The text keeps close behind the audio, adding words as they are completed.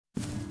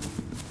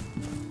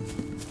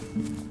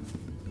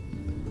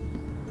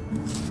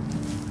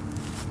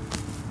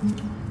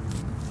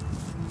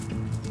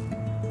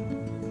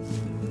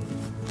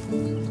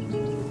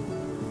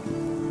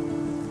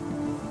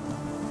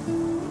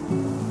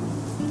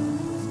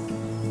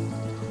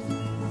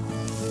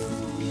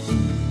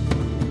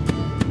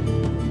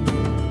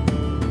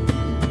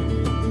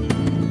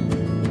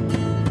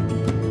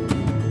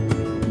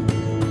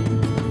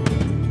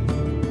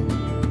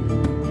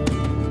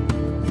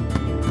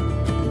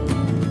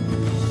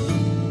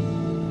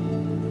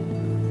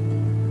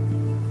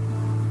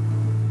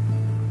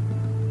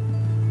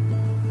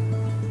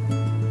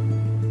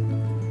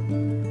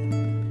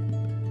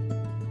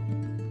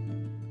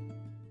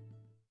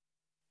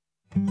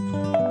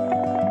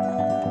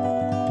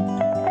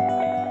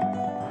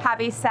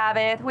happy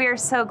Sabbath. We are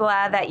so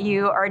glad that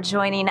you are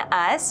joining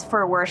us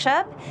for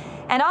worship.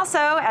 And also,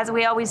 as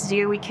we always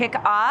do, we kick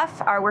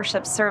off our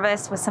worship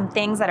service with some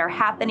things that are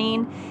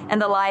happening in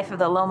the life of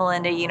the Loma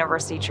Linda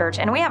University Church.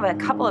 And we have a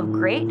couple of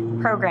great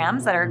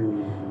programs that are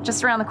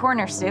just around the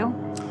corner, Stu.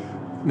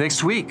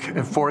 Next week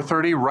at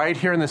 4:30, right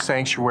here in the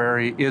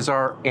sanctuary, is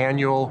our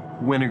annual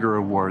Winiger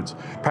Awards.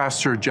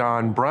 Pastor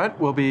John Brunt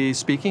will be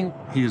speaking.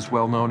 He is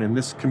well known in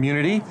this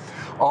community.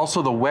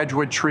 Also the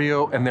Wedgwood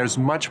Trio, and there's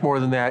much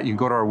more than that. You can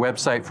go to our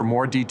website for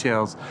more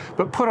details,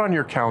 but put on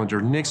your calendar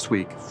next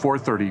week,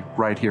 4:30,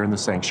 right here in the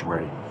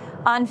sanctuary.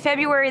 On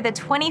February the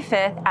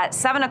 25th at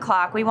 7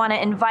 o'clock, we want to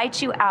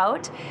invite you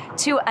out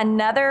to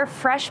another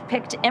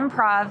fresh-picked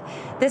improv.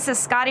 This is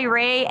Scotty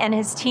Ray and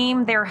his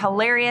team. They're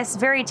hilarious,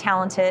 very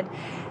talented.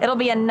 It'll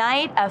be a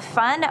night of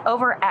fun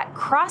over at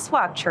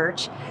Crosswalk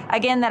Church.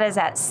 Again, that is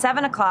at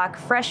 7 o'clock,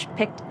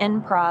 fresh-picked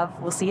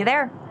improv. We'll see you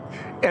there.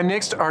 And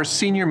next, our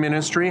senior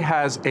ministry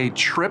has a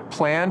trip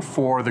planned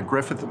for the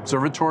Griffith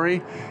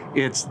Observatory.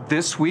 It's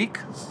this week,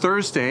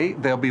 Thursday.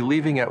 They'll be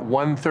leaving at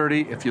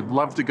 1:30. If you'd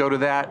love to go to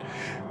that,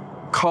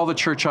 call the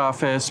church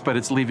office, but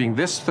it's leaving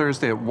this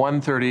Thursday at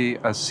 1:30,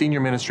 a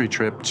senior ministry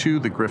trip to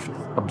the Griffith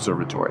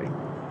Observatory.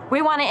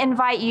 We want to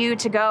invite you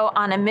to go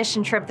on a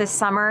mission trip this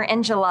summer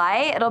in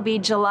July. It'll be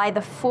July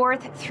the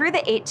 4th through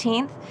the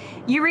 18th.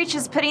 UReach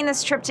is putting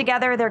this trip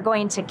together. They're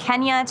going to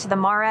Kenya, to the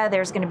Mara.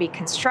 There's going to be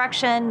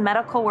construction,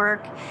 medical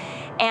work.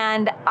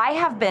 And I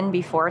have been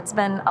before. It's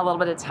been a little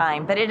bit of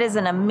time, but it is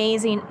an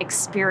amazing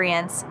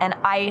experience, and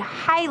I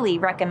highly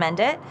recommend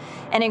it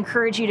and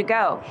encourage you to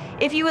go.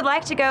 If you would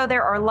like to go,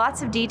 there are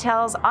lots of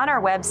details on our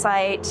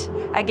website.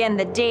 Again,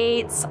 the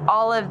dates,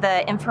 all of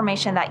the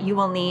information that you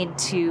will need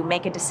to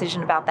make a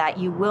decision about that.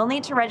 You will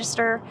need to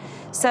register.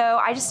 So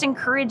I just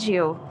encourage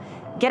you,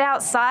 get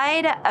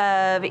outside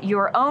of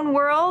your own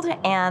world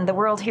and the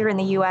world here in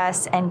the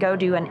U.S. and go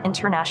do an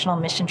international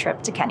mission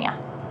trip to Kenya.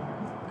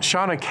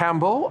 Shauna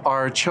Campbell,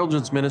 our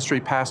children's ministry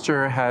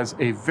pastor, has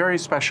a very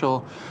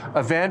special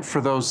event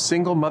for those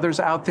single mothers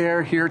out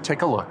there. Here,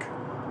 take a look.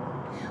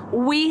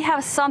 We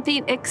have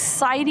something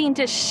exciting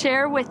to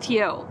share with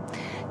you.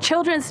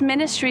 Children's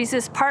Ministries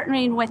is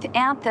partnering with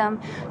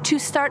Anthem to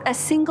start a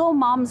single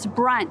mom's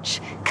brunch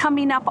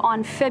coming up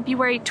on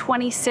February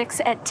 26th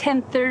at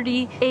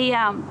 10:30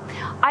 a.m.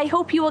 I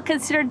hope you will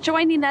consider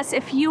joining us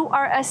if you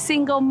are a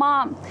single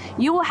mom.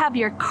 You will have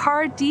your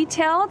car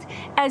detailed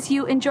as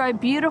you enjoy a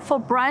beautiful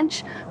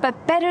brunch,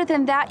 but better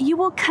than that, you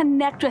will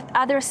connect with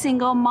other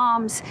single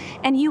moms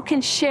and you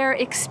can share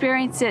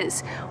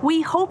experiences.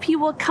 We hope you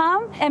will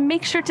come, and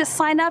make sure to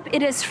sign up.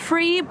 It is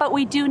free, but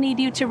we do need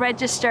you to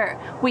register.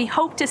 We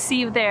hope to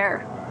see you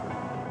there.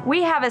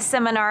 We have a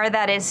seminar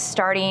that is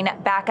starting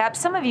back up.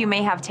 Some of you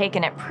may have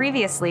taken it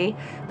previously,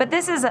 but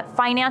this is a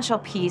financial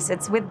piece.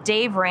 It's with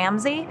Dave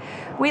Ramsey.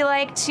 We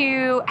like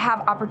to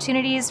have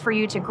opportunities for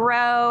you to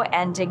grow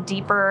and dig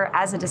deeper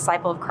as a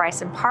disciple of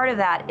Christ, and part of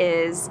that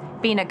is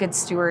being a good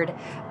steward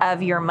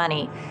of your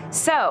money.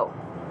 So,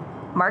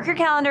 mark your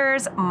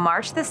calendars,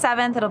 March the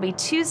 7th. It'll be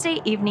Tuesday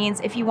evenings.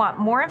 If you want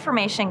more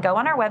information, go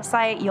on our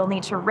website. You'll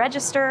need to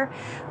register,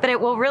 but it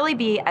will really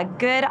be a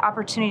good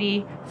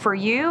opportunity for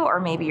you or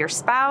maybe your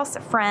spouse, a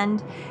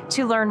friend,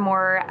 to learn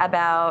more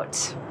about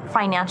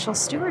financial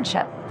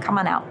stewardship. Come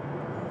on out.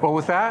 Well,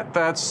 with that,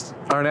 that's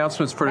our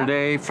announcements for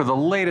today. For the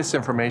latest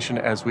information,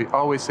 as we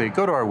always say,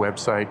 go to our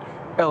website,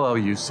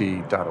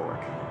 LLUC.org.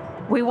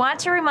 We want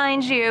to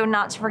remind you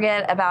not to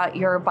forget about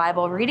your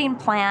Bible reading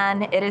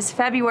plan. It is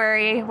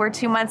February. We're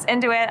 2 months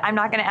into it. I'm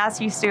not going to ask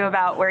you, Stu,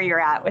 about where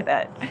you're at with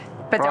it.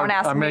 But don't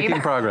ask me. I'm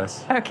making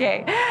progress.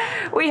 Okay.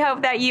 We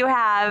hope that you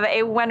have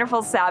a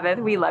wonderful Sabbath.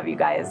 We love you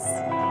guys.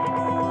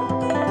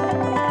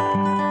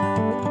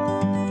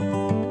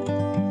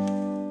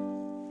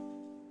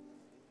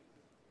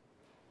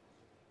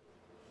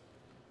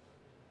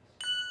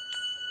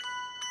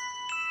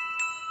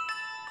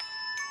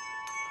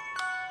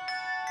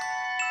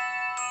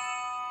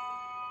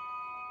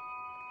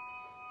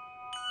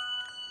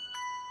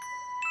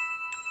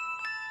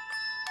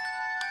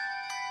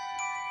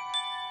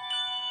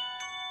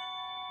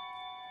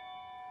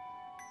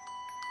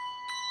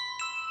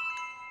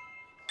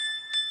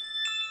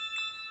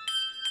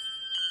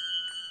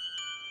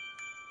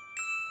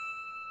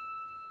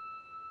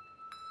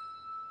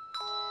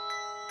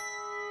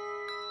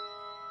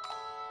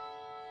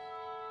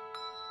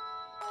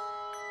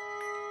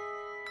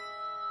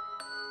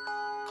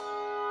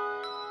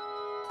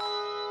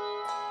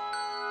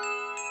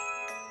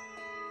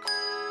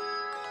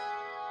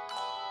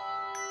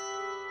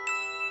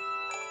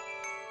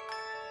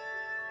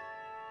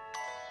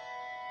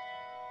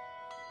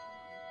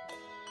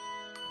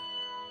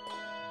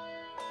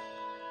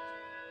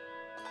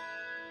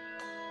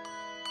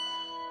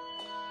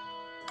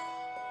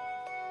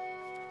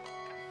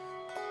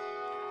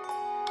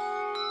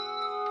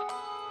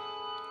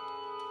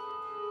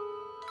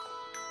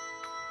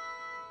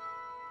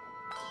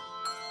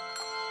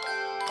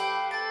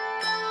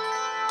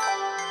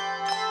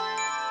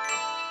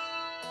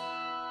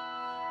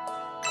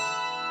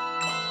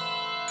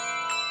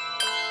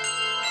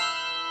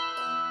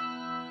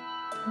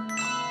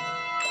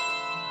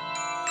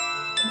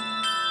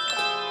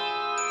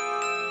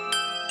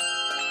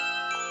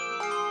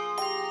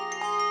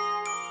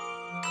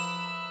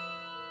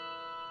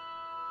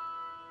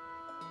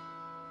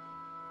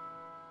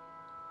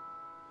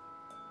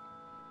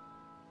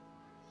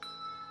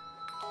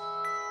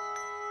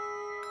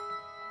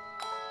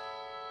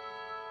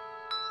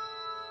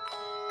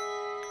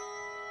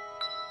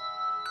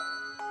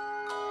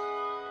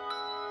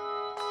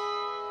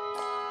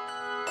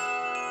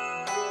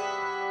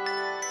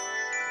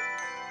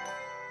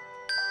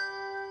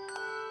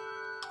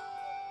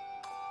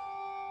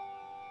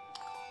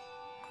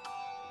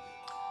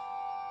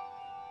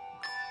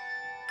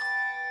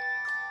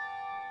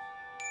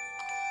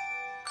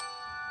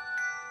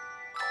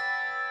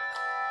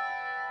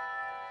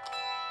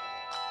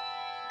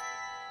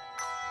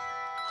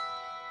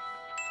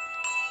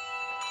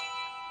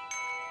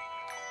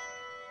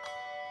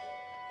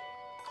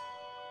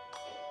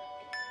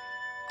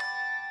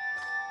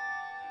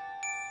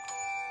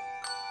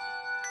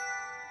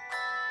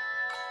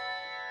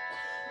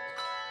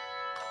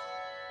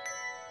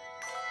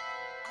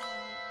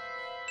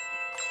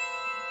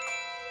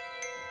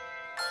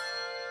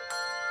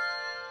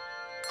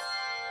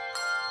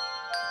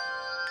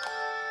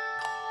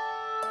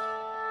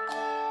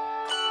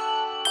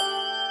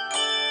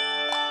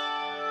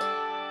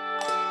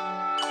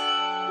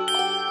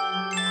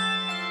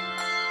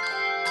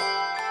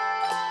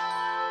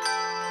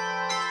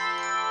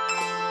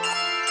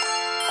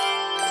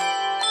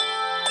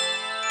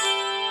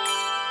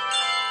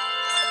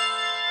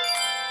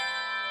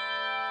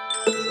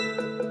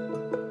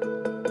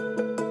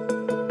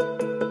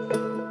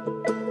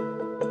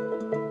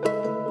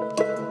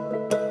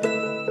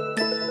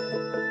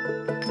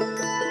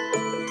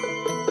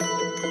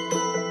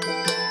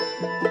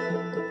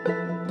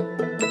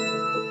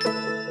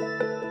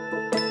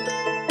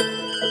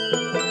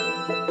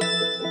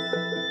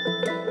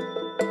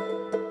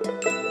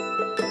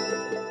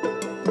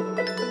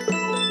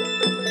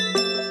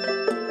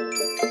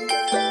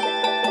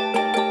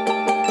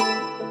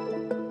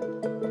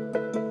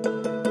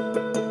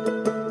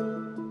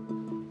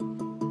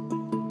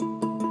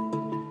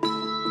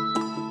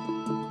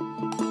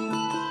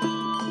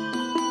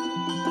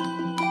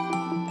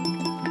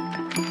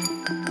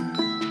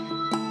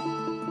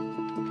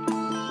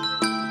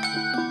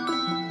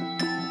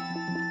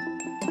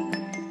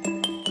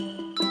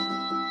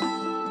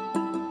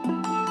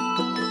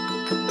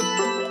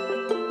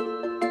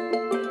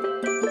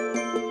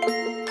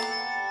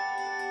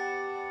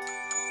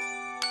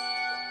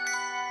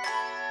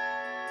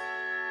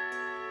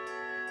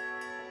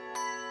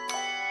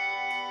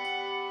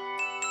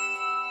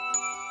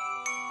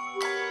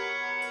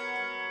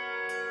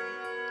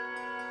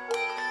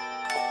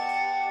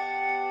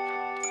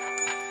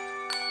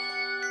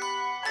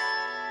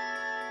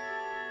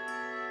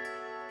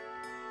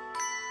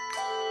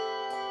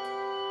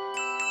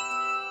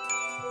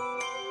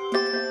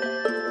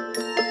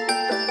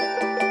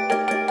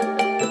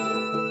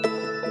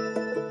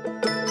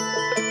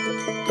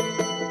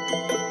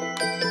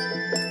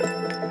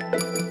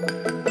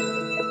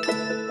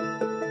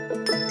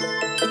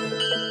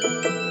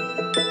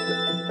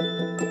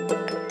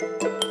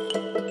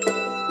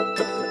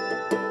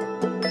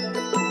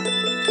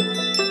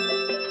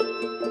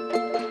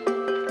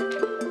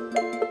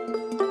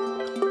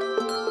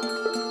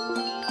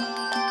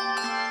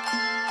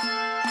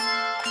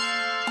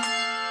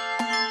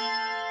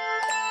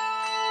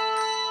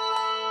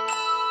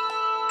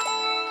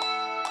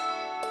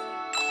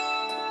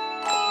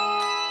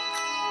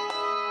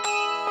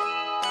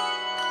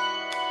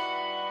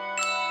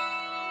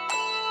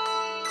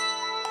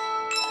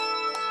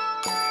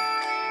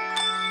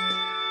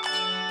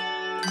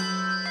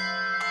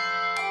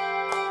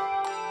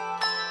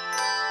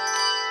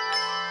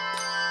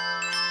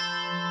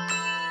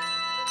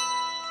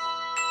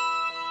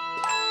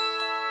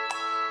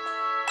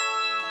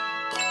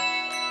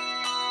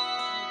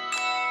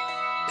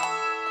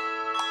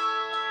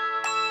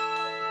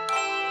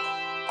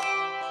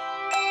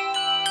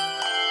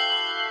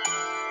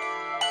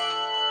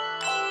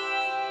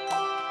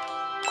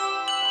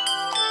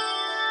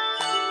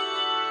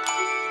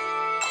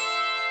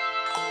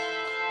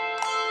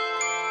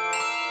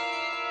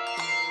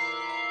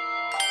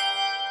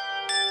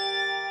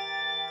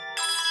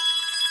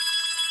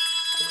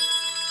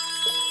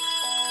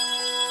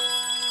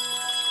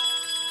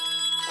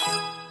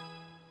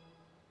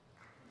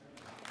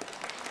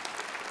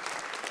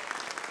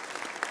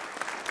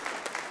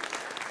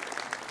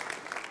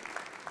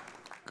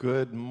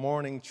 Good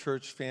morning,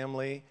 church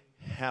family.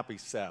 Happy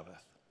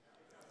Sabbath.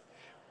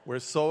 We're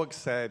so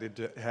excited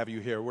to have you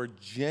here. We're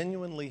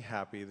genuinely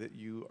happy that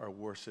you are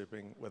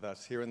worshiping with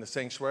us here in the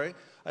sanctuary.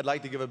 I'd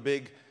like to give a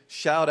big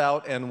shout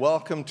out and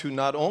welcome to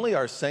not only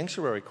our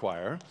sanctuary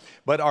choir,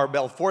 but our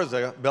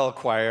Belforza Bell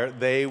Choir.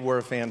 They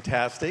were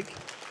fantastic.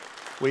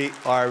 We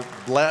are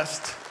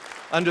blessed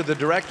under the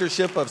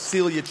directorship of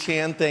Celia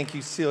Chan. Thank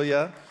you,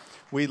 Celia.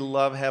 We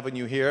love having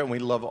you here, and we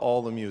love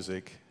all the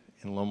music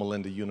in Loma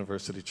Linda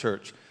University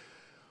Church.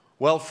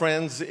 Well,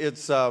 friends,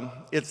 it's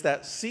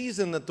that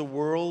season that the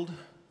world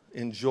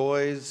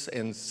enjoys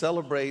and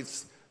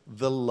celebrates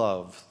the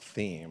love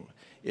theme.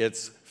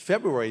 It's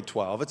February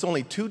 12th. It's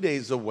only 2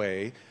 days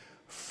away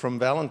from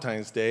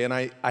Valentine's Day, and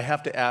I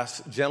have to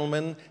ask,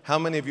 gentlemen, how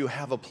many of you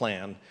have a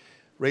plan?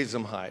 Raise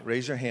them high.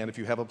 Raise your hand if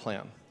you have a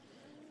plan.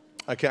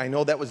 Okay, I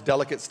know that was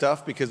delicate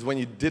stuff because when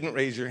you didn't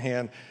raise your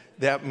hand,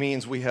 that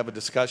means we have a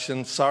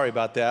discussion. Sorry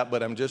about that,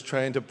 but I'm just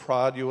trying to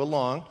prod you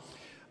along.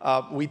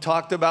 We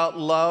talked about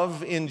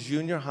love in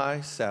junior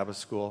high Sabbath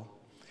School.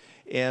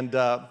 And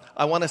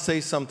I want to say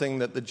something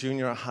that the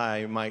junior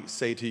high might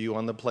say to you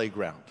on the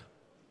playground.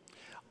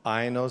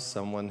 I know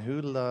someone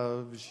who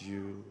loves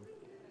you.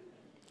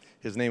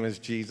 His name is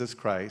Jesus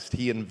Christ.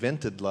 He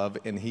invented love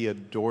and he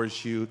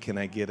adores you. Can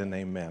I get an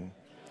amen?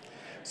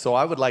 So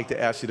I would like to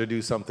ask you to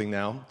do something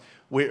now.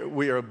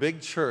 We are a big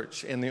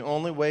church, and the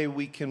only way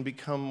we can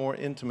become more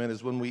intimate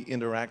is when we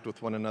interact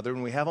with one another,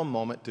 and we have a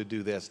moment to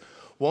do this.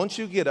 Won't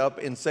you get up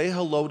and say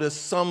hello to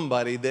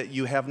somebody that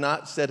you have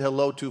not said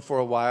hello to for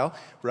a while?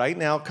 Right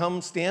now,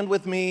 come stand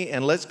with me,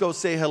 and let's go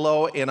say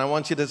hello, and I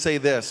want you to say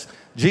this.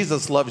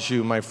 Jesus loves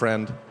you, my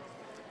friend.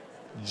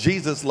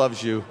 Jesus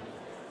loves you.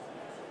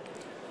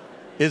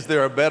 Is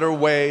there a better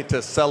way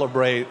to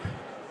celebrate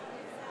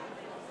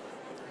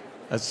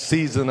a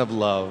season of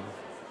love?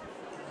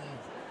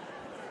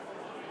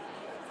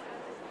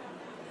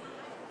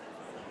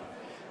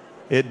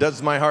 It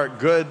does my heart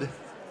good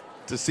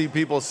to see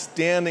people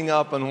standing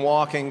up and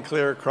walking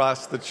clear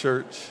across the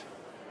church,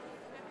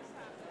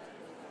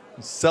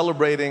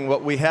 celebrating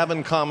what we have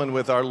in common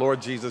with our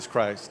Lord Jesus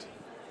Christ.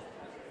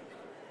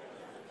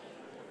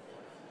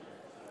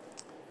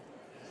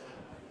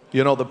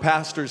 You know, the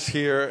pastors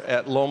here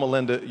at Loma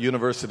Linda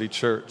University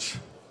Church,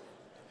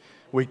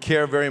 we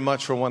care very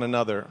much for one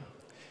another,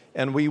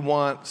 and we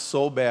want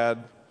so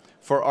bad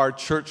for our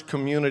church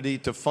community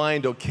to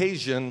find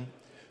occasion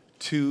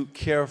to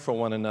care for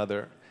one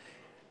another,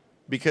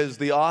 because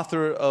the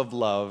author of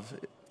love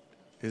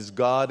is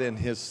God and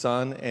his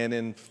Son, and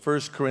in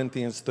 1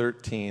 Corinthians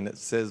 13 it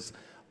says,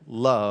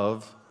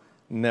 love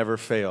never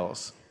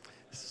fails.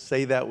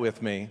 Say that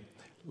with me.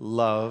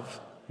 Love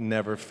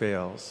never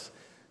fails.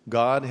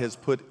 God has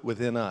put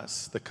within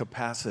us the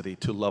capacity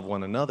to love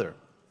one another.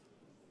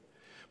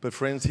 But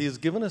friends, he has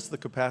given us the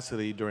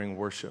capacity during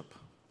worship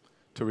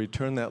to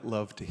return that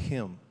love to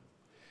him.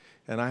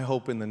 And I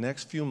hope in the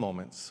next few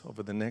moments,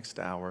 over the next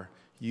hour,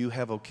 you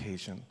have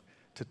occasion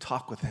to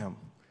talk with him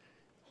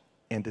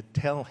and to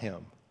tell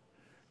him,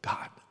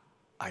 God,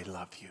 I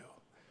love you.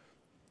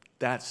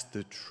 That's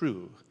the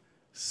true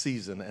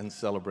season and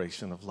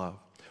celebration of love.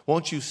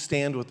 Won't you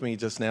stand with me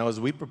just now as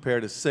we prepare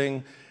to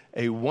sing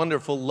a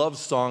wonderful love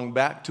song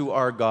back to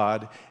our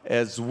God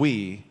as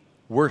we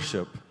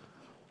worship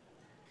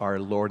our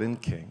Lord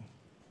and King.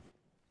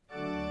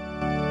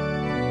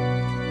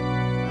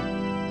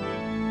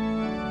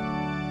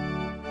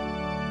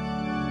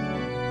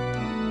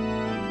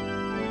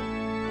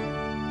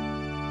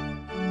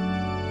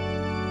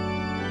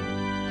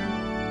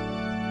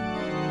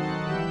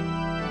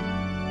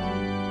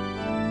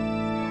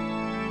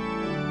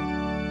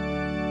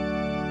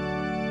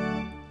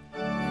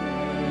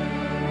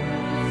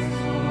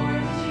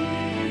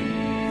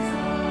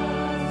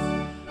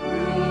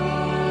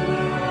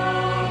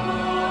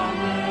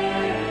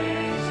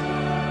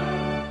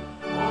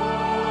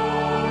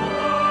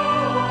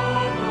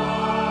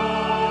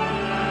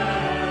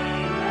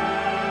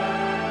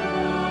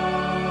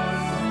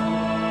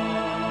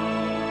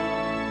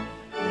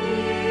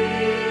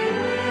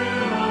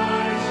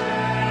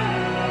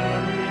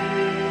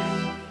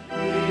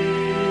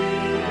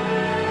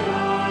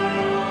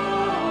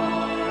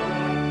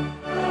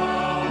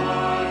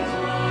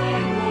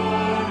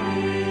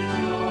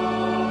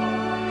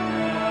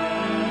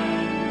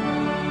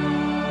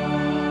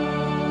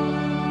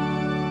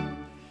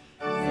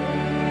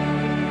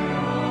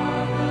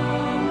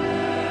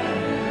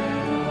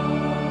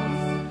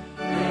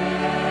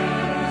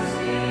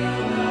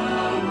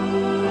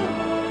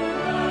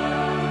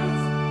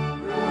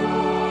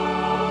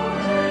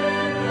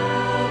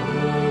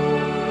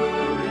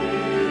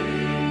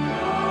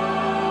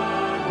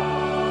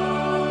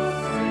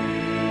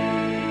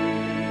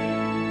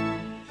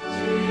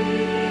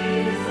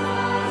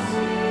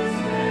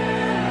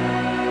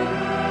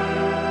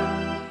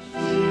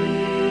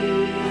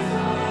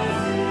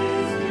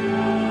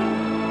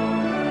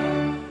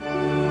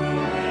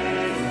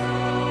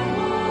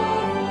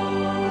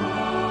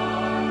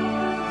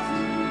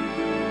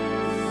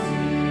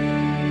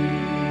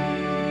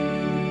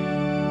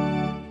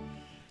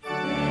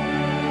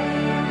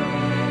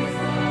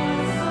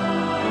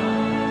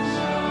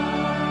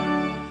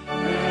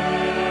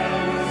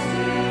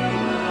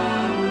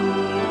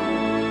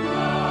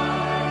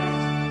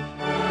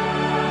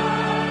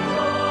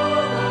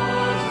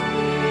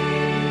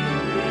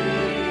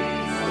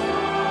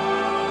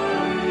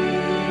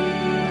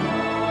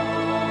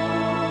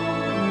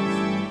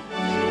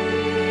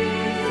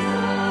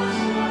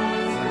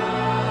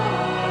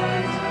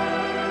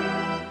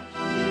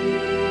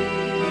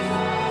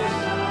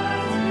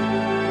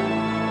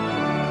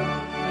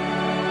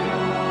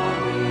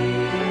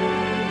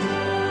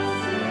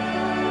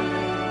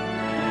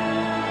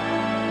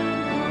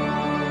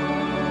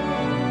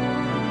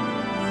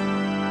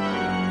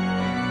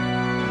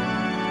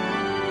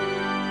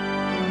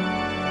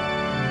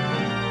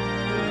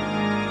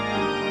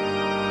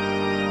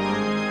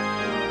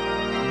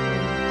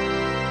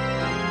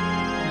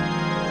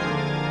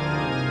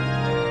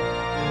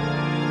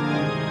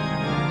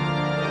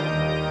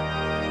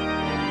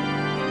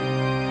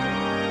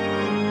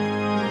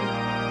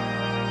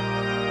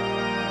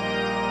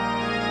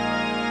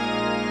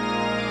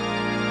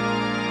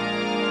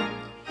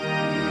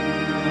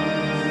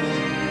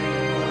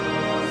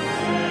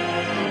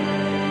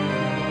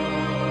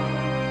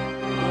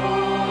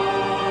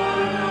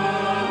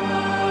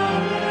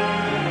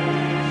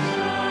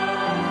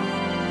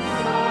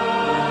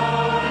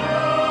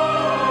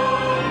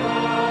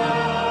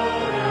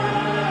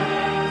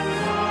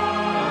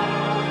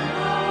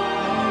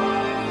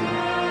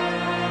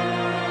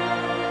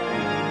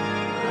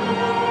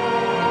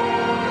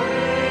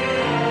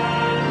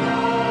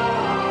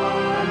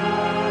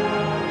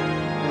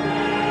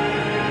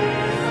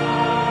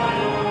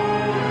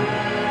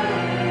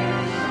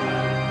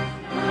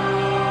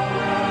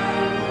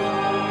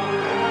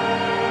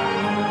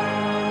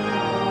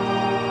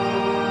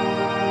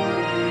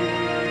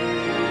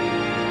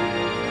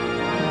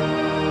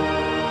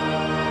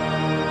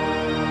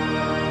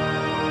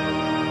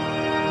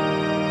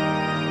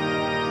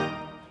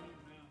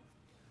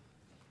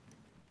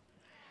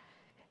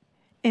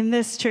 In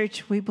this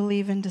church, we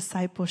believe in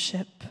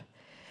discipleship,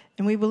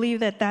 and we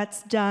believe that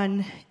that's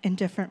done in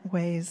different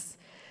ways.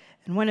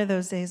 And one of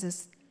those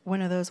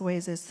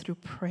ways is through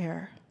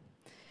prayer.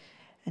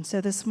 And so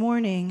this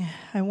morning,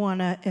 I want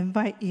to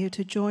invite you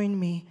to join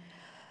me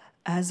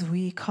as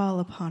we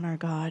call upon our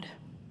God.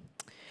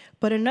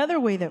 But another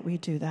way that we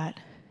do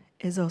that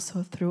is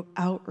also through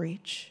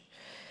outreach.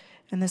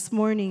 And this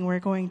morning, we're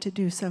going to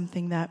do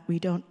something that we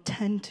don't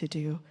tend to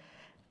do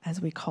as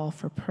we call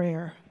for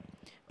prayer,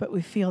 but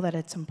we feel that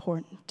it's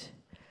important.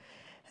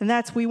 And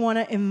that's, we want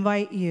to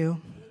invite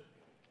you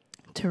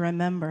to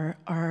remember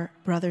our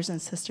brothers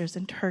and sisters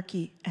in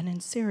Turkey and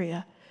in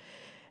Syria.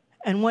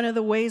 And one of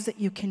the ways that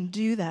you can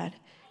do that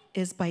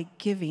is by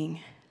giving.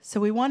 So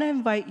we want to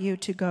invite you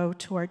to go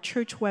to our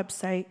church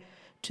website,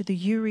 to the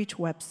UReach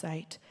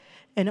website,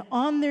 and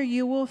on there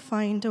you will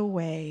find a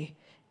way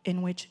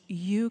in which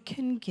you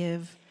can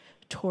give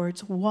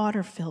towards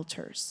water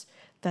filters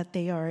that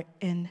they are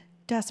in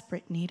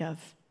desperate need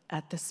of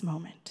at this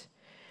moment.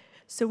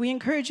 So we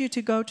encourage you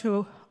to go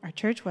to our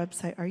church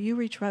website, our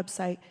UReach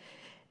website,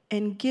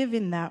 and give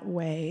in that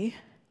way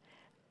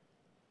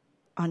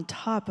on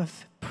top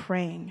of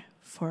praying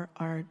for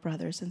our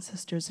brothers and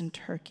sisters in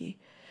Turkey.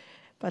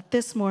 But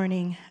this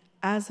morning,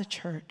 as a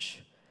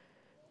church,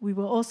 we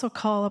will also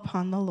call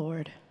upon the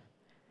Lord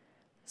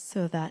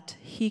so that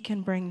he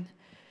can bring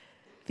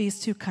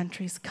these two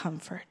countries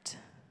comfort.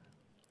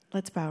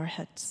 Let's bow our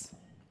heads.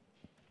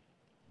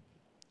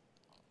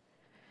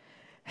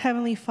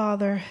 Heavenly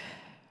Father,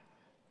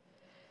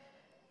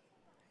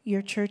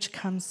 your church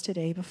comes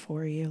today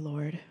before you,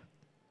 Lord,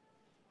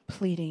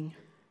 pleading.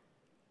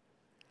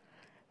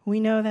 We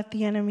know that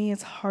the enemy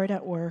is hard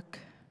at work,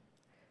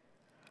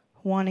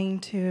 wanting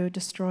to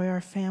destroy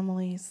our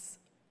families,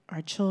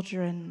 our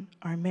children,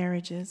 our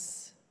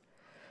marriages,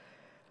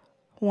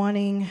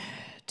 wanting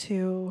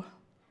to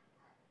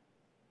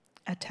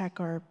attack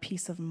our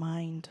peace of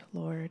mind,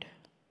 Lord,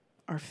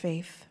 our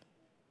faith.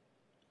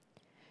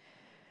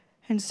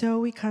 And so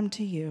we come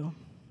to you,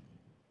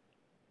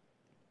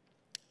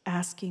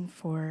 asking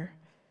for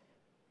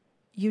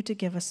you to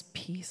give us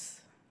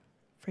peace,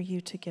 for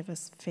you to give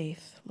us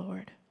faith,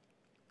 Lord.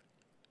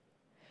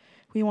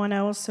 We want to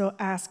also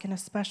ask in a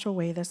special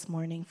way this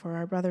morning for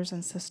our brothers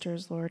and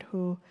sisters, Lord,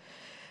 who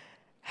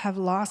have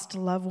lost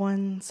loved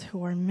ones,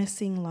 who are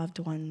missing loved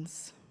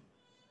ones.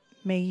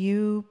 May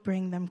you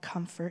bring them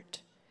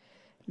comfort.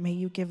 May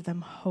you give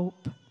them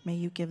hope. May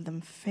you give them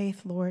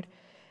faith, Lord,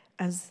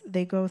 as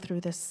they go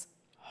through this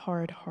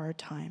hard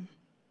time.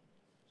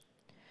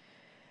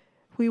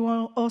 We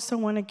will also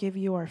want to give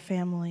you our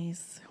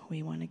families.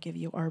 We want to give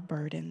you our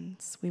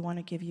burdens. We want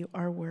to give you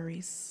our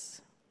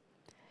worries.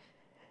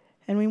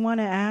 And we want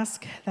to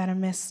ask that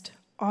amidst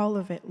all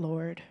of it,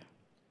 Lord,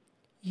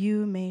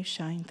 you may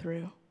shine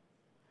through.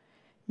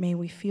 May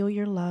we feel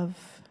your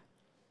love.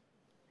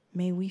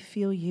 May we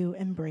feel you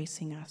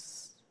embracing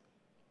us.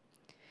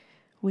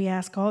 We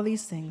ask all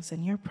these things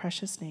in your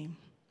precious name.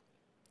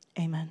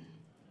 Amen.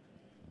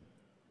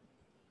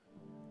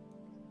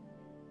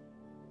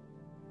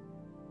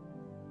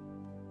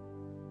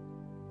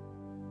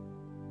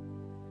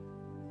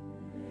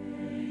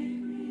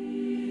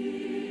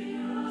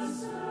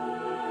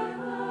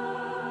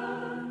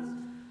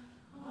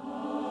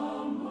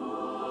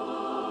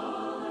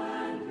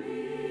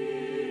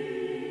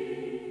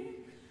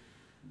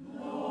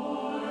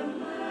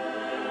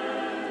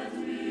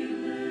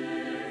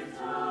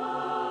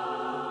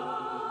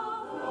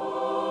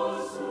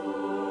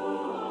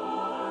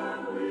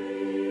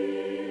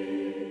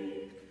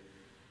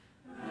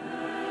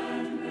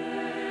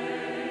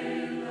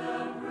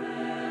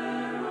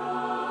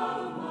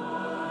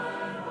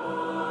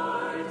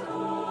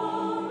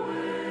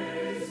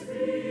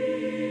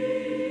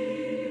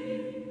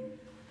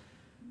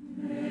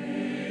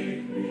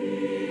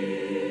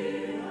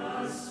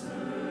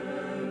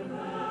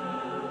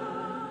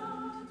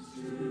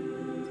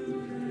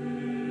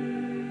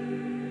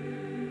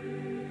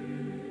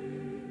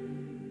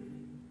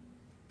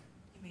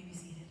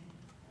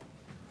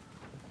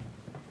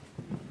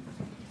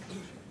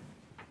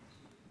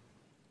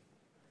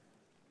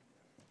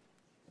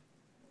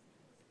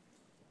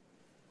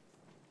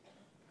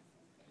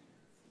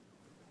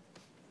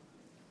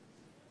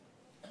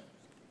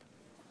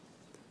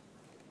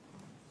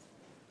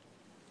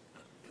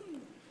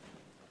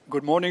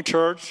 Good morning,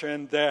 church,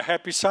 and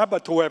happy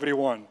Sabbath to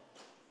everyone.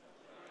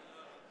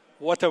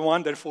 What a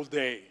wonderful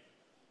day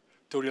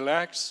to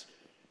relax,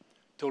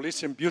 to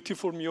listen to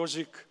beautiful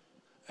music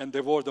and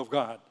the Word of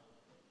God.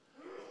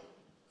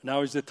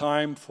 Now is the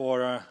time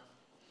for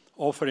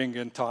offering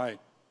and tithe.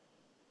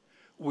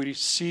 We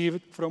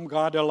received from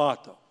God a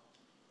lot.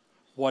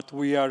 What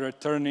we are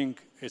returning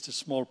is a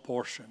small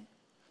portion.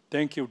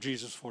 Thank you,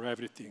 Jesus, for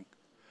everything.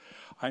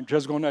 I'm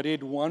just going to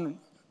read one,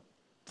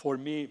 for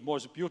me,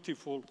 most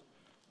beautiful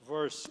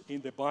verse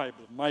in the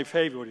Bible, my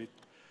favorite,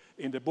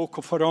 in the book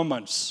of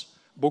Romans,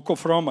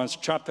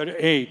 chapter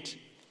 8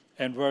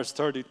 and verse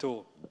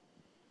 32.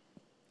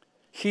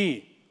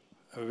 He,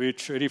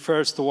 which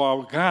refers to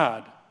our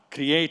God,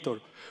 Creator,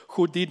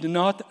 who did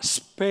not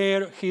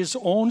spare his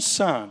own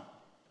Son,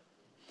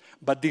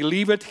 but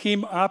delivered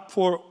him up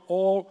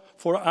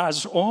for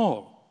us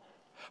all,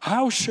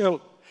 how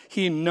shall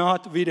he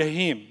not with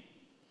him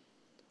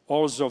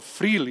also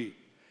freely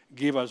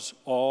give us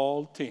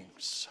all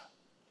things?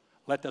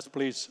 Let us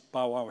please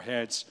bow our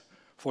heads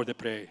for the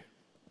prayer.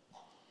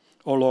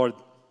 Oh Lord,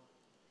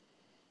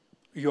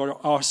 you're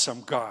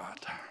awesome God.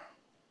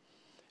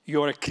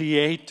 You're a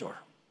creator,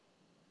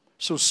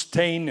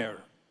 sustainer,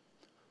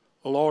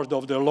 Lord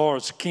of the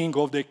lords, King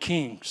of the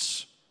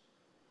kings.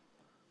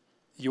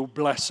 You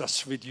bless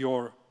us with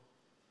your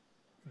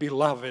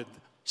beloved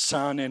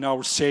Son and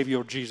our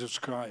Savior, Jesus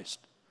Christ.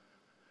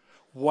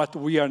 What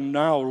we are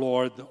now,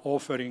 Lord,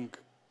 offering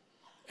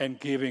and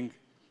giving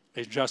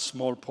is just a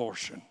small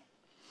portion.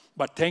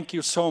 But thank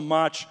you so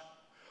much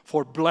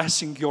for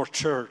blessing your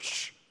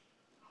church.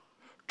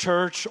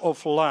 Church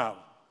of love.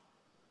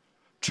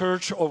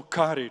 Church of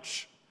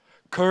courage.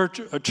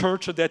 A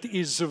church that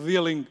is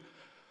willing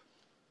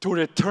to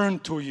return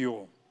to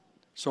you.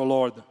 So,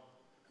 Lord,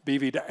 be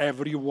with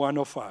every one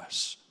of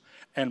us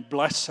and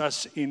bless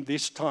us in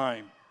this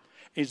time.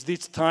 In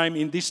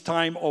this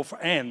time of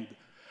end,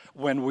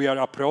 when we are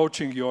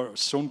approaching your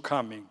soon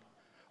coming.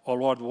 Oh,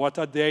 Lord, what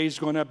a day is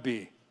going to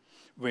be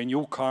when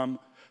you come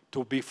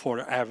to be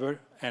forever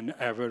and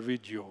ever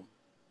with you.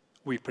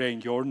 We pray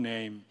in your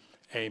name.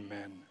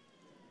 Amen.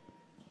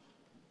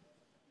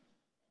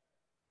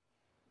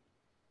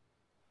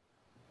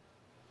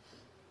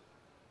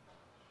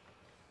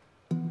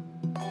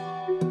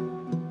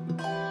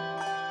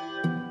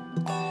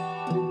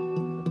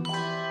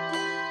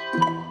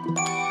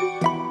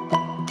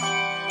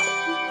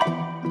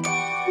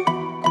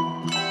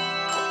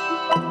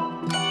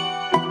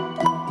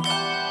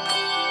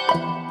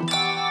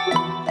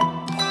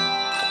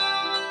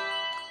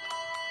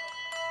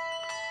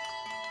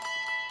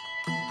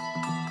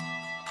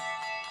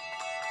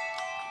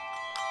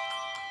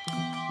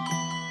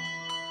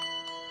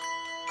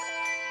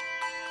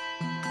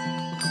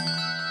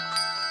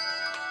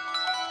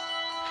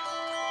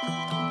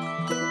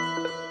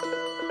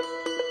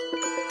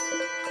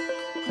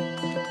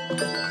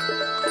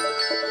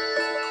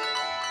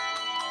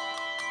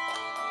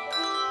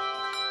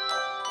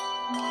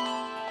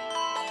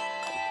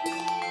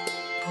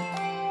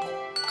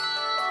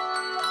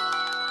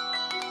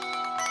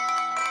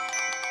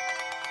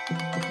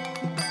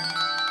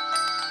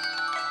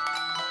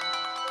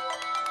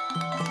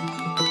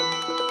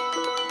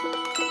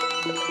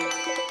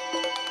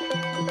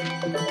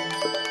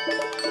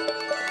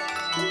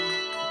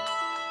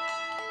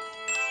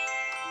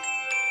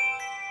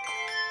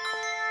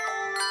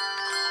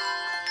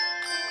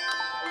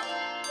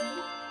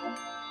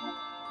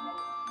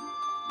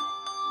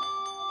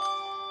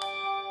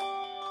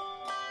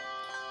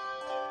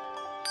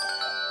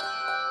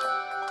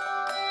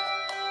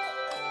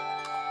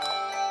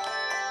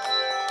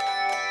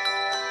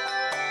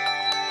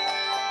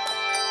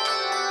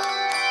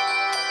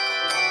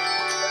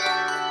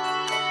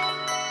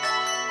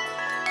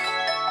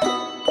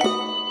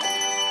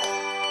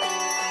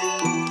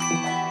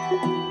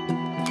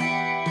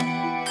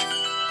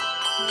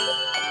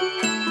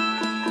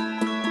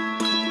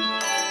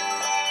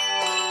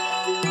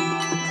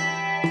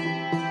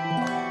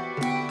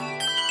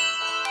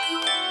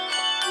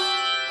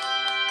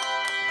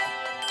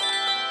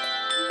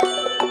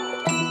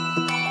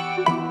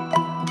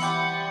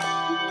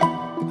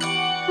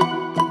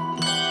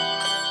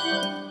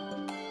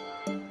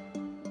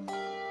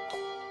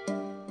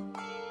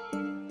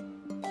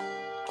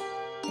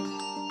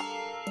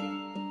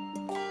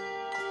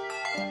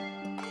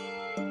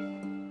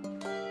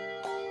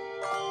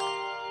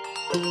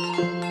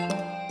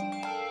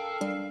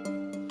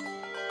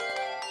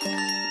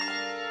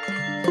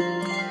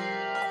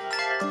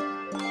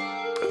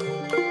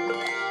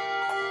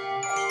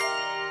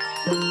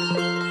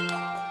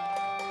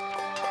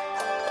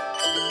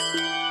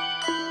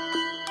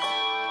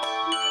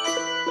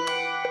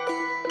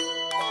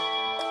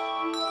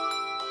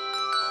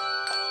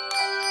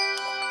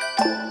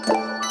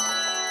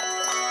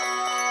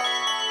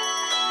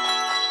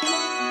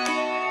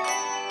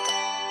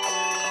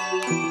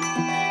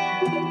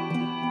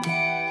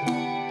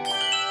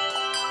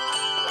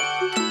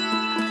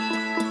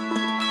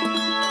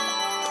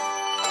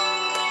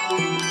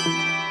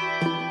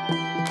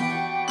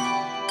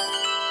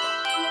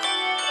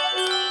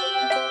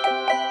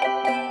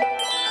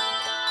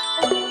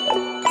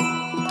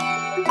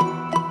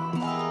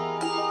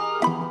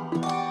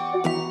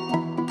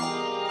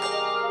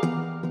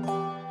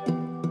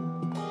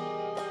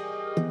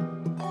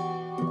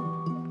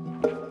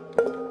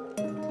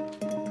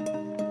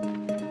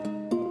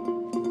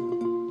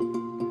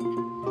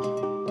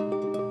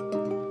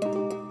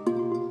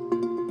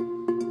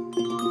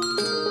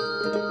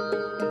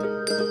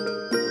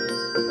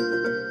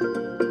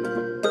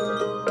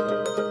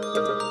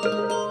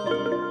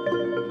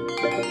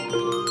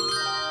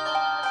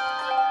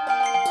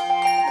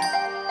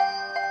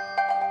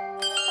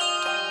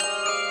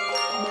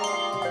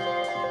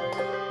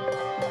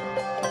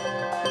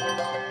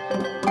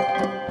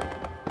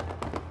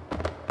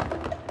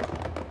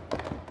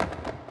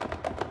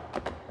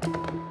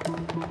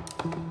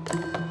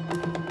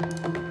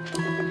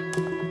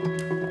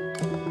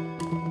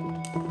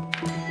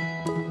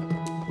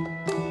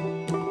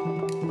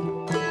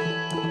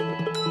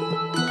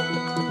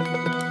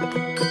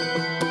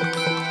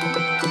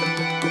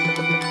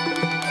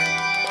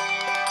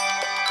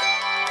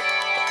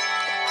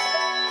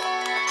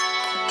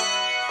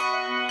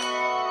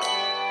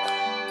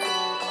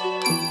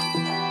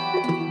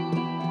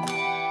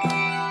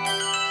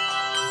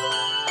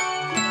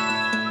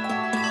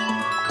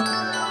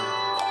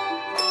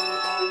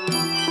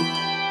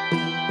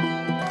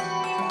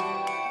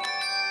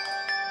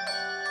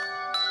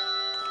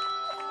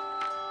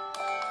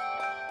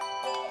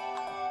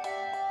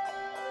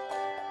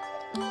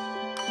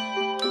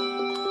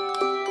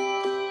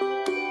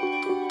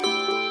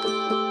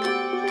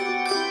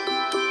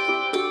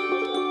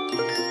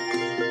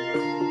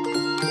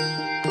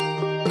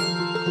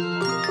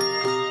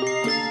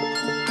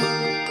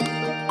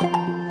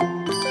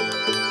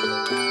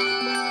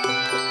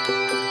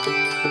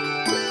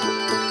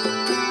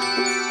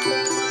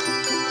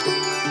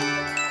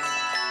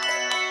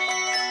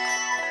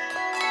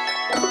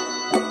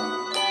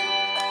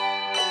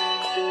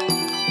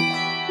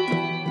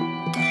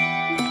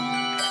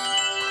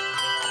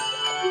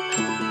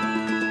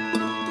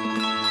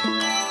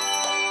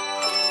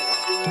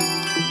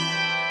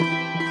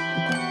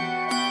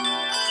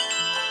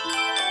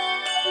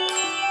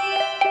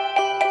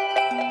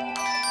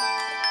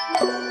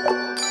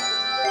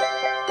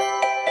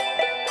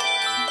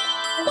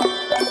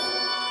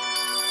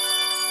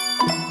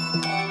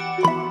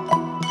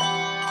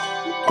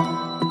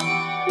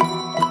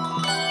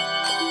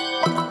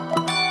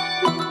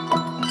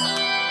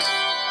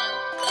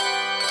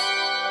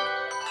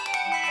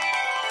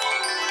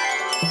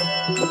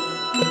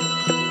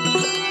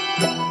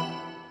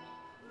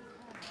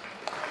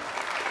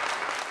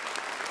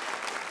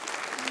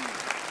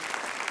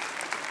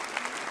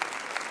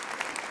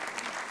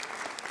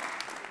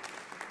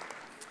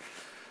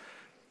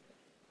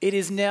 It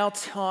is now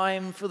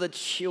time for the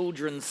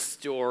children's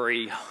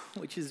story,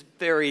 which is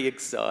very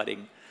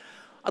exciting.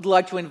 I'd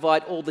like to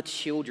invite all the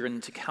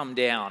children to come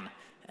down,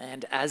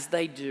 and as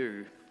they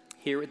do,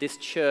 here at this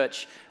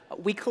church,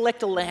 we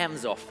collect a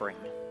lamb's offering.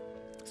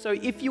 So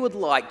if you would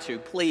like to,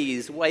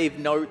 please wave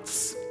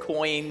notes,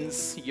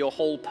 coins, your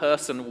whole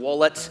person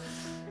wallet,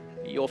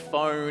 your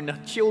phone.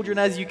 Children,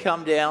 as you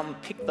come down,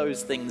 pick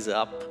those things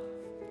up.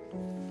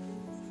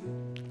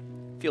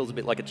 Feels a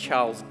bit like a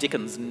Charles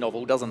Dickens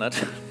novel, doesn't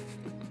it?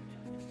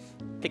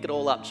 Pick it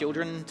all up,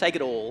 children. Take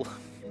it all.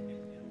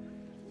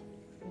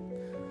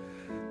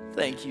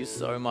 Thank you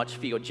so much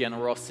for your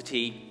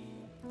generosity.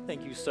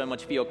 Thank you so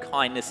much for your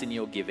kindness in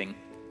your giving.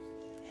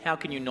 How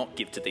can you not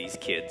give to these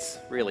kids?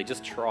 Really,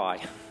 just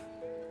try.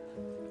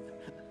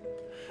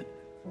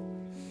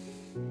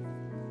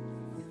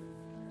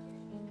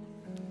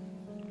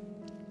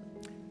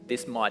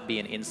 This might be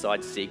an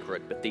inside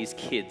secret, but these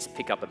kids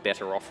pick up a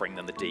better offering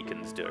than the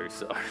deacons do,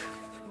 so...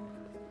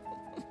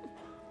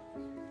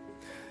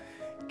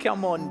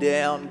 Come on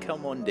down,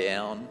 come on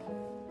down.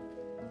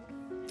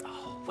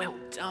 Oh, well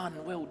done,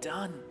 well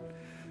done.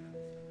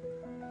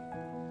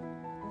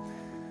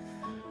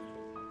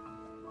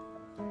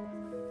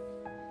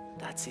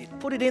 That's it.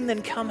 Put it in,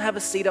 then come have a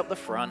seat up the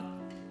front.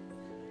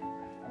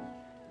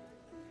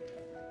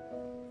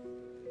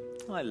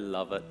 I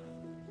love it.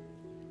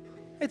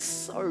 It's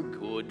so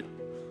good.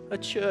 A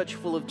church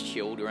full of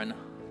children.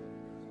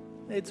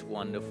 It's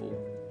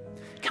wonderful.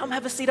 Come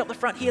have a seat up the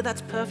front here.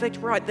 That's perfect,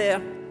 right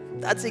there.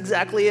 That's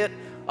exactly it.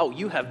 Oh,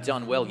 you have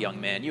done well, young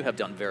man. You have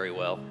done very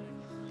well.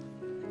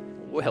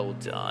 Well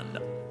done.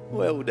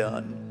 Well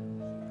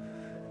done.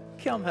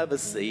 Come have a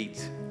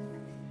seat.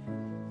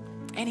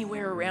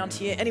 Anywhere around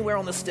here, anywhere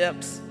on the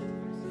steps.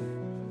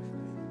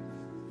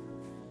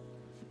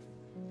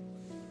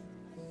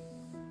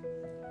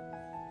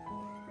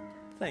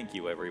 Thank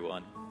you,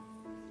 everyone.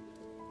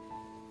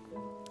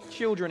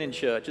 Children in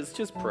church, it's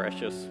just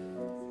precious.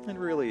 It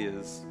really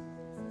is.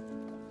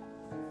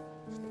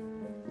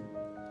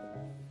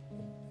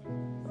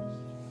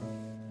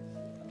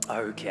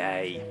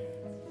 Okay.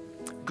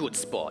 Good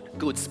spot,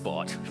 good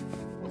spot.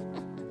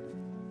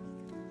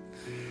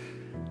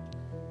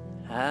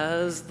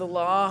 As the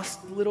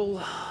last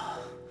little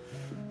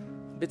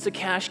bits of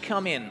cash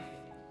come in,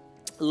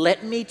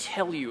 let me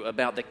tell you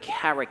about the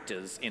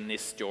characters in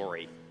this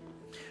story.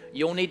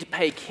 You'll need to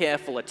pay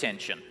careful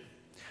attention.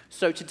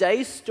 So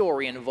today's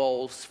story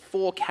involves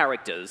 4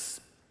 characters,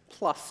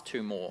 plus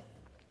 2 more.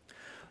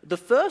 The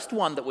first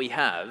one that we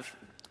have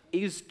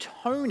is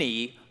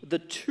Tony the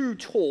too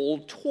tall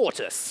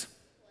tortoise.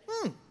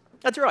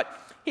 That's right.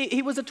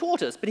 He was a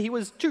tortoise, but he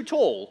was too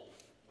tall.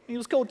 He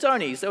was called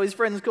Tony, so his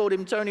friends called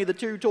him Tony the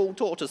too tall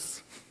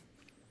tortoise.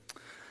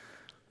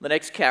 The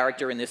next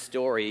character in this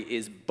story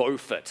is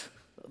Beaufort,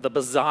 the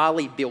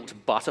bizarrely built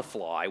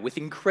butterfly with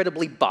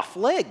incredibly buff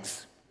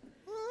legs.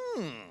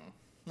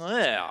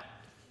 Yeah.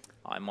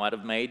 I might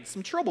have made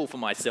some trouble for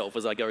myself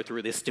as I go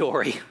through this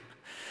story.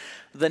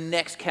 The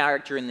next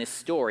character in this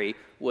story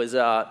was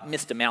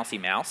Mr. Mousy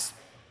Mouse,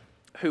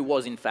 who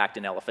was in fact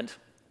an elephant.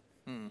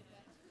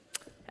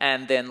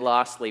 And then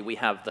lastly, we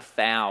have the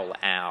Fowl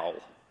Owl.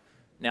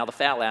 Now, the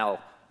Fowl Owl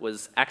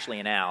was actually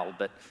an owl,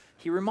 but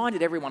he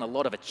reminded everyone a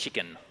lot of a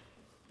chicken.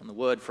 And the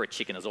word for a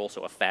chicken is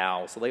also a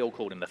fowl, so they all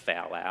called him the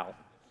Fowl Owl.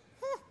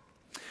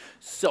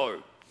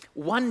 So,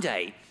 one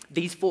day,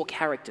 these 4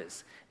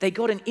 characters, they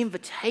got an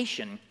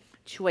invitation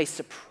to a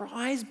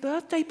surprise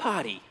birthday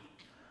party.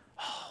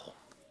 Oh,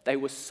 they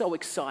were so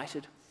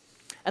excited.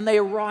 And they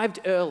arrived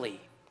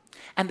early.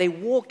 And they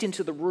walked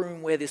into the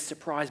room where this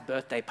surprise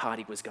birthday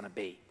party was going to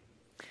be.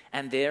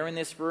 And there in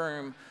this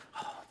room,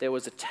 there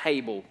was a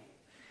table.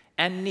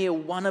 And near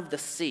one of the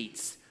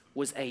seats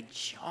was a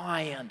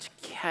giant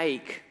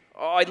cake.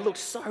 Oh, it looked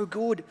so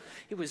good.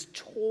 It was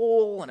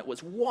tall and it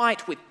was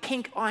white with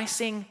pink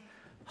icing.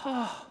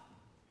 Oh,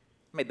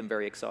 made them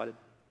very excited.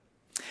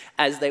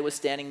 As they were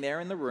standing there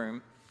in the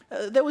room,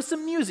 there was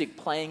some music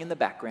playing in the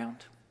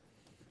background.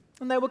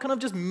 And they were kind of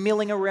just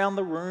milling around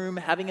the room,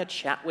 having a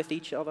chat with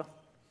each other.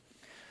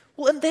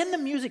 Well, and then the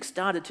music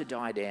started to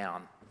die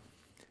down.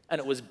 And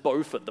it was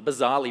Beaufort, the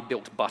bizarrely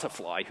built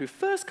butterfly, who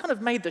first kind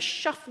of made the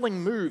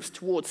shuffling moves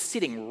towards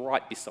sitting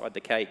right beside the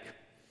cake.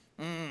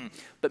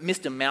 But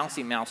Mr.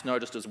 Mousy Mouse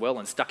noticed as well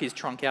and stuck his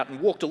trunk out and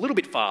walked a little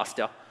bit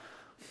faster.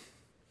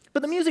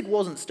 But the music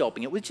wasn't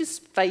stopping. It was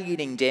just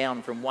fading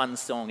down from one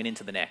song and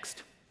into the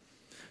next.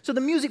 So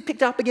the music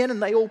picked up again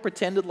and they all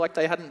pretended like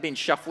they hadn't been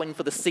shuffling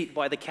for the seat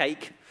by the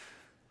cake.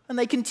 And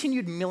they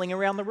continued milling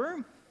around the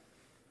room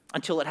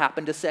until it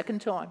happened a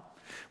second time.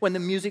 When the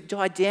music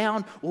died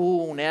down,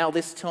 now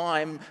this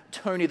time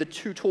Tony the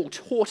too tall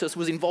tortoise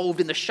was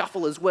involved in the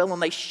shuffle as well,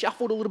 and they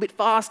shuffled a little bit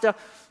faster.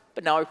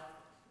 But no,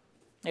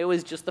 it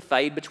was just the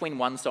fade between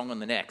one song and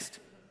the next.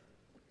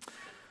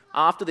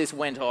 After this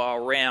went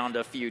around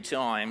a few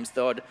times,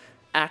 they'd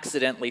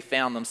accidentally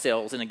found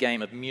themselves in a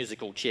game of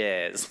musical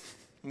chairs,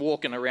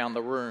 walking around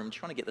the room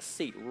trying to get the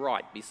seat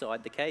right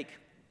beside the cake.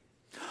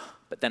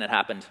 But then it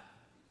happened.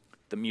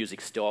 The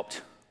music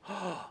stopped.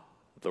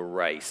 The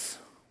race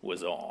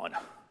was on.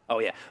 Oh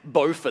yeah,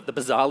 Beaufort, the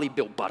bizarrely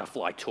built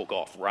butterfly, took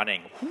off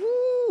running.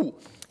 Woo!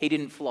 He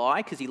didn't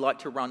fly because he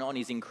liked to run on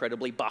his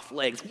incredibly buff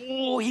legs.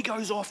 Woo! He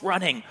goes off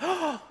running.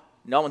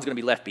 No one's going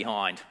to be left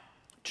behind.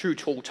 Too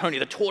Tall Tony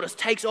the tortoise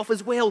takes off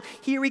as well.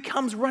 Here he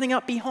comes running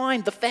up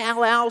behind. The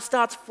fowl owl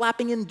starts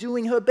flapping and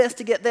doing her best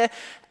to get there.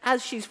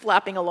 As she's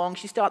flapping along,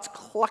 she starts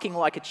clucking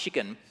like a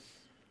chicken,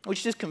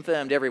 which just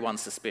confirmed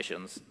everyone's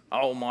suspicions.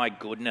 Oh my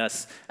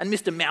goodness. And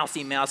Mr.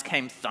 Mousy Mouse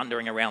came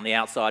thundering around the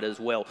outside as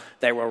well.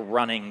 They were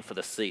running for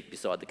the seat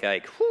beside the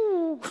cake.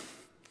 Woo!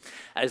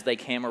 As they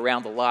came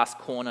around the last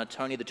corner,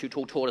 Tony the Too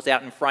Tall Tortoise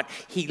out in front,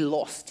 he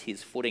lost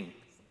his footing.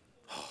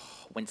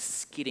 Went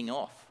skidding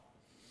off.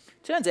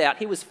 Turns out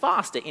he was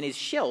faster in his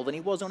shell than he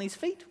was on his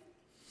feet.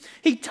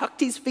 He tucked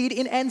his feet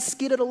in and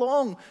skidded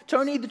along.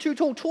 Tony the Too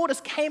Tall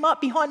Tortoise came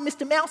up behind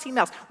Mr. Mousy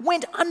Mouse,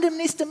 went under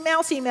Mr.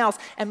 Mousy Mouse,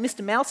 and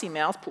Mr. Mousy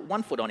Mouse put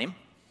one foot on him,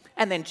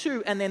 and then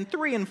two, and then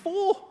three and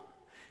four.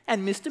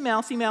 And Mr.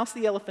 Mousy Mouse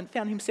the elephant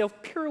found himself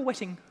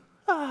pirouetting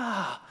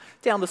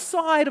down the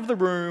side of the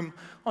room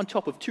on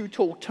top of Too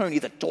Tall Tony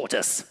the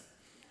Tortoise.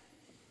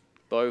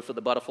 Beaufort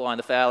the butterfly and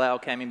the fowl owl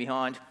came in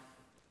behind.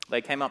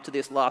 They came up to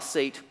this last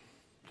seat.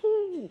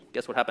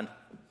 Guess what happened?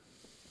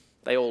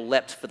 They all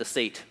leapt for the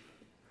seat.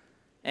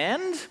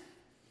 And,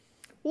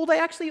 well, they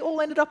actually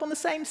all ended up on the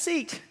same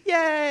seat.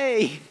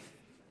 Yay!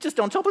 Just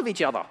on top of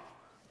each other.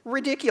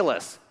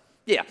 Ridiculous.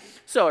 Yeah,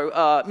 so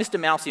Mr.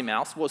 Mousy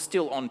Mouse was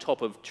still on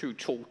top of Too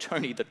Tall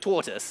Tony the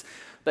Tortoise,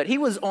 but he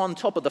was on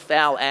top of the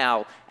fowl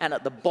owl, and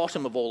at the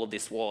bottom of all of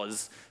this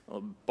was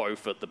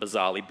Beaufort the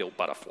bizarrely built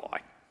butterfly,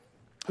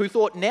 who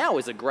thought now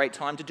is a great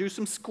time to do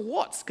some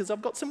squats because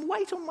I've got some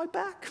weight on my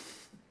back.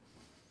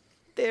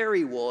 There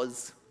he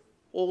was,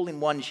 all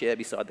in one chair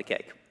beside the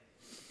cake.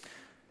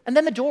 And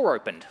then the door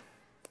opened.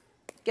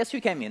 Guess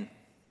who came in?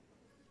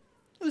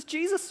 It was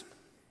Jesus.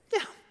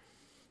 Yeah.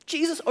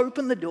 Jesus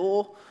opened the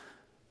door,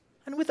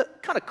 and with a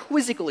kind of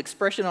quizzical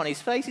expression on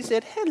his face, he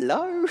said,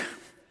 "Hello.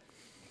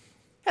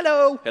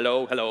 Hello.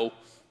 Hello, hello,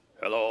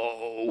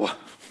 hello.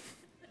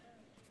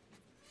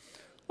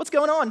 What's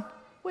going on?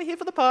 We're here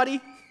for the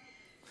party."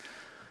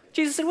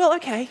 Jesus said, "Well,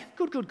 okay,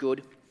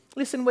 good.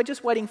 Listen, we're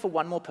just waiting for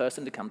one more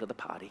person to come to the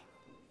party."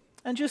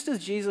 And just as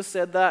Jesus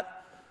said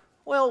that,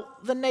 well,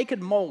 the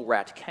naked mole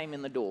rat came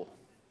in the door.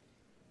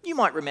 You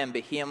might remember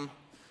him.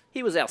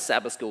 He was our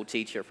Sabbath School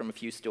teacher from a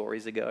few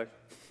stories ago.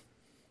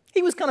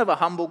 He was kind of a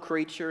humble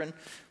creature and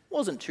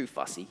wasn't too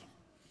fussy.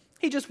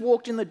 He just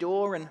walked in the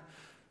door and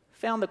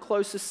found the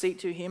closest seat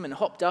to him and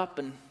hopped up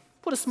and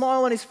put a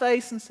smile on his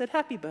face and said,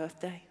 "Happy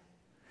birthday."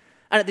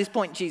 And at this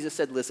point, Jesus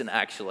said, "Listen,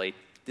 actually,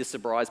 this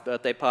surprise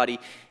birthday party,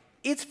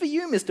 it's for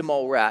you, Mr.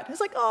 Mole Rat." It's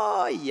like,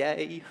 "Oh,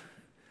 yay."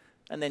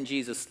 And then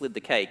Jesus slid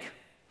the cake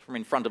from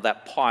in front of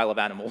that pile of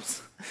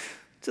animals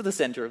to the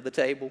center of the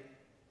table.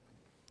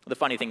 The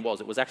funny thing was,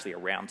 it was actually a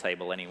round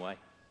table anyway.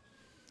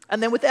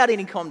 And then without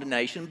any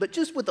condemnation, but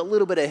just with a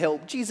little bit of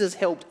help, Jesus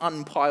helped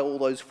unpile all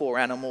those 4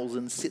 animals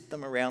and sit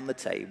them around the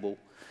table.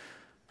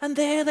 And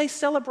there they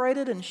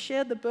celebrated and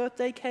shared the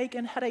birthday cake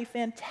and had a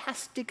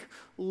fantastic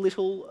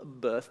little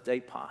birthday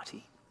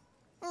party.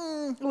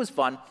 It was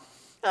fun.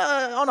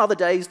 On other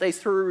days, they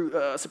threw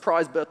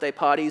surprise birthday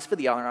parties for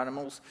the other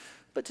animals,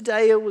 but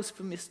today it was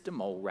for Mr.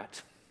 Mole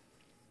Rat.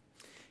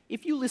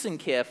 If you listen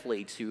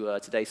carefully to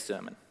today's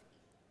sermon,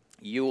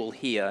 you will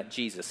hear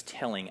Jesus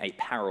telling a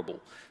parable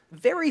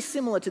very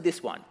similar to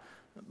this one,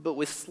 but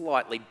with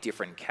slightly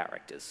different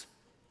characters.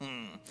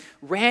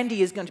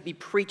 Randy is going to be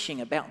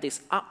preaching about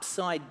this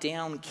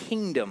upside-down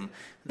kingdom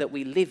that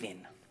we live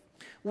in,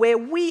 where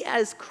we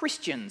as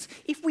Christians,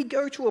 if we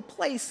go to a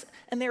place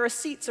and there are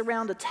seats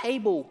around a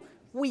table,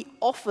 we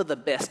offer the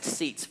best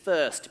seats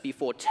first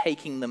before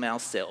taking them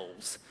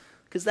ourselves,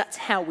 because that's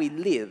how we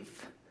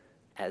live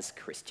as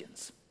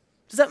Christians.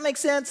 Does that make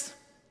sense?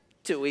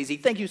 Too easy.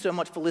 Thank you so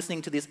much for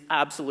listening to this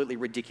absolutely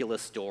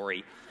ridiculous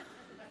story.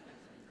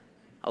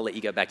 I'll let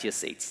you go back to your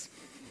seats.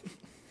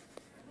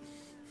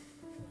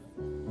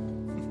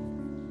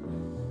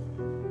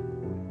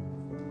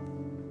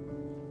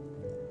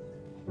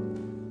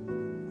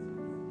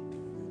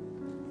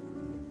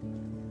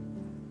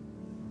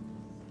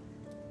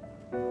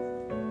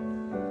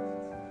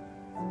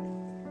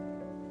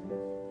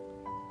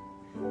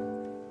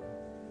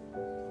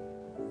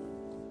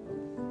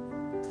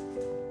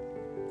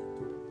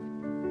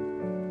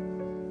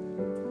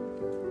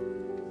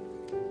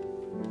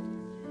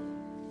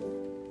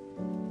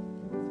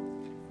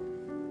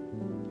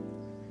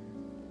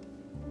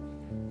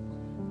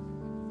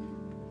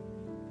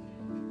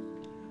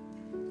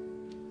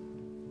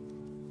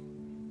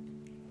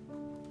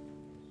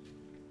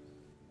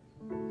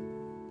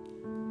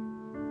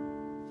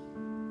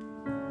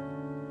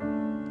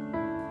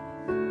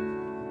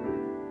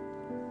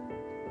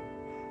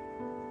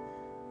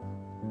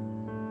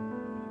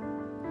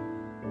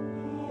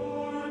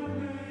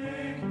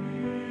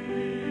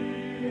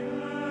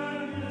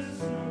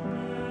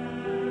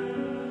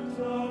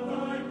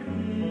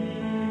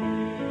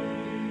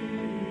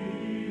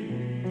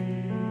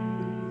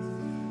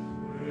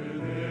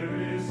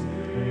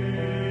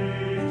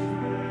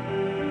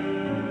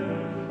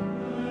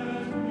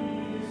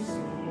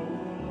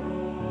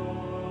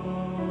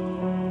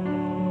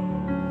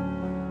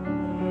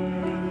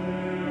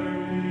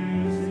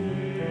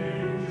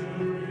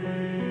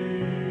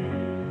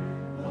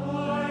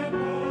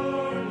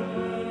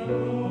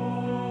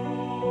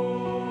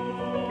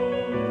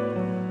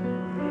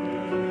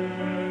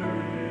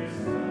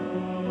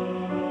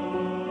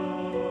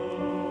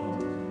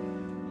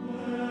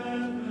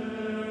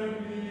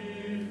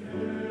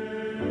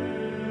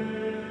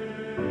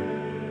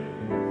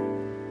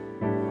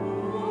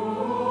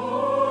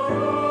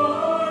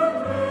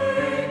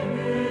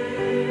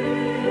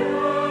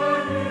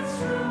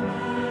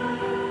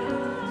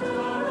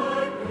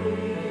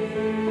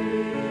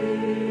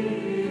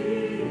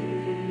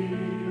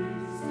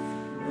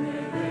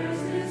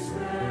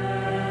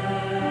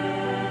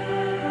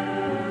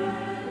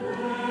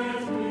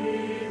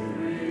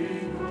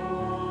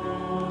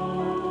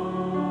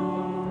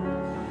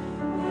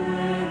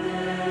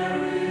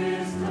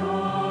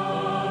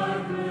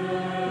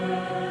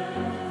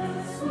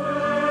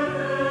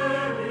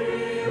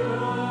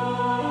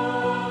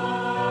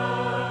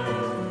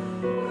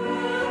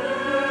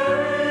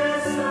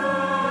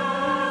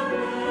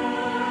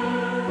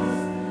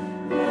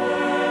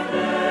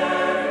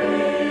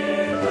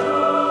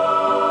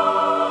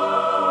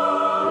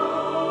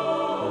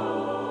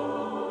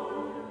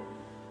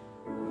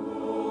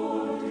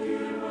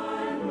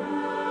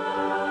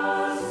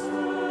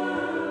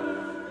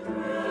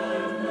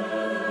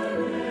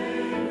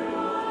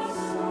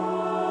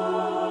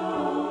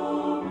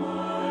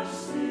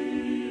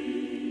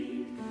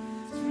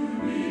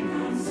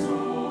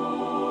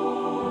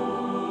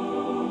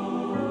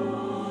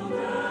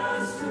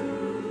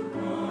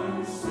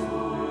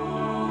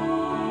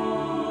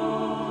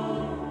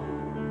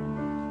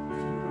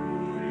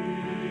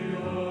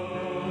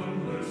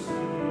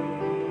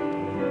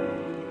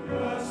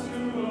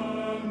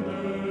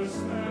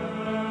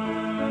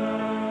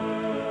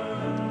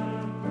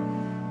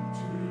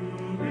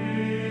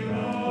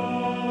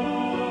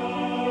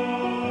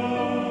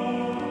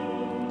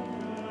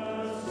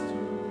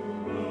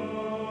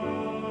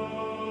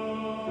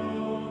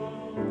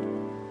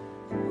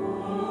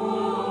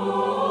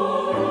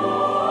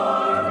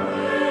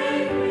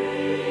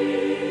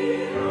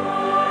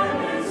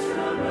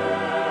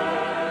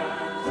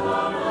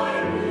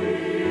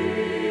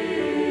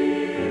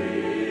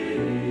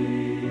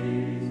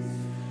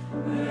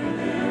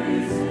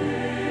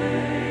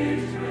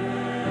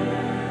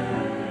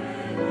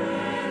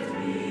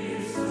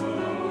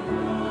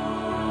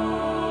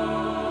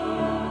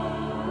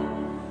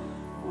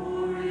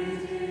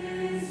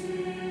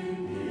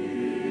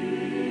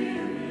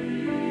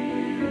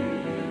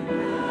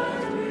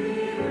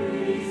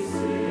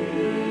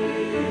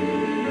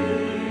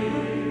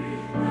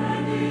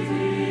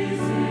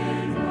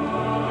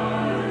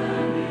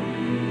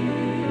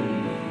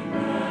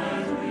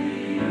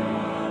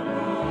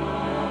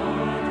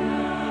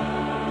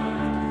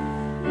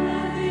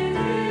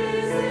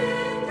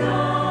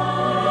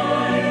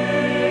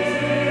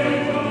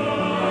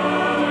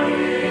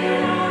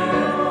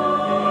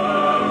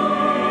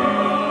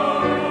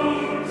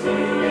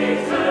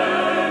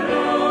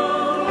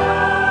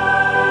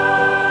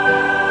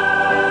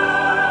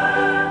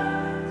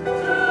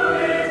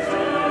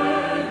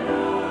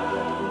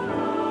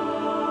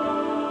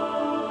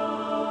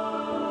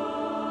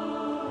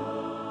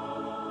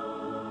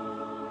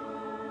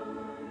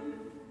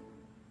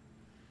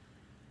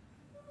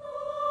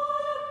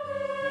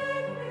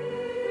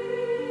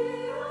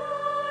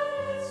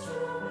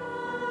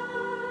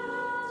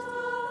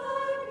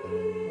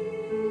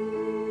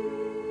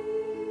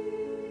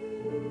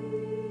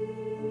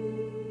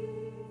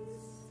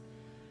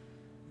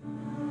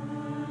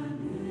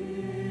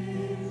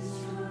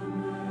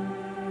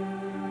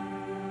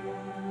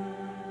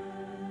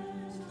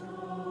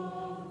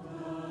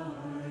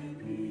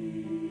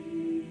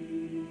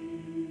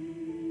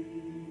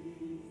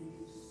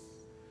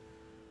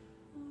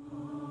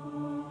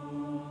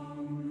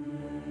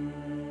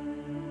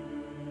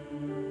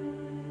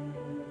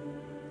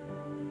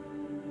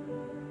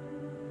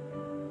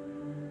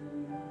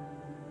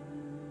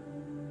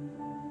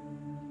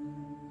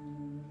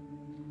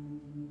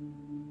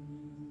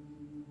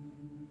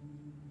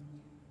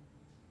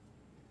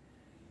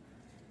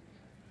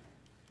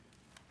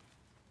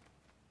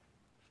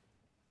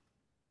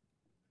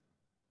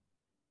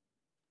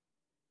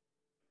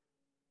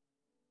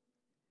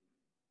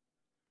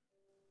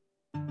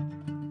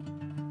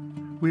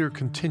 We are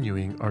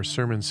continuing our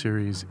sermon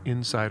series,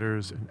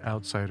 Insiders and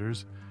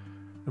Outsiders.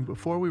 And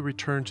before we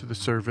return to the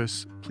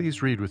service,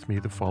 please read with me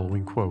the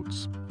following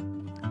quotes.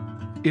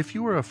 If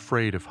you are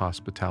afraid of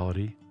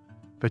hospitality,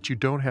 that you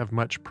don't have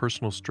much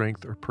personal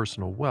strength or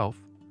personal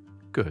wealth,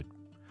 good.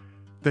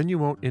 Then you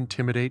won't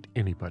intimidate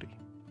anybody.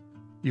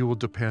 You will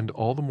depend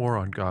all the more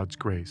on God's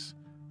grace.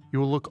 You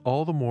will look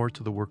all the more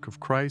to the work of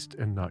Christ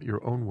and not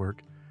your own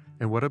work,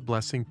 and what a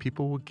blessing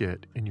people will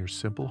get in your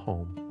simple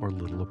home or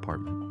little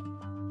apartment.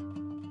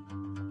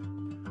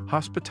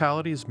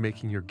 Hospitality is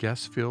making your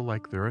guests feel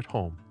like they're at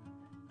home,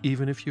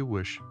 even if you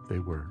wish they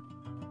were.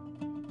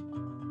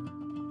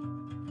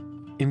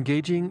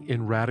 Engaging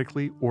in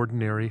radically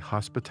ordinary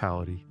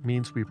hospitality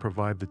means we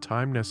provide the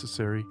time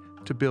necessary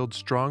to build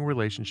strong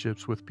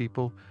relationships with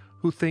people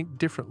who think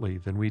differently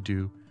than we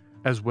do,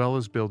 as well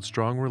as build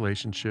strong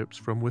relationships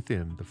from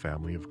within the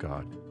family of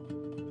God.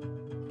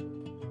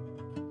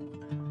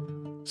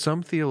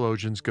 Some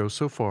theologians go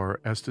so far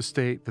as to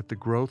state that the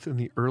growth in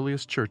the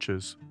earliest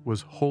churches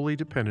was wholly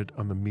dependent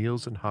on the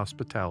meals and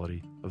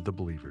hospitality of the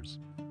believers.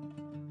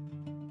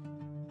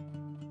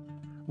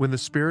 When the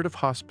spirit of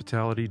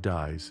hospitality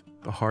dies,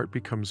 the heart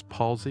becomes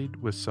palsied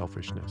with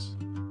selfishness.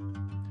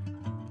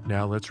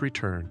 Now let's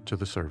return to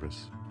the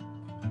service.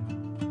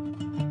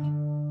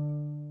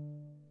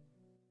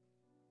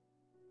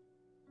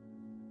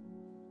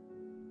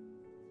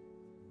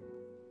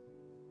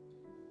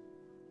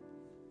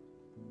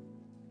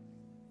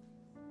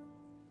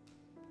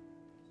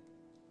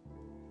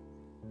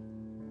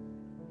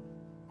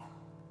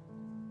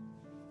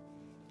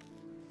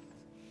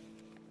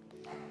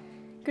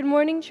 Good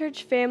morning,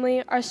 church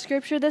family. Our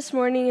scripture this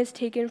morning is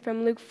taken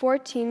from Luke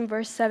 14,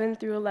 verse 7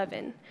 through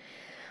 11.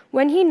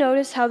 When he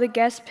noticed how the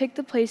guests picked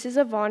the places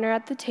of honor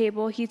at the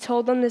table, he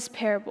told them this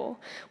parable.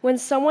 When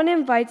someone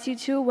invites you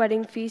to a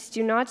wedding feast,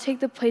 do not take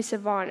the place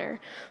of honor,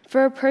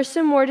 for a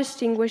person more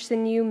distinguished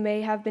than you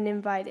may have been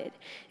invited.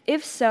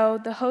 If so,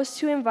 the host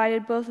who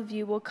invited both of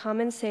you will come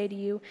and say to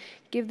you,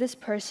 "Give this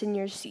person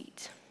your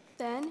seat."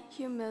 Then,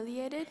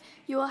 humiliated,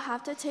 you will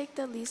have to take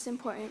the least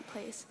important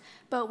place.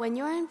 But when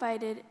you are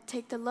invited,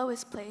 take the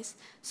lowest place,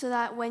 so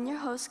that when your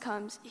host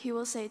comes, he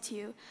will say to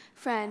you,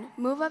 "Friend,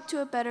 move up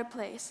to a better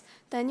place."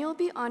 Then you will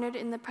be honored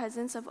in the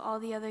presence of all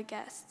the other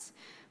guests.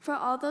 For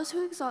all those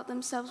who exalt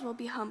themselves will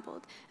be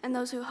humbled, and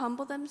those who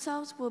humble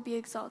themselves will be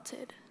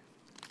exalted.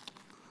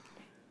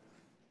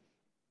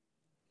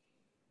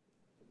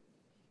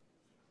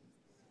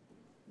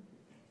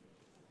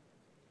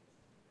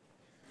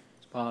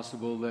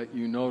 Possible that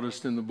you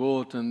noticed in the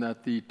bulletin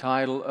that the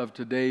title of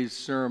today's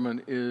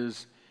sermon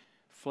is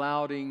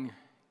Flouting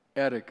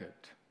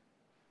Etiquette.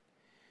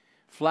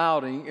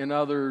 Flouting, in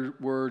other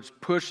words,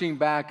 pushing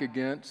back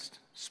against,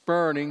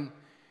 spurning,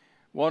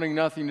 wanting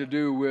nothing to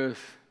do with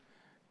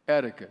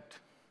etiquette.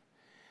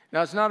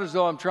 Now, it's not as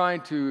though I'm trying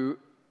to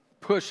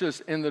push us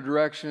in the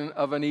direction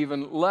of an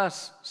even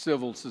less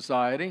civil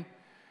society,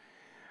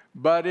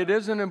 but it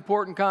is an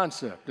important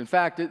concept. In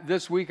fact,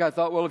 this week I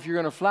thought, well, if you're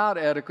going to flout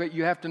etiquette,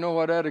 you have to know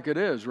what etiquette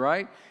is,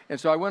 right? And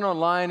so I went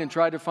online and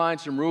tried to find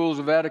some rules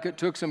of etiquette,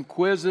 took some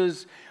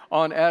quizzes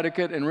on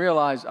etiquette, and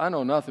realized I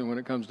know nothing when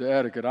it comes to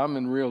etiquette. I'm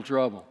in real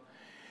trouble.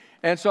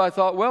 And so I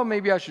thought, well,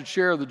 maybe I should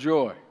share the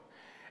joy.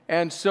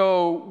 And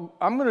so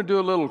I'm going to do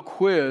a little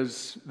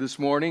quiz this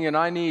morning, and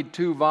I need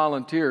 2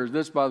 volunteers.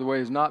 This, by the way,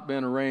 has not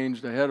been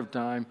arranged ahead of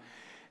time.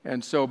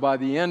 And so by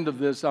the end of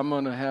this, I'm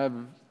going to have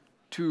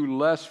 2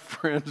 less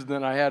friends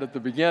than I had at the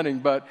beginning.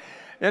 But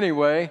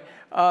anyway,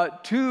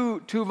 two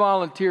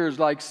volunteers,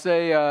 like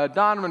say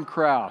Donovan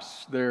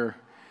Krause there.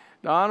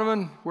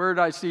 Donovan, where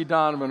did I see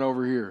Donovan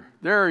over here?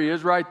 There he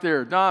is, right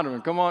there.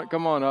 Donovan, come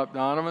on up,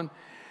 Donovan.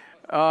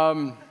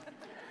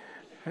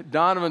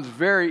 Donovan's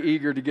very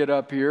eager to get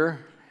up here.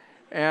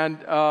 And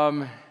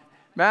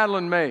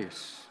Madeline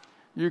Mace,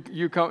 you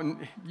come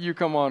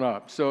on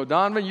up. So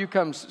Donovan, you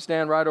come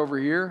stand right over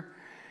here.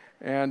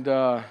 And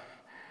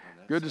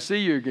good to see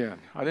you again.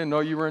 I didn't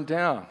know you were in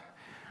town.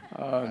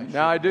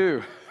 Now I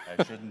do.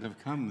 I shouldn't have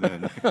come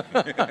then.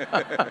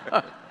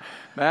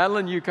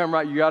 Madeline, you come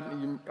right.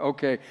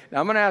 Okay.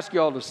 Now I'm going to ask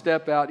you all to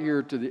step out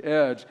here to the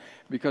edge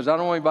because I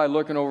don't want anybody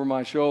looking over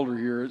my shoulder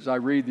here as I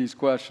read these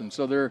questions.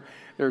 So there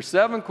are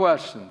 7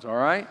 questions, all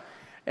right?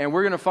 And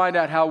we're going to find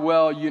out how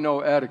well you know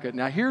etiquette.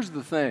 Now here's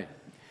the thing.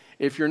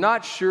 If you're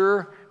not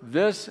sure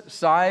this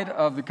side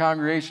of the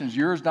congregation is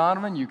yours,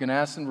 Donovan, you can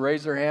ask them to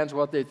raise their hands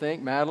what they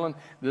think. Madeline,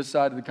 this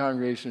side of the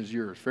congregation is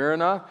yours. Fair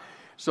enough?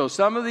 So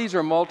some of these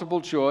are multiple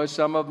choice.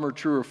 Some of them are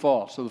true or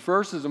false. So the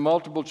first is a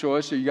multiple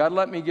choice, so you got to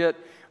let me get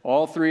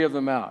all 3 of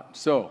them out.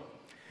 So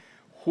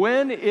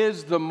when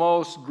is the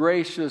most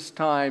gracious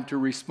time to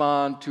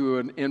respond to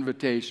an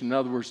invitation? In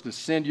other words, to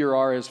send your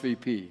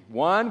RSVP.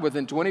 1,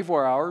 within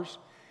 24 hours.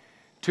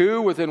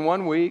 2, within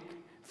 1 week.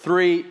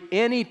 3,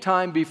 any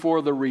time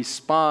before the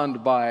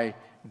respond by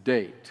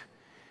date.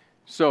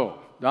 So,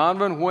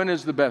 Donovan, when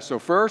is the best? So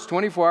first,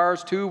 24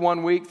 hours, 2,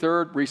 1 week,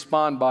 3rd,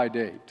 respond by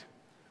date.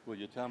 Will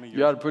you tell me you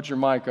got to put your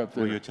mic up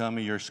there. Will you tell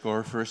me your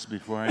score first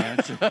before I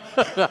answer?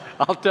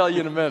 I'll tell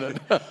you in a minute.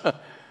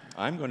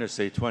 I'm going to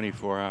say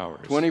 24 hours.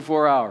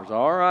 24 hours.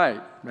 All right.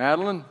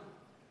 Madeline?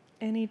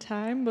 Any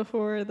time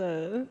before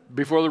the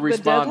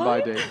respond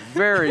by date.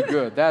 Very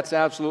good. That's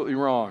absolutely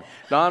wrong.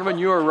 Donovan,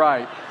 you are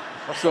right.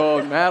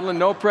 So, Madeline,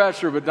 no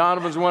pressure, but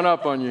Donovan's one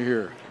up on you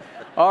here.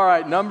 All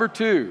right, number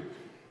 2.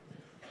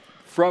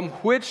 From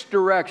which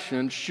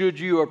direction should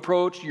you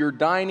approach your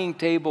dining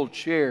table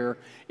chair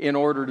in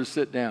order to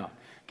sit down?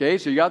 Okay,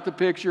 so you got the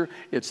picture.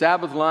 It's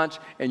Sabbath lunch,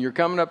 and you're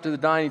coming up to the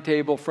dining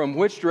table. From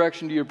which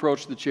direction do you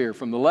approach the chair?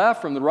 From the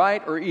left, from the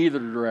right, or either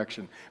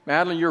direction?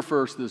 Madeline, you're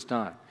first this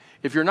time.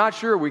 If you're not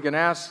sure, we can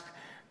ask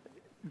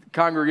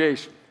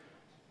congregation.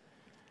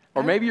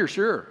 Or maybe you're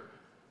sure.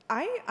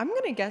 I'm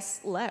going to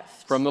guess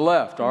left. From the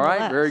left. All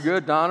right, left. very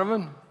good.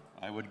 Donovan?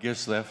 I would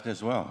guess left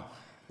as well.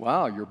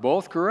 Wow, you're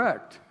both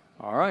correct.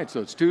 All right, so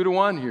it's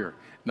 2-1 here.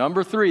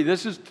 Number 3,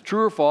 this is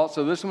true or false,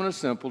 so this one is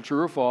simple, true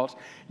or false.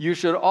 You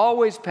should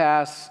always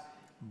pass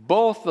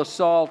both the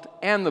salt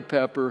and the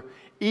pepper,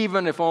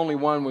 even if only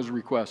one was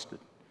requested.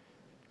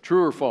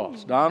 True or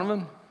false?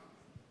 Donovan?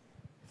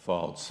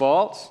 False.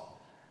 False.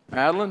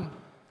 Madeline?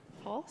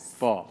 False.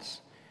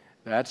 False.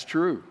 That's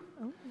true.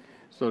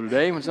 So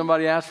today, when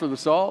somebody asks for the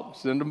salt,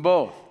 send them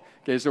both.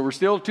 Okay, so we're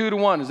still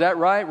 2-1. Is that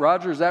right?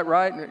 Roger, is that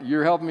right?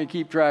 You're helping me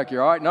keep track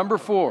here. All right, number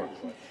 4.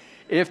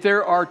 If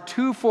there are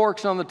 2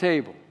 forks on the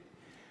table,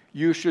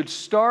 you should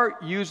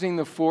start using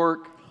the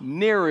fork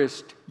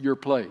nearest your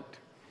plate.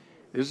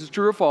 This is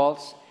true or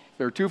false. If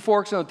there are 2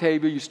 forks on the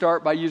table, you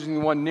start by using the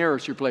one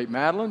nearest your plate.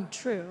 Madeline?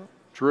 True.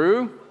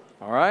 True?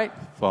 All right.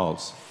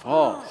 False.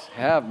 False.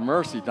 Have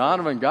mercy.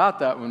 Donovan got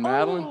that one,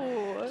 Madeline.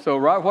 Oh. So,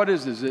 right, what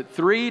is this? Is it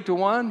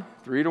 3-1?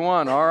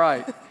 3-1. All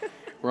right.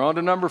 We're on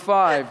to number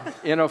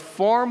 5. In a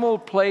formal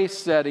place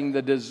setting,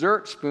 the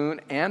dessert spoon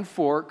and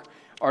fork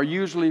are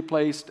usually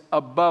placed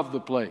above the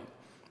plate.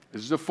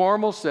 This is a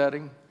formal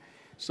setting,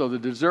 so the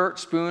dessert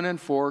spoon and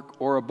fork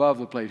are above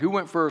the plate. Who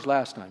went first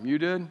last time? You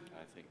did?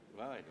 I think,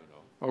 well, I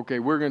don't know. Okay,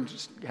 we're going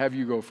to have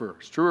you go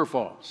first. True or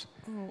false?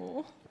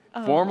 Oh.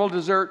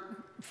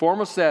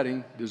 Formal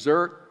setting,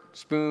 dessert,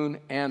 spoon,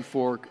 and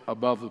fork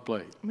above the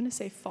plate. I'm going to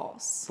say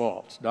false.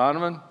 False.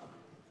 Donovan?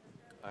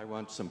 I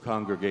want some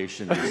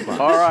congregation response.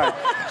 All right.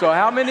 So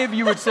how many of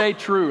you would say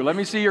true? Let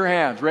me see your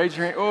hands. Raise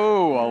your hand.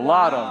 Oh, a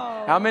lot of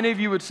them. How many of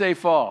you would say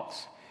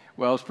false?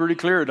 Well, it's pretty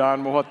clear,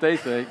 Don, what they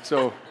think.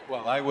 So.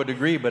 Well, I would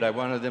agree, but I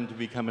wanted them to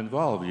become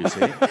involved, you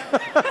see.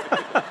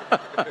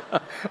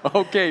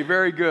 Okay,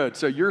 very good.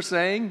 So you're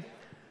saying?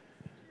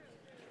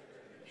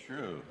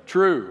 True.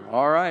 True.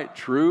 All right.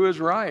 True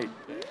is right.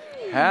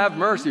 Have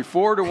mercy.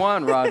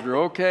 4-1, Roger.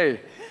 Okay.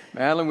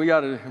 Madeline, we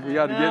got to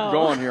get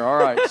going here. All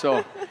right.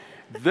 So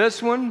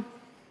this one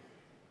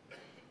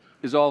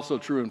is also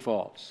true and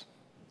false.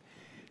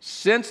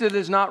 Since it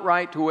is not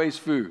right to waste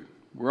food,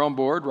 we're on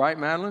board, right,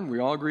 Madeline? We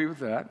all agree with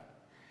that.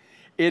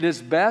 It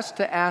is best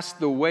to ask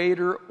the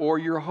waiter or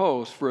your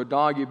host for a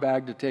doggy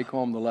bag to take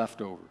home the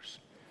leftovers.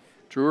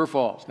 True or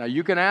false? Now,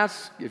 you can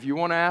ask, if you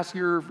want to ask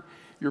your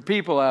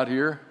people out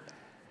here.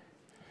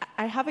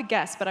 I have a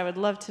guess, but I would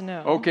love to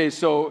know. Okay,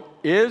 so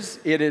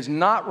it is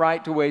not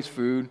right to waste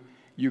food.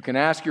 You can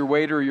ask your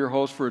waiter or your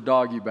host for a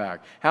doggy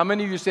bag. How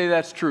many of you say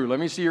that's true? Let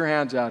me see your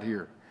hands out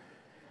here.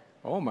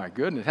 Oh, my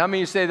goodness. How many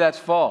of you say that's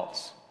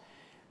false?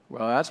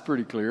 Well, that's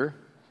pretty clear.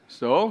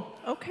 So?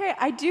 Okay,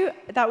 I do.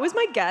 That was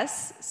my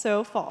guess,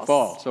 so false.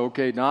 False.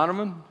 Okay,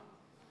 Donovan?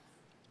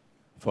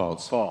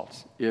 False.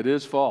 False. It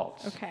is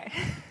false. Okay.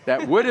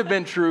 That would have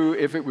been true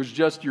if it was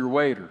just your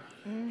waiter.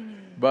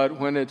 But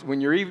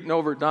when you're eating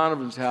over at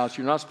Donovan's house,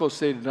 you're not supposed to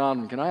say to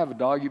Donovan, can I have a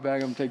doggy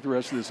bag? I'm going to take the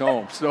rest of this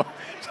home. So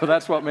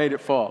that's what made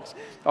it false.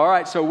 All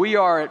right, so we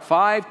are at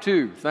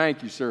 5-2.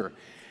 Thank you, sir.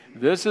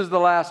 This is the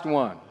last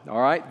one.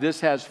 All right,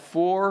 this has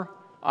 4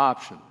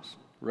 options.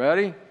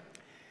 Ready?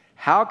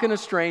 How can a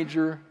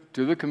stranger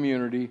to the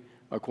community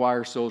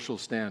acquire social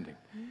standing?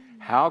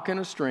 How can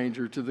a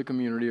stranger to the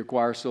community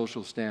acquire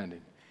social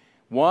standing?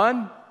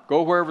 1,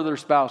 go wherever their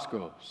spouse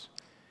goes.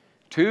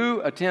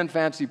 2, attend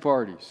fancy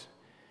parties.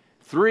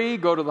 3,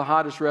 go to the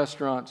hottest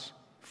restaurants.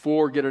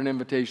 4, get an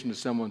invitation to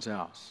someone's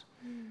house.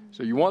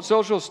 So you want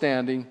social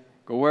standing,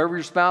 go wherever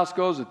your spouse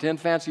goes,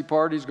 attend fancy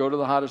parties, go to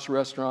the hottest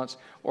restaurants,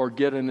 or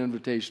get an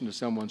invitation to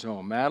someone's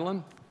home.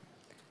 Madeline?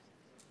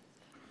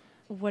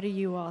 What do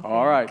you all think?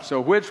 All right,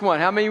 so which one?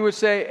 How many would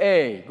say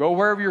A, go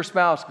wherever your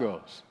spouse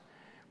goes?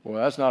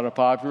 Well, that's not a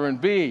popular.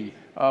 And B,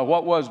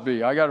 what was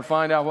B? I got to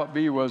find out what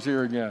B was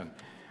here again.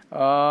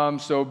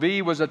 So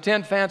B was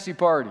attend fancy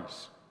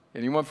parties.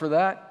 Anyone for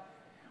that?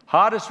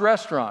 Hottest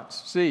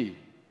restaurants, C.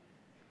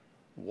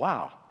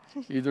 Wow.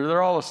 Either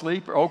they're all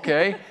asleep or,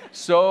 okay.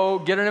 So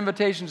get an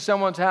invitation to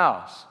someone's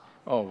house.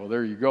 Oh, well,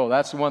 there you go.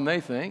 That's the one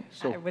they think.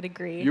 So I would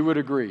agree. You would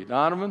agree.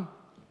 Donovan?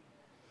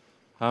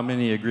 How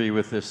many agree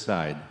with this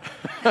side?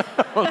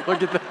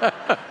 Look at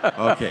that.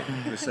 Okay,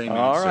 the same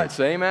answer. All right,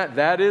 same answer.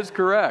 That is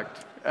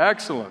correct.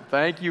 Excellent.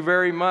 Thank you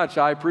very much.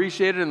 I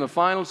appreciate it. And the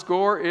final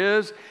score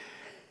is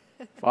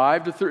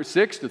 5-3,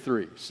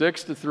 6-3,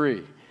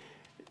 6-3.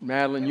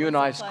 Madeline, you and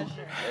I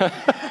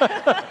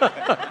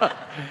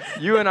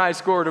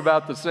scored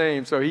about the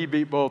same, so he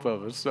beat both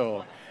of us.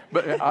 So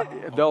But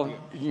you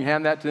can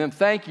hand that to them.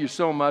 Thank you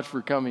so much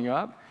for coming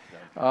up.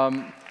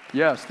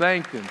 Yes,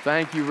 thank them.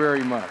 Thank you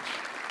very much.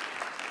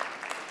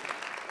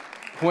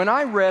 When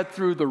I read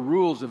through the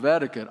rules of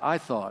etiquette, I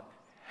thought,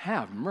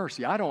 have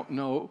mercy, I don't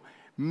know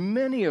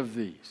many of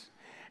these.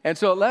 And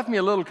so it left me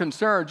a little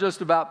concerned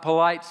just about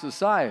polite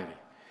society.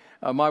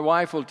 My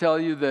wife will tell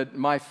you that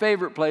my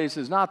favorite place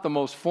is not the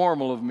most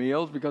formal of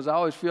meals because I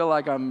always feel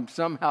like I'm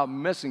somehow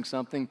missing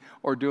something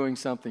or doing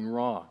something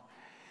wrong.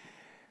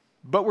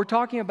 But we're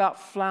talking about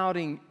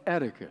flouting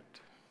etiquette.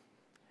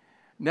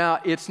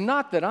 Now, it's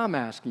not that I'm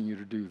asking you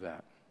to do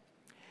that.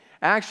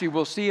 Actually,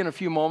 we'll see in a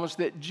few moments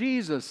that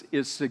Jesus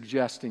is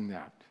suggesting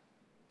that.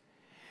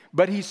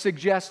 But he's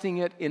suggesting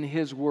it in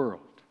his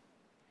world.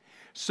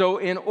 So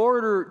in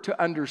order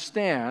to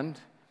understand,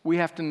 we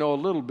have to know a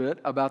little bit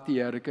about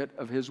the etiquette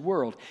of his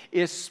world,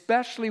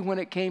 especially when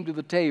it came to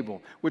the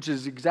table, which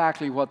is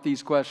exactly what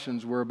these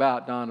questions were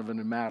about, Donovan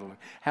and Madeline.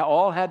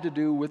 All had to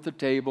do with the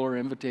table or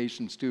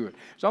invitations to it.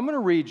 So I'm going to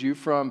read you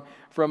from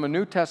a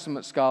New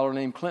Testament scholar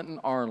named Clinton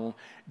Arnold,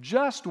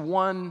 just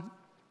one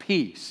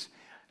piece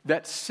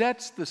that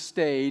sets the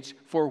stage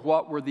for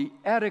what were the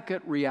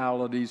etiquette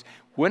realities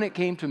when it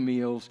came to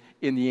meals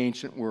in the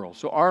ancient world.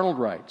 So Arnold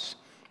writes,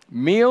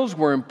 meals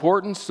were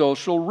important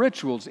social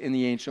rituals in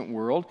the ancient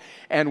world,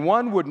 and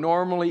one would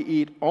normally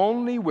eat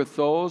only with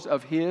those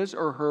of his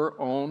or her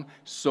own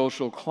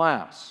social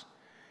class.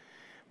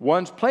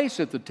 One's place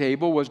at the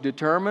table was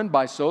determined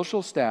by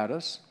social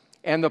status,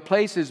 and the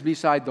places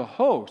beside the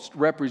host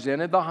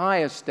represented the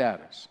highest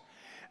status.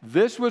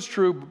 This was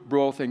true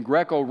both in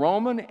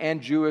Greco-Roman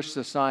and Jewish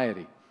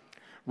society.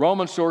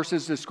 Roman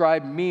sources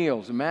describe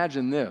meals,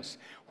 imagine this,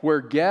 where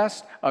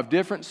guests of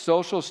different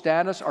social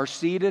status are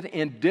seated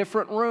in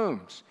different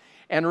rooms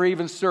and are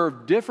even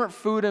served different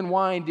food and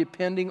wine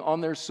depending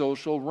on their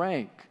social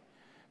rank.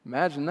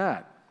 Imagine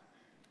that.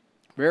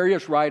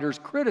 Various writers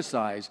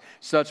criticize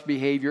such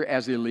behavior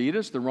as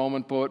elitist. The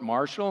Roman poet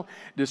Martial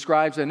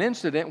describes an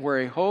incident where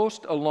a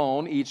host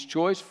alone eats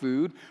choice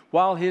food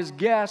while his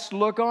guests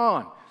look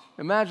on.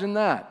 Imagine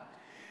that.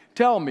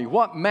 Tell me,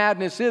 what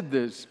madness is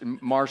this,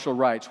 Martial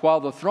writes,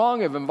 while the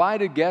throng of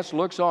invited guests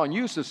looks on,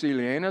 you,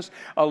 Sicilianus,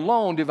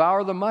 alone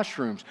devour the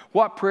mushrooms.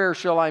 What prayer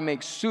shall I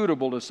make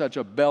suitable to such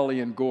a belly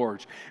and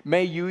gorge?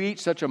 May you eat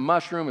such a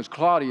mushroom as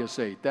Claudius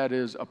ate, that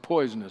is, a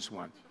poisonous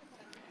one.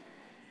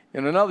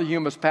 In another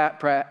humorous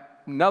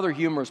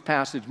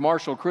passage,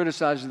 Martial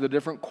criticizes the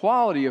different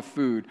quality of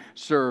food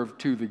served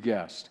to the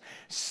guest.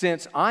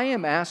 Since I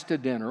am asked to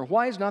dinner,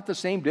 why is not the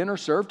same dinner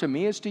served to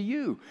me as to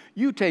you?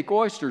 You take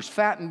oysters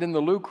fattened in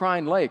the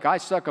Lucrine lake. I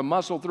suck a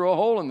mussel through a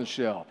hole in the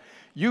shell.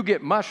 You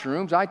get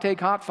mushrooms, I take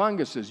hot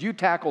funguses. You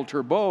tackle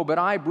turbot, but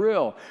I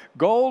brill.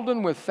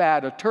 Golden with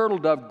fat, a turtle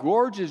dove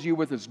gorges you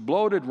with its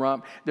bloated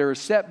rump. There is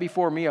set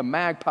before me a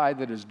magpie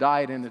that has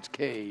died in its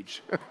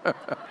cage.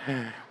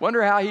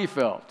 Wonder how he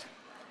felt.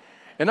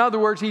 In other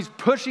words, he's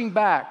pushing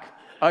back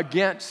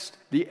against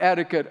the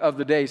etiquette of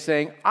the day,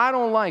 saying, I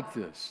don't like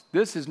this.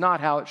 This is not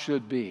how it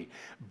should be.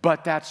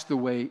 But that's the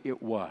way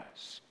it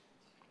was.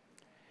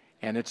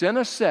 And it's in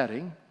a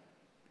setting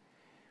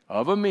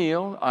of a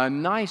meal, a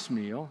nice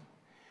meal,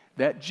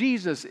 that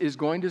Jesus is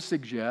going to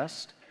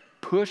suggest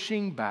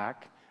pushing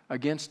back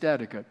against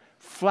etiquette,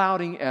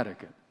 flouting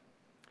etiquette.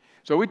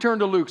 So we turn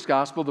to Luke's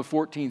Gospel, the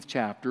 14th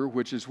chapter,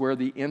 which is where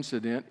the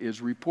incident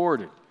is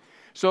reported.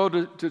 So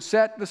to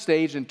set the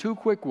stage in two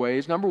quick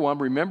ways, number one,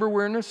 remember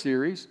we're in a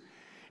series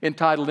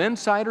entitled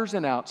Insiders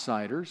and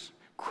Outsiders,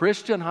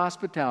 Christian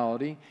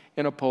Hospitality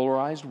in a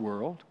Polarized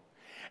World.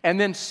 And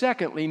then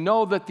secondly,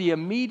 know that the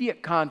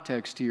immediate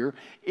context here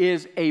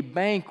is a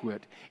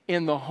banquet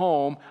in the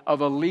home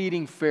of a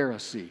leading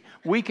Pharisee.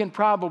 We can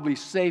probably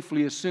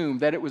safely assume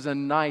that it was a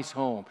nice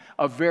home,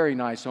 a very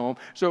nice home,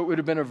 so it would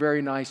have been a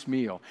very nice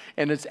meal.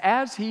 And it's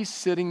as he's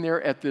sitting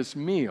there at this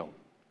meal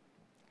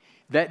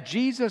that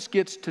Jesus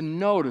gets to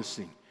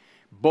noticing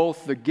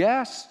both the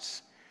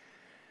guests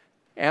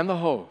and the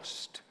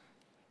host.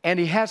 And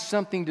he has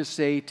something to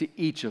say to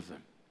each of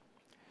them.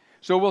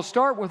 So we'll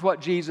start with what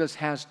Jesus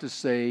has to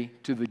say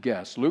to the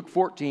guests. Luke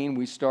 14,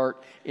 we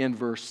start in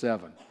verse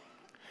 7.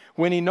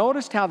 When he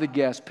noticed how the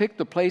guests picked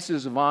the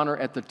places of honor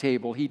at the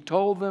table, he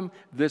told them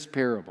this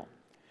parable.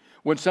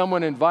 When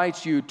someone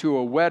invites you to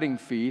a wedding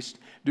feast,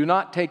 do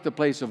not take the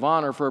place of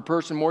honor, for a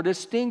person more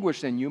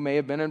distinguished than you may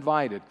have been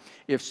invited.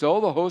 If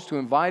so, the host who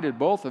invited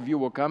both of you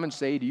will come and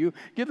say to you,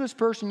 give this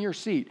person your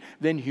seat.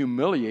 Then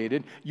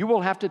humiliated, you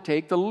will have to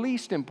take the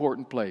least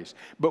important place.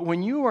 But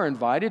when you are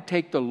invited,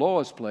 take the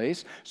lowest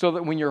place, so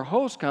that when your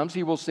host comes,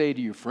 he will say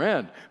to you,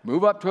 friend,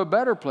 move up to a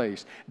better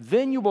place.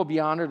 Then you will be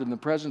honored in the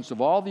presence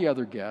of all the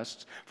other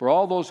guests, for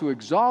all those who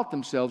exalt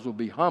themselves will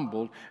be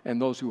humbled,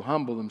 and those who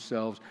humble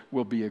themselves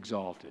will be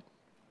exalted.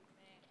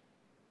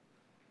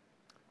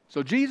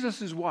 So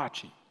Jesus is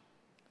watching.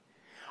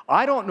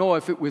 I don't know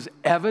if it was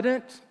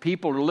evident,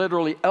 people are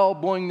literally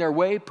elbowing their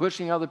way,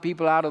 pushing other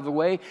people out of the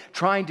way,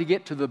 trying to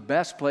get to the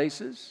best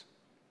places,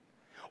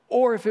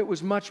 or if it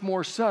was much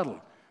more subtle.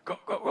 Go,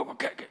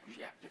 okay,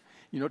 yeah.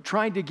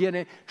 trying to get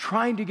in,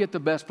 trying to get the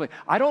best place.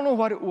 I don't know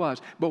what it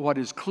was, but what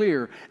is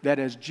clear, that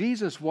as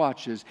Jesus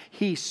watches,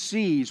 he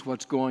sees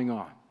what's going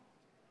on.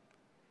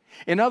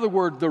 In other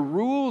words, the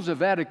rules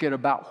of etiquette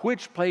about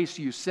which place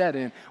you sat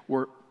in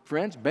were,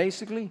 friends,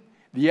 basically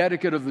the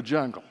etiquette of the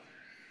jungle.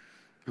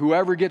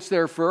 Whoever gets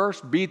there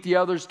first, beat the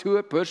others to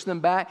it, push them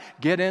back,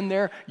 get in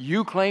there,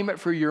 you claim it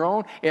for your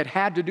own. It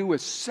had to do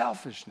with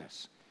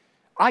selfishness.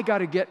 I got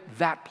to get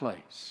that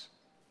place.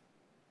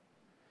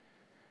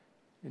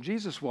 And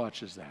Jesus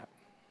watches that.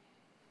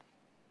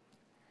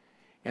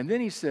 And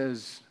then he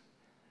says,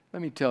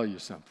 let me tell you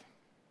something.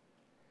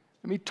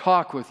 Let me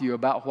talk with you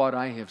about what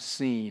I have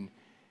seen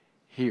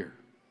here.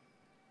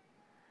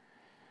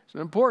 It's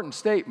an important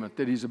statement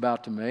that he's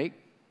about to make,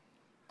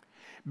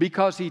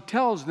 because he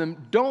tells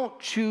them, don't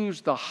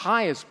choose the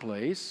highest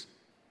place,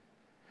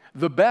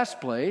 the best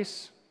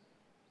place,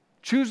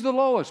 choose the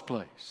lowest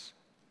place.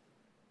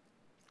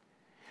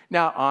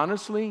 Now,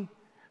 honestly,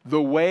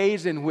 the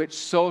ways in which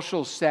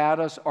social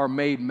status are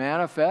made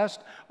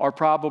manifest are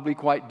probably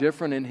quite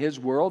different in his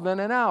world than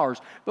in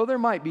ours, though there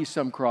might be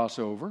some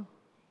crossover.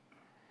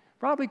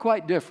 Probably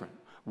quite different.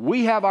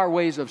 We have our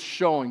ways of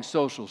showing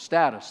social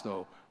status,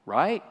 though,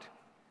 right?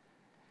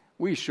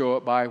 We show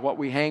it by what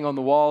we hang on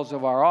the walls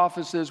of our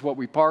offices, what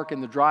we park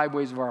in the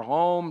driveways of our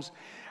homes,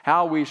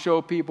 how we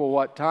show people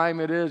what time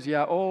it is.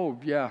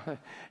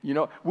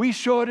 We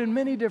show it in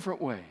many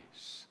different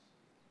ways.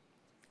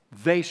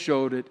 They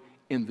showed it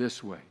in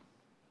this way.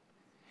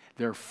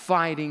 They're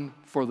fighting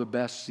for the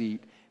best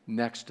seat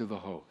next to the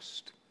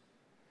host.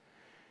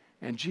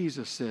 And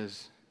Jesus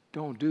says,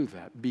 don't do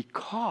that,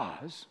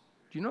 because,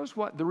 do you notice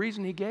what the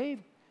reason he gave?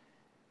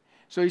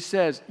 So he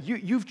says,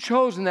 you've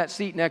chosen that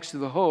seat next to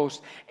the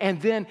host,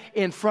 and then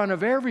in front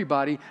of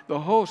everybody, the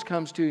host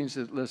comes to you and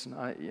says, listen,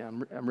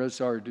 I'm really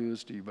sorry to do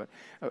this to you, but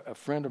a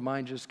friend of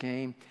mine just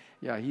came.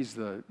 Yeah, he's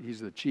the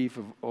chief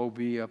of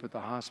OB up at the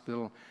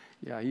hospital.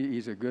 Yeah,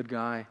 he's a good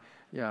guy.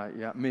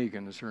 Yeah,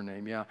 Megan is her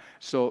name. Yeah,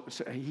 so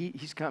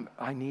he's come.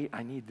 I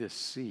need this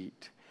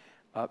seat.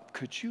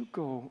 Could you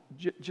go,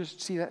 just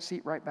see that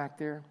seat right back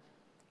there?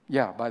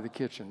 Yeah, by the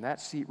kitchen.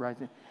 That seat right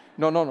there.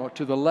 No,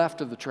 to the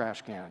left of the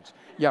trash cans.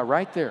 Yeah,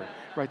 right there.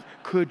 Right.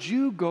 Could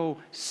you go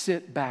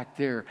sit back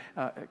there?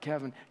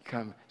 Kevin,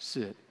 come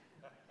sit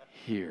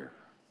here.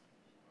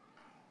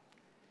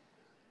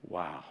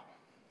 Wow.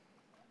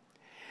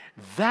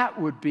 That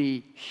would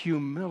be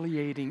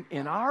humiliating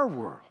in our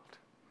world.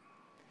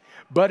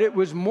 But it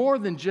was more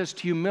than just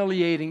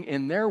humiliating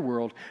in their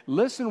world.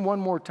 Listen one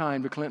more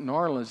time to Clinton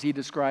Arnold as he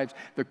describes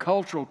the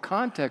cultural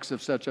context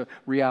of such a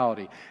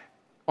reality.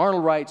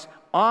 Arnold writes,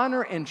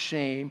 honor and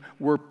shame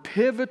were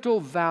pivotal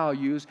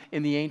values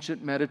in the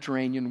ancient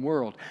Mediterranean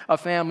world. A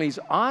family's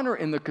honor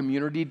in the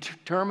community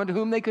determined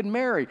whom they could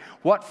marry,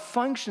 what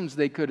functions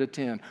they could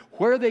attend,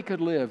 where they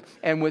could live,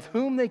 and with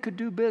whom they could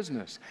do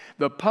business.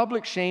 The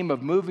public shame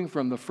of moving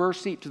from the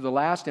first seat to the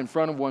last in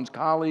front of one's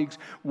colleagues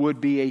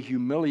would be a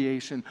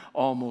humiliation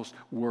almost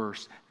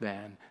worse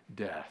than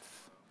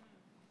death.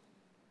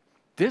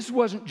 This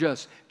wasn't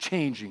just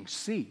changing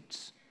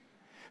seats.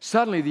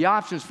 Suddenly, the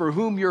options for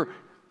whom your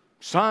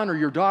son or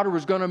your daughter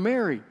was going to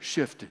marry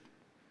shifted.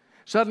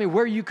 Suddenly,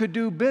 where you could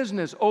do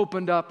business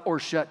opened up or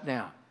shut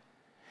down.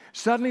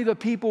 Suddenly, the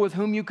people with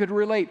whom you could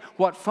relate,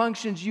 what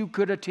functions you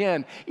could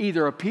attend,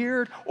 either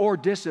appeared or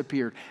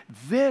disappeared.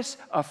 This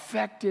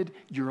affected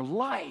your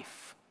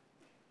life.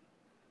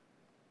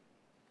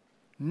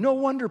 No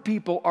wonder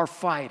people are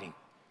fighting.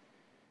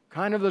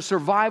 Kind of the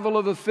survival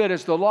of the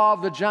fittest, the law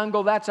of the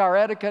jungle, that's our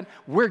etiquette.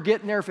 We're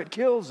getting there if it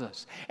kills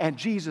us. And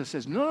Jesus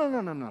says,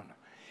 no.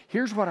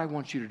 Here's what I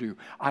want you to do.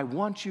 I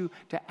want you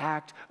to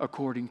act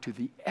according to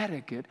the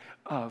etiquette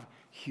of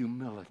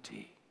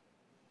humility.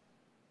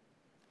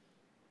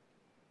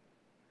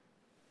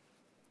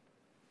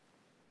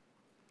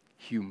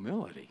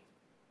 Humility.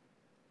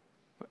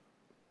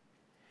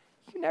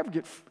 You never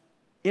get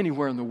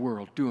anywhere in the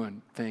world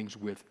doing things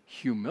with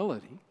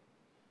humility.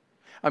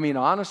 I mean,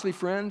 honestly,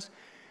 friends,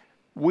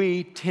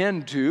 we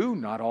tend to,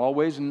 not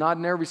always and not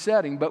in every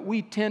setting, but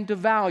we tend to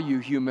value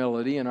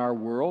humility in our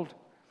world.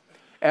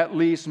 At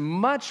least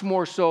much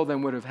more so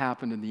than would have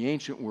happened in the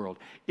ancient world.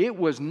 It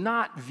was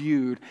not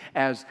viewed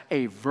as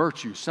a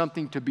virtue,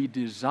 something to be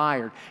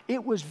desired.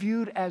 It was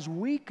viewed as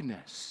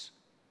weakness.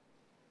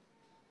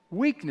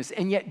 Weakness.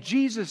 And yet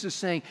Jesus is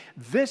saying,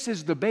 this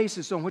is the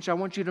basis on which I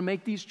want you to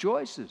make these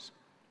choices.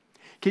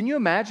 Can you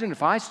imagine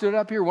if I stood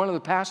up here, one of the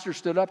pastors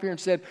stood up here and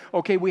said,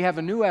 okay, we have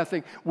a new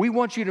ethic. We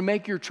want you to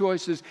make your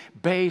choices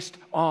based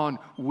on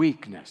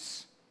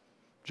weakness.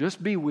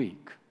 Just be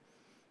weak.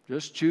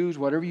 Just choose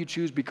whatever you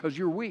choose because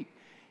you're weak.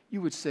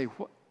 You would say,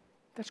 what?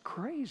 That's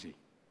crazy.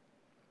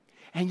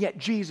 And yet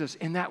Jesus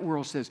in that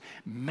world says,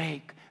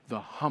 make the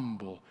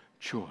humble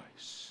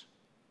choice.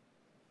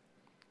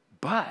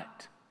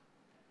 But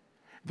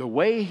the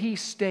way he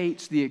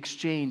states the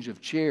exchange of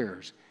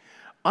chairs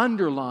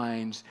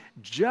underlines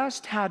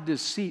just how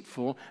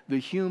deceitful the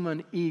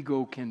human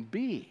ego can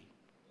be.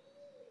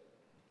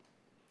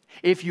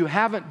 if you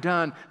haven't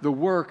done the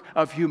work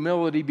of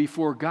humility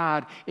before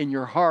God in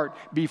your heart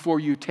before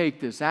you take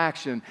this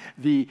action,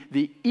 the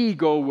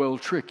ego will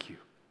trick you.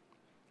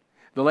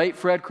 The late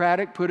Fred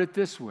Craddock put it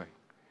this way.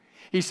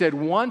 He said,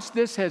 once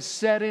this has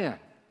set in,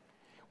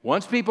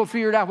 once people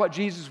figured out what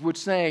Jesus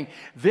was saying,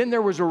 then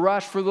there was a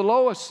rush for the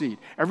lowest seat.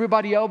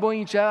 Everybody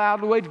elbowing each other out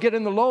of the way to get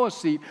in the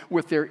lowest seat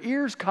with their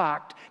ears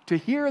cocked to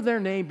hear their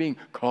name being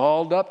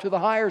called up to the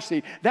higher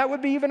seat. That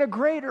would be even a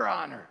greater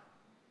honor.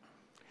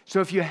 So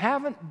if you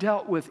haven't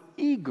dealt with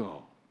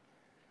ego,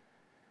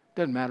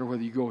 doesn't matter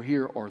whether you go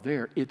here or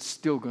there, it's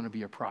still going to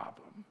be a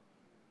problem.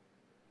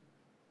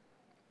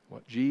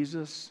 What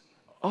Jesus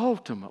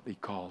ultimately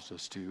calls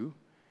us to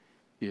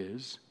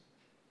is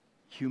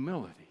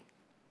humility.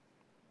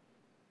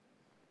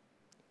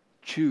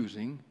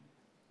 Choosing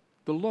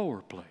the lower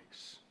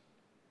place.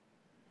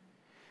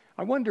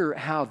 I wonder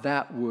how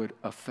that would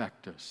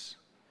affect us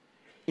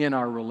in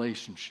our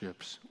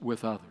relationships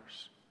with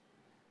others.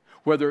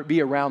 Whether it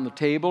be around the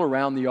table,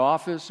 around the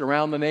office,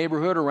 around the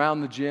neighborhood,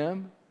 around the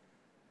gym.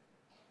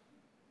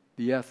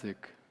 The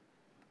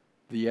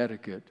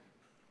etiquette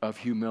of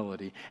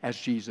humility as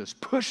Jesus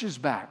pushes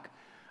back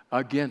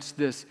against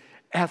this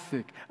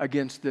ethic,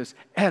 against this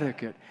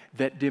etiquette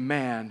that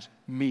demands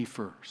me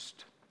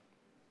first.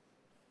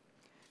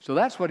 So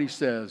that's what he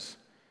says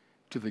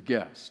to the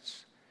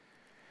guests.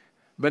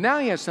 But now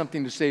he has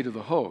something to say to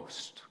the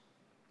host.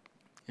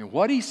 And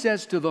what he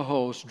says to the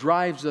host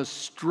drives us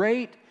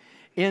straight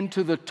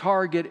into the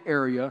target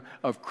area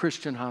of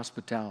Christian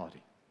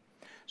hospitality.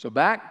 So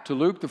back to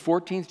Luke, the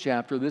 14th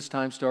chapter, this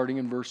time starting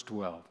in verse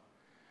 12.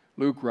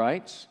 Luke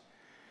writes,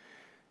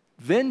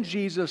 "Then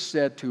Jesus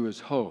said to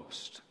his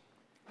host,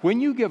 'When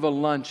you give a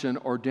luncheon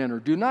or dinner,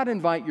 do not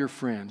invite your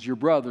friends, your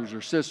brothers or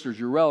sisters,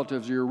 your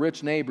relatives, or your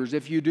rich neighbors.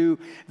 If you do,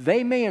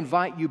 they may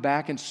invite you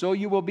back, and so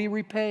you will be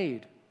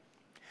repaid.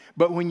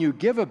 But when you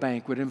give a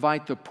banquet,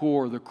 invite the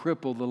poor, the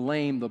crippled, the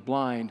lame, the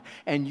blind,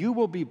 and you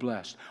will be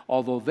blessed.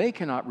 Although they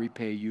cannot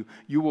repay you,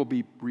 you will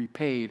be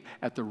repaid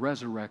at the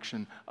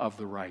resurrection of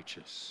the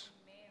righteous.'"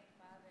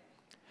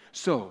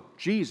 So,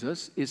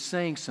 Jesus is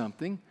saying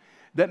something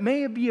that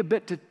may be a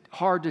bit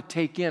hard to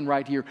take in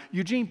right here.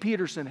 Eugene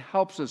Peterson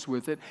helps us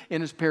with it in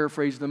his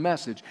paraphrase of the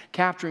message,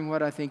 capturing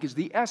what I think is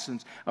the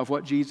essence of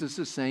what Jesus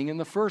is saying in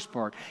the first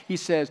part.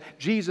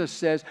 Jesus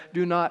says,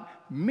 do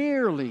not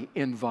merely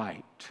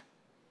invite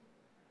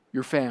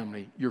your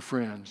family, your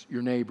friends,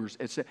 your neighbors,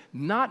 etc.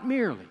 Not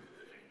merely.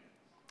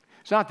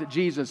 It's not that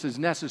Jesus is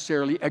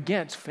necessarily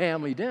against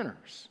family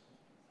dinners,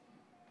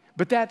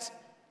 but that's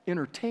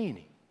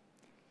entertaining.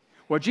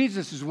 What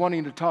Jesus is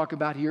wanting to talk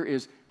about here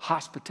is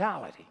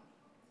hospitality.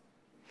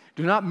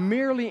 Do not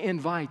merely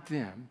invite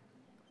them,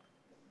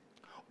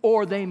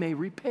 or they may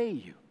repay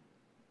you.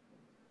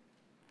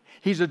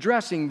 He's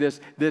addressing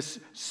this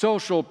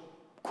social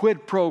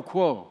quid pro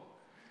quo.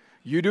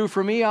 You do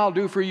for me, I'll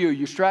do for you.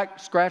 You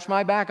scratch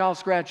my back, I'll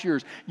scratch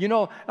yours. You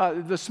know,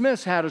 the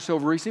Smiths had us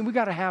over recently. We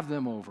got to have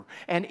them over.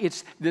 And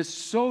it's this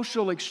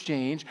social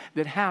exchange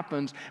that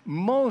happens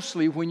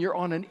mostly when you're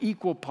on an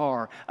equal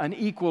par, an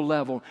equal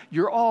level.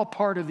 You're all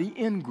part of the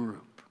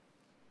in-group.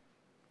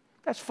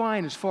 That's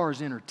fine as far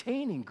as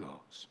entertaining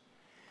goes.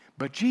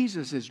 But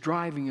Jesus is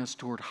driving us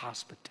toward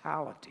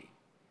hospitality.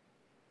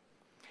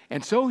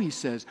 And so he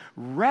says,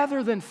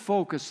 rather than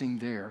focusing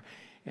there,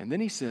 and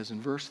then he says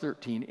in verse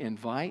 13,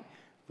 invite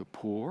the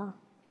poor,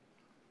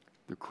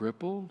 the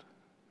crippled,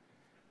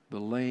 the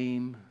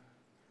lame,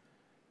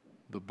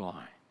 the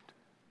blind.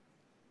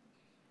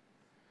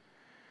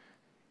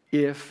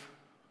 If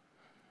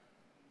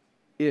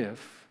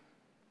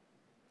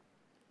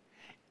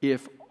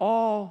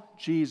all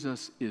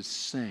Jesus is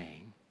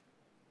saying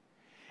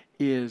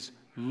is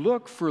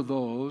look for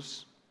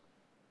those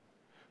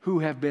who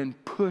have been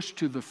pushed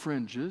to the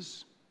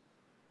fringes,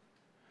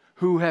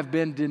 who have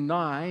been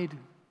denied,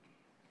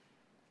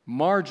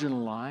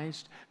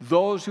 marginalized,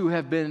 those who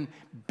have been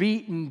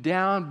beaten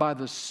down by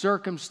the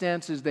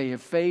circumstances they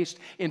have faced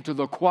into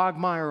the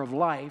quagmire of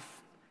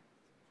life,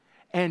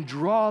 and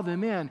draw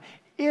them in.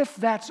 If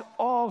that's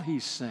all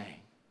he's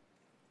saying,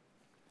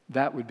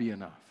 that would be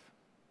enough.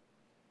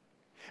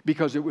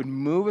 Because it would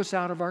move us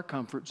out of our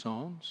comfort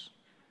zones.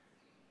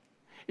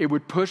 It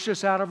would push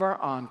us out of our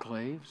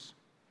enclaves.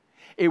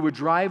 It would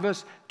drive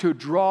us to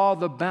draw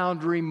the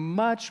boundary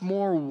much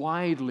more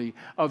widely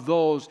of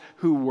those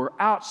who were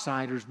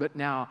outsiders but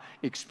now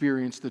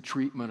experience the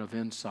treatment of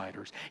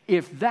insiders.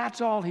 If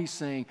that's all he's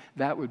saying,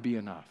 that would be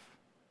enough.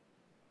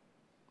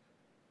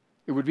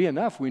 It would be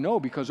enough, we know,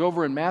 because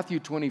over in Matthew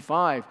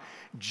 25,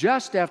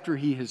 just after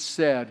he has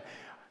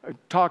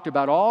talked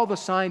about all the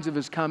signs of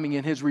his coming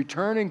and his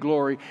return in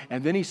glory,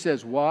 and then he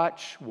says,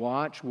 watch,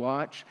 watch,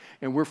 watch,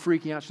 and we're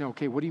freaking out saying,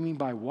 okay, what do you mean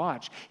by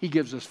watch? He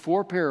gives us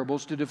 4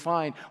 parables to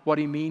define what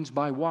he means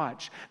by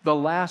watch. The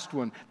last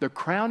one, the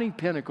crowning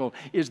pinnacle,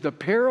 is the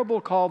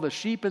parable called the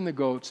sheep and the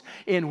goats,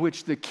 in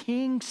which the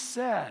king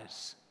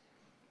says,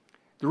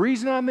 The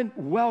reason I'm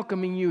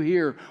welcoming you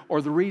here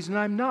or the reason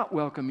I'm not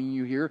welcoming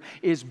you here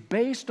is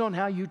based on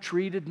how you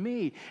treated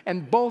me.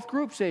 And both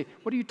groups say,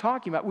 what are you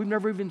talking about? We've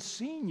never even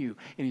seen you.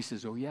 And he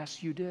says, oh,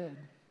 yes, you did.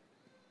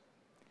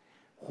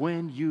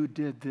 When you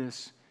did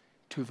this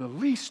to the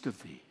least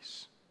of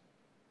these,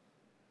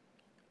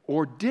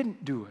 or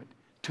didn't do it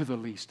to the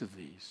least of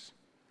these,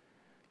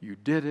 you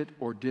did it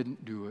or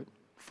didn't do it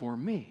for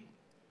me.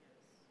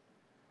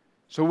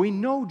 So we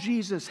know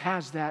Jesus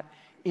has that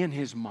in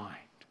his mind.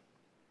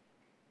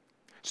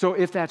 So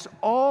if that's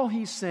all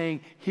he's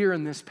saying here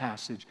in this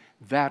passage,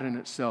 that in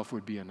itself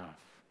would be enough.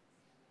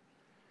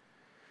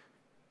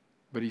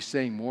 But he's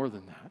saying more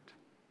than that.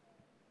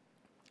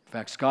 In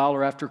fact,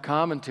 scholar after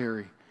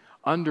commentary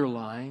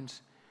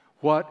underlines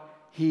what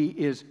he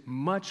is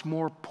much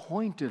more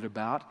pointed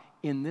about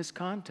in this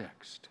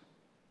context.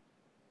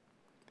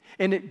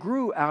 And it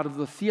grew out of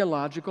the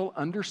theological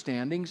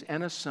understandings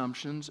and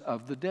assumptions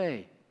of the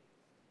day.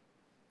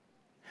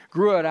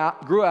 Grew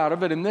out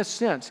of it in this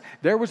sense.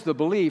 There was the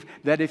belief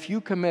that if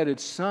you committed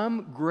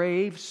some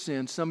grave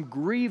sin, some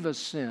grievous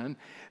sin,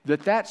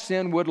 that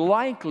sin would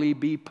likely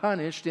be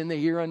punished in the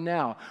here and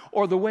now.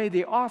 Or the way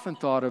they often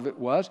thought of it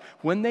was,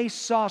 when they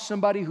saw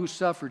somebody who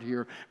suffered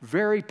here,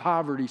 very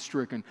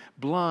poverty-stricken,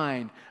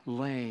 blind,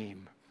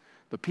 lame,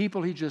 the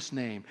people he just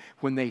named,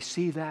 when they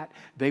see that,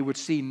 they would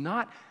see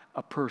not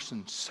a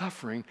person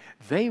suffering,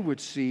 they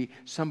would see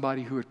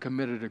somebody who had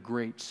committed a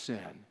great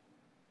sin.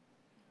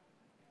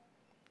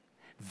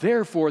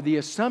 Therefore, the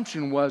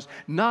assumption was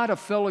not a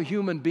fellow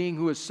human being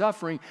who is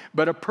suffering,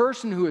 but a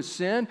person who has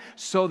sinned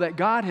so that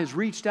God has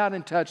reached out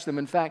and touched them.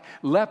 In fact,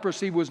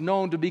 leprosy was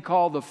known to be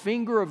called the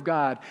finger of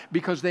God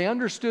because they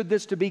understood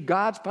this to be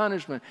God's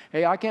punishment.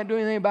 Hey, I can't do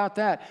anything about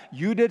that.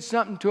 You did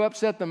something to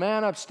upset the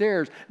man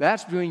upstairs.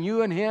 That's between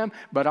you and him,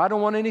 but I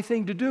don't want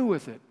anything to do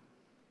with it.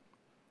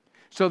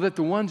 So that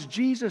the ones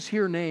Jesus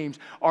here names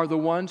are the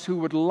ones who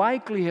would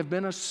likely have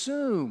been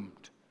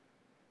assumed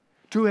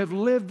to have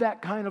lived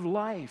that kind of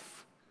life.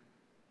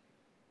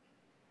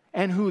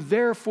 And who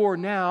therefore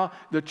now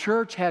the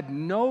church had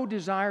no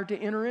desire to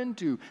enter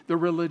into the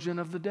religion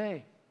of the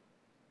day.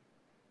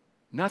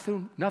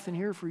 Nothing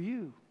here for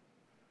you.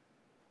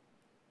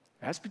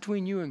 That's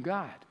between you and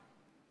God.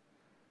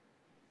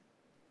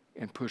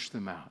 And push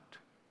them out.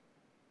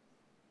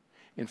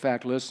 In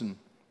fact, listen,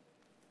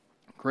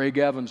 Craig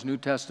Evans, New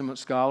Testament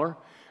scholar,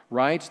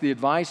 writes, the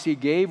advice he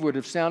gave would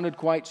have sounded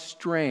quite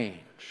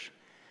strange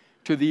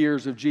to the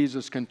ears of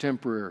Jesus'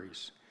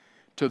 contemporaries.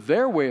 To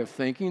their way of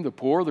thinking, the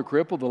poor, the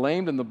crippled, the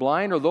lame, and the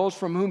blind are those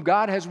from whom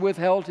God has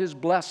withheld his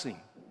blessing.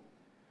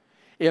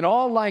 In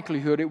all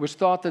likelihood, it was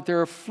thought that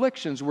their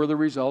afflictions were the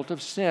result of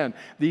sin.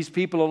 These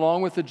people,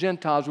 along with the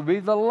Gentiles, would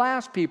be the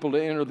last people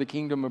to enter the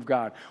kingdom of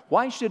God.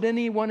 Why should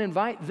anyone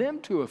invite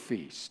them to a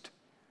feast?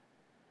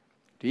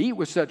 To eat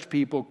with such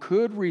people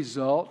could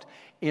result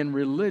in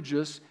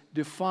religious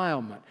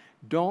defilement.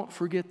 Don't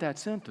forget that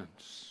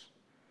sentence.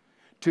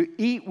 To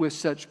eat with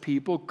such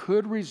people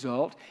could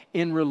result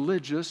in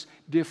religious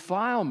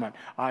defilement.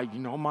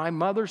 My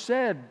mother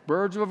said,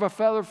 birds of a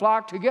feather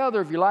flock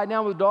together. If you lie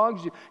down with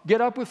dogs, you get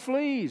up with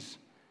fleas.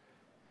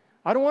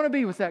 I don't want to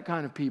be with that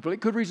kind of people. It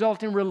could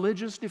result in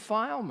religious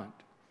defilement.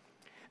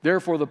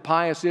 Therefore, the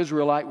pious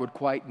Israelite would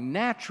quite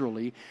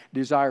naturally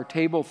desire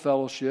table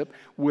fellowship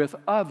with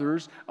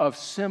others of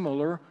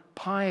similar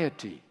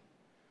piety.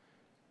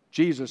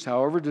 Jesus,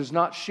 however, does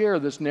not share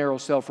this narrow,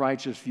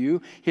 self-righteous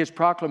view. His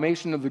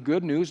proclamation of the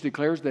good news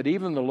declares that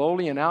even the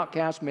lowly and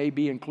outcast may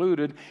be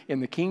included in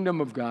the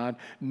kingdom of God.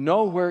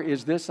 Nowhere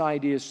is this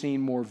idea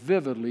seen more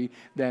vividly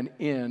than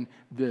in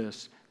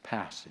this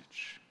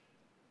passage.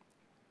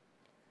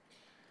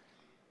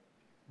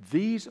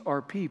 These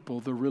are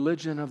people the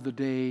religion of the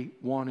day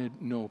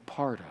wanted no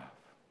part of,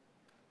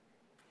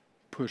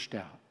 pushed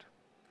out.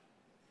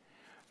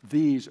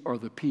 These are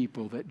the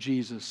people that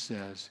Jesus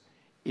says,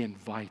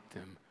 invite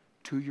them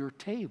to your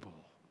table.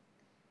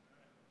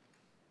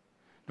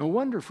 No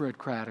wonder Fred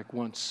Craddock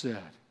once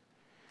said,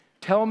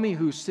 tell me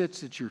who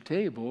sits at your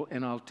table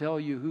and I'll tell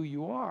you who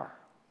you are.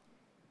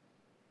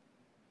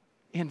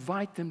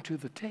 Invite them to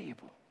the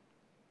table.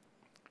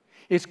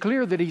 It's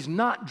clear that he's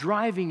not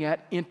driving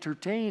at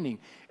entertaining,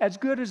 as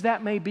good as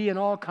that may be in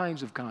all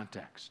kinds of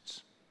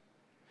contexts.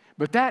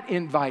 But that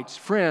invites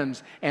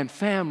friends and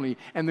family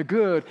and the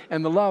good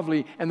and the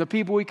lovely and the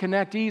people we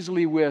connect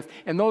easily with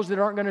and those that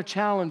aren't going to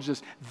challenge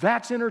us.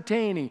 That's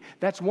entertaining.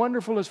 That's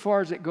wonderful as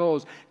far as it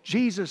goes.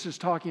 Jesus is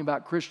talking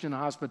about Christian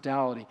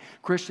hospitality.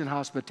 Christian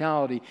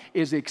hospitality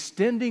is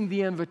extending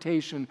the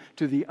invitation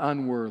to the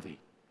unworthy.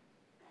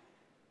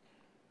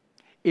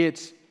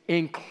 It's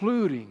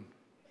including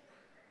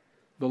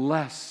the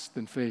less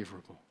than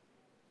favorable.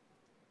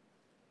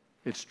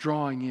 It's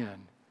drawing in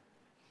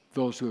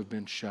those who have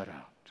been shut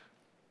out.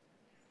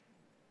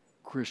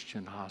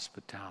 Christian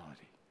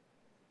hospitality.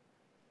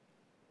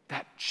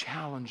 That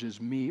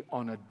challenges me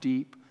on a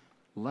deep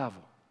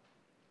level.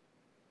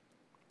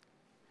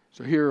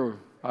 So here,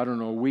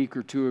 a week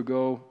or two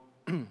ago,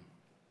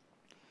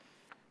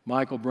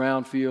 Michael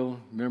Brownfield,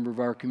 member of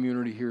our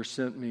community here,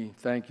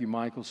 thank you,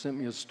 Michael, sent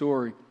me a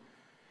story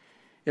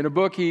in a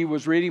book he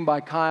was reading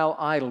by Kyle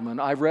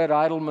Idleman. I've read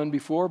Idleman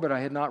before, but I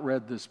had not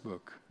read this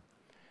book.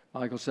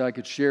 Michael said I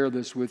could share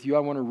this with you. I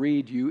want to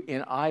read you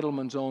in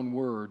Idleman's own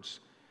words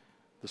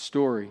the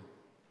story.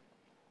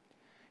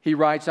 He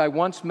writes, I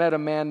once met a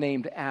man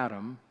named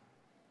Adam.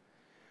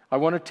 I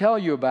want to tell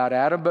you about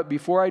Adam, but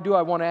before I do,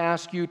 I want to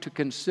ask you to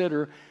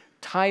consider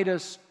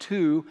Titus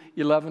 2,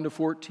 11 to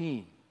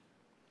 14.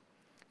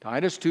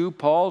 Titus 2,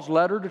 Paul's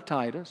letter to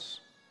Titus.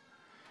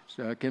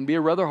 So it can be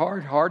a rather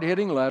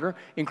hard-hitting letter,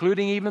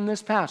 including even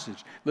this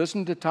passage.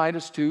 Listen to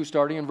Titus 2,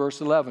 starting in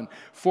verse 11.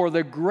 For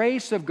the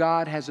grace of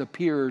God has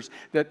appeared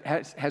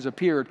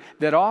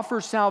that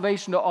offers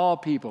salvation to all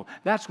people.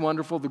 That's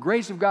wonderful. The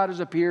grace of God has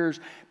appeared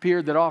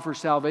that offers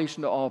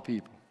salvation to all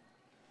people.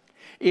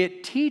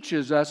 It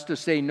teaches us to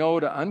say no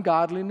to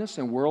ungodliness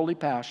and worldly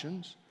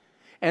passions,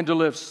 and to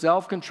live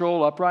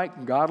self-controlled, upright,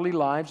 and godly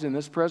lives in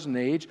this present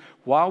age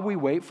while we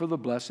wait for the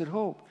blessed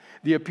hope,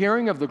 the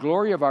appearing of the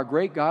glory of our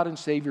great God and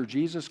Savior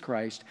Jesus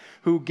Christ,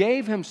 who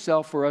gave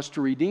himself for us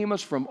to redeem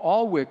us from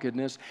all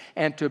wickedness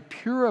and to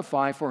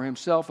purify for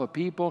himself a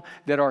people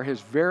that are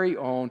his very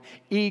own,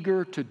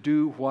 eager to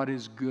do what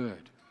is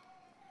good.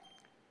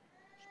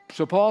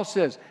 So Paul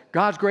says,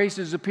 God's grace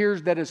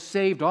appears that has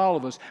saved all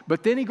of us.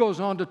 But then he goes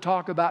on to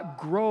talk about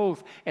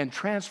growth and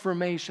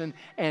transformation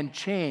and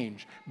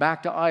change.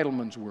 Back to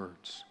Idleman's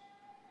words.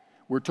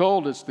 We're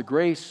told it's the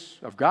grace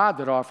of God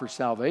that offers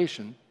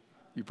salvation.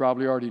 You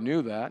probably already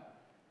knew that.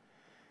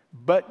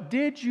 But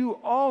did you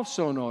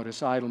also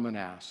notice, Idleman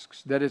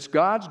asks, that it's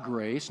God's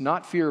grace,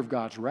 not fear of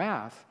God's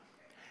wrath,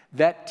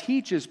 that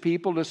teaches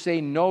people to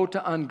say no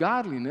to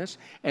ungodliness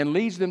and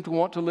leads them to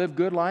want to live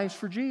good lives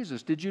for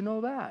Jesus? Did you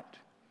know that?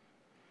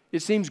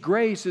 It seems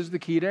grace is the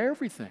key to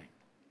everything.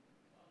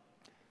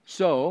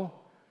 So,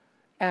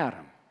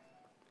 Adam.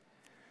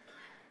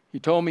 He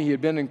told me he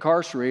had been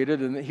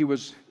incarcerated and that he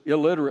was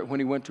illiterate when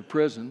he went to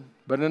prison.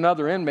 But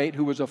another inmate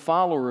who was a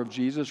follower of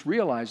Jesus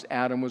realized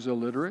Adam was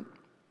illiterate.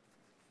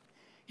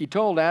 He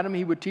told Adam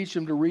he would teach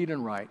him to read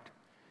and write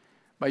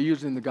by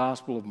using the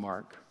Gospel of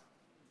Mark.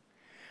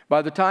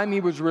 By the time he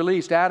was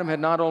released, Adam had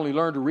not only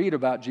learned to read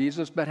about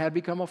Jesus, but had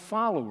become a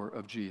follower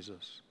of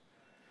Jesus.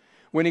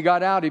 When he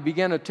got out, he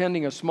began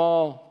attending a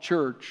small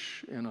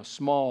church in a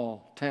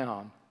small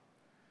town.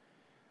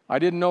 I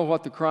didn't know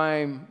what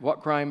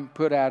crime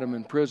put Adam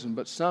in prison,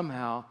 but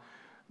somehow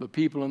the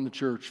people in the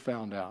church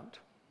found out.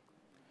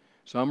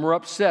 Some were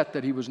upset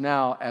that he was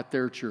now at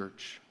their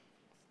church.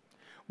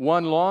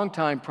 One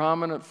longtime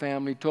prominent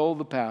family told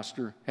the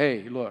pastor,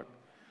 hey, look,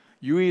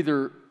 you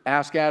either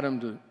ask Adam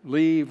to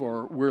leave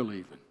or we're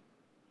leaving.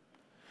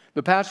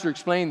 The pastor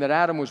explained that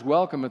Adam was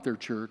welcome at their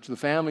church. The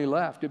family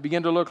left. It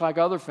began to look like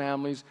other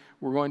families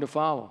were going to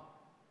follow.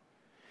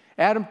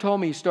 Adam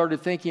told me he started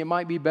thinking it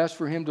might be best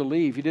for him to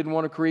leave. He didn't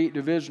want to create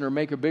division or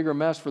make a bigger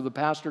mess for the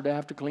pastor to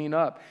have to clean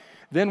up.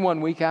 Then one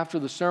week after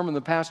the sermon,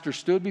 the pastor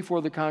stood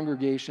before the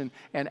congregation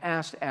and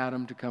asked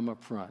Adam to come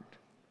up front.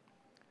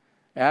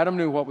 Adam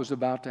knew what was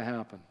about to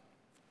happen.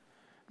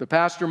 The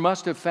pastor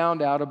must have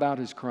found out about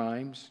his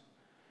crimes.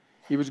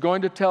 He was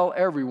going to tell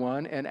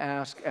everyone and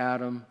ask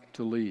Adam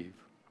to leave.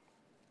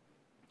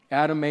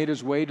 Adam made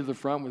his way to the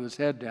front with his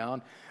head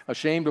down,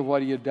 ashamed of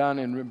what he had done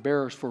and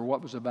embarrassed for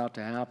what was about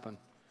to happen.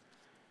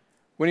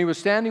 When he was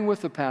standing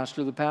with the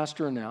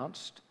pastor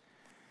announced,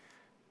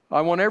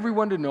 I want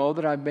everyone to know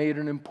that I've made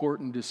an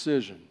important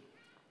decision.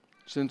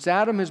 Since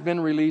Adam has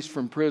been released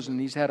from prison,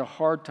 he's had a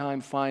hard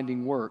time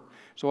finding work,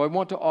 so I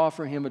want to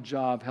offer him a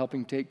job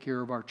helping take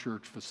care of our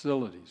church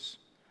facilities.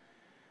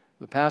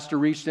 The pastor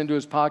reached into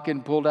his pocket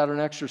and pulled out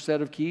an extra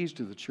set of keys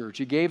to the church.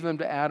 He gave them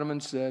to Adam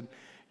and said,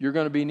 you're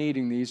going to be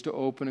needing these to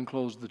open and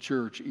close the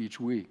church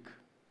each week.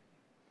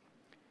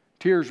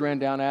 Tears ran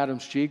down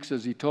Adam's cheeks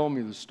as he told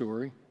me the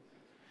story.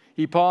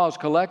 He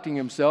paused, collecting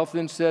himself,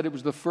 then said, it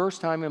was the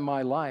first time in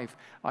my life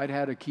I'd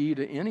had a key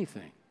to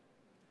anything.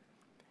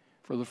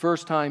 For the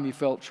first time, he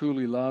felt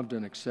truly loved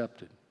and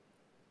accepted.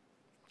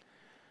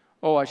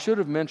 Oh, I should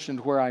have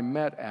mentioned where I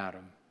met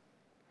Adam.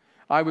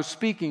 I was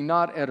speaking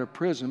not at a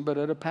prison, but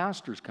at a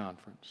pastor's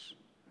conference.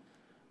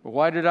 But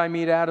why did I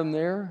meet Adam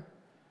there?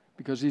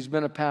 Because he's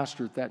been a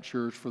pastor at that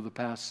church for the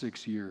past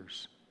 6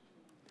 years.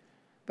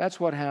 That's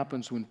what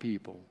happens when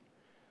people,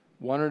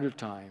 one at a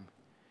time,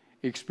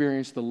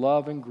 experience the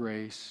love and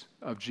grace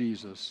of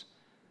Jesus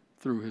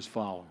through his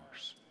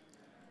followers.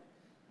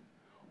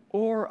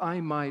 Or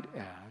I might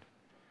add,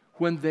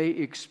 when they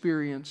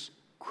experience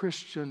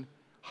Christian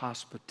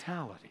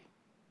hospitality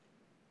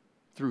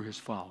through his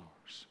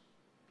followers.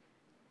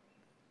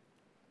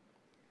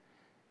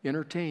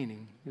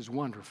 Entertaining is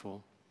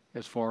wonderful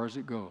as far as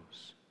it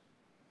goes.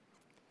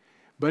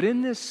 But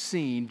in this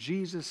scene,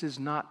 Jesus is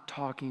not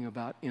talking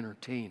about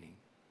entertaining.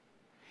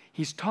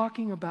 He's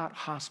talking about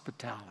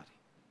hospitality.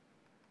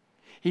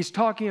 He's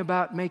talking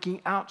about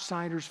making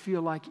outsiders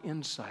feel like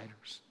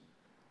insiders.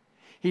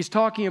 He's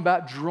talking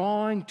about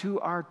drawing to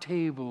our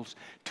tables,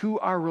 to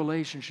our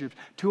relationships,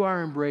 to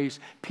our embrace,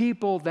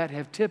 people that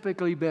have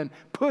typically been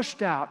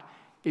pushed out,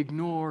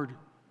 ignored,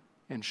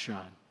 and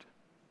shunned.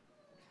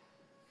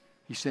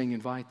 He's saying,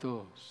 invite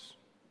those.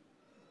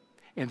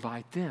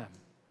 invite them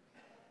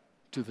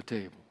to the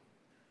table.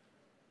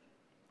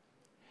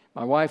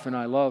 My wife and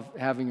I love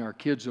having our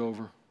kids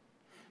over,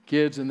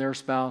 kids and their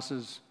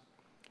spouses.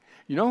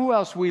 You know who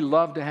else we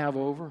love to have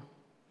over?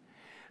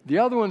 The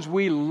other ones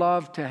we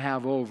love to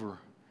have over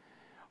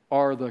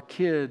are the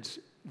kids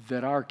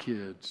that our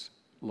kids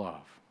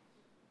love.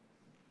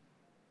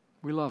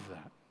 We love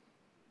that.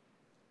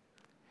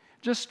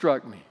 Just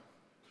struck me.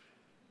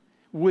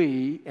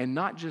 We, and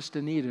not just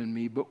Anita and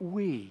me, but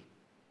we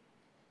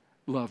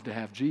love to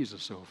have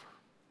Jesus over.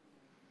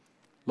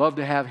 Love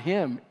to have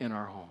Him in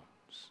our homes.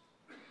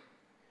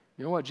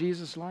 You know what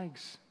Jesus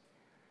likes?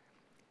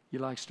 He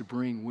likes to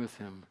bring with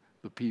Him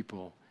the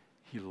people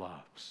He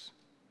loves.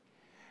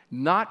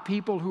 Not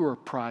people who are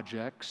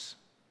projects,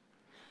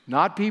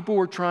 not people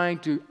we're trying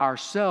to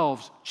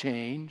ourselves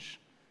change.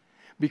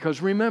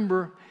 Because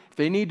remember, if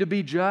they need to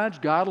be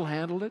judged, God will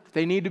handle it. If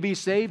they need to be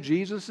saved,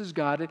 Jesus has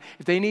got it.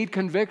 If they need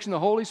conviction, the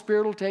Holy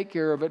Spirit will take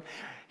care of it.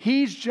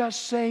 He's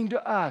just saying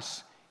to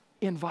us,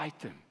 invite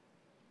them.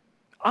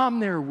 I'm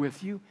there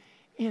with you.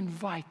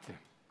 Invite them.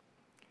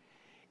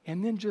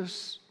 And then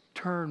just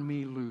turn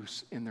me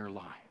loose in their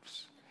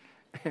lives.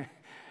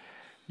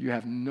 You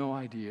have no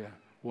idea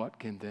what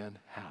can then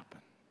happen.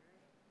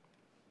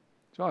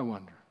 So I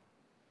wonder,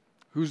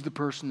 who's the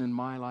person in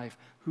my life?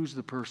 Who's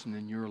the person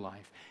in your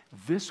life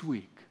this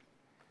week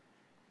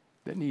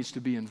that needs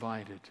to be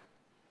invited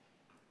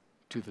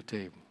to the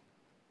table?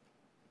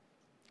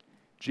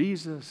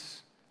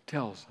 Jesus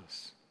tells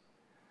us,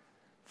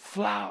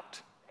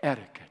 flout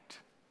etiquette.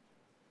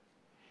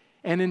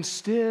 And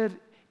instead,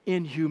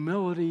 in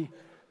humility,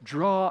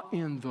 draw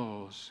in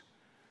those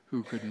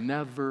who could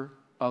never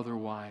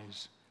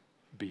otherwise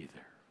be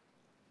there.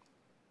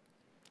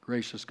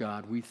 Gracious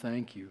God, we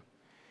thank you.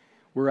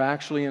 We're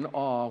actually in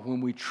awe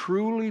when we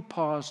truly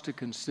pause to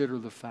consider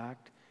the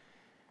fact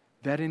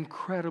that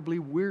incredibly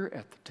we're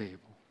at the table.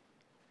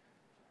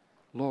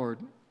 Lord,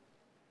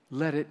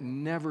 let it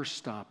never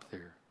stop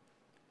there.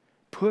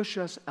 Push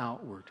us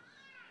outward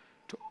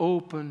to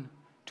open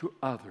to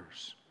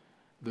others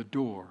the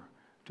door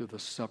to the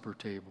supper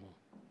table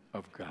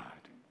of God.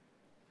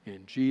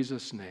 In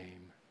Jesus'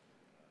 name,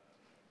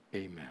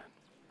 amen.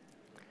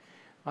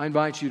 I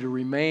invite you to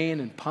remain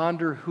and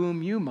ponder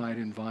whom you might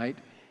invite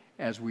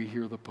as we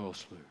hear the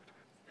postlude.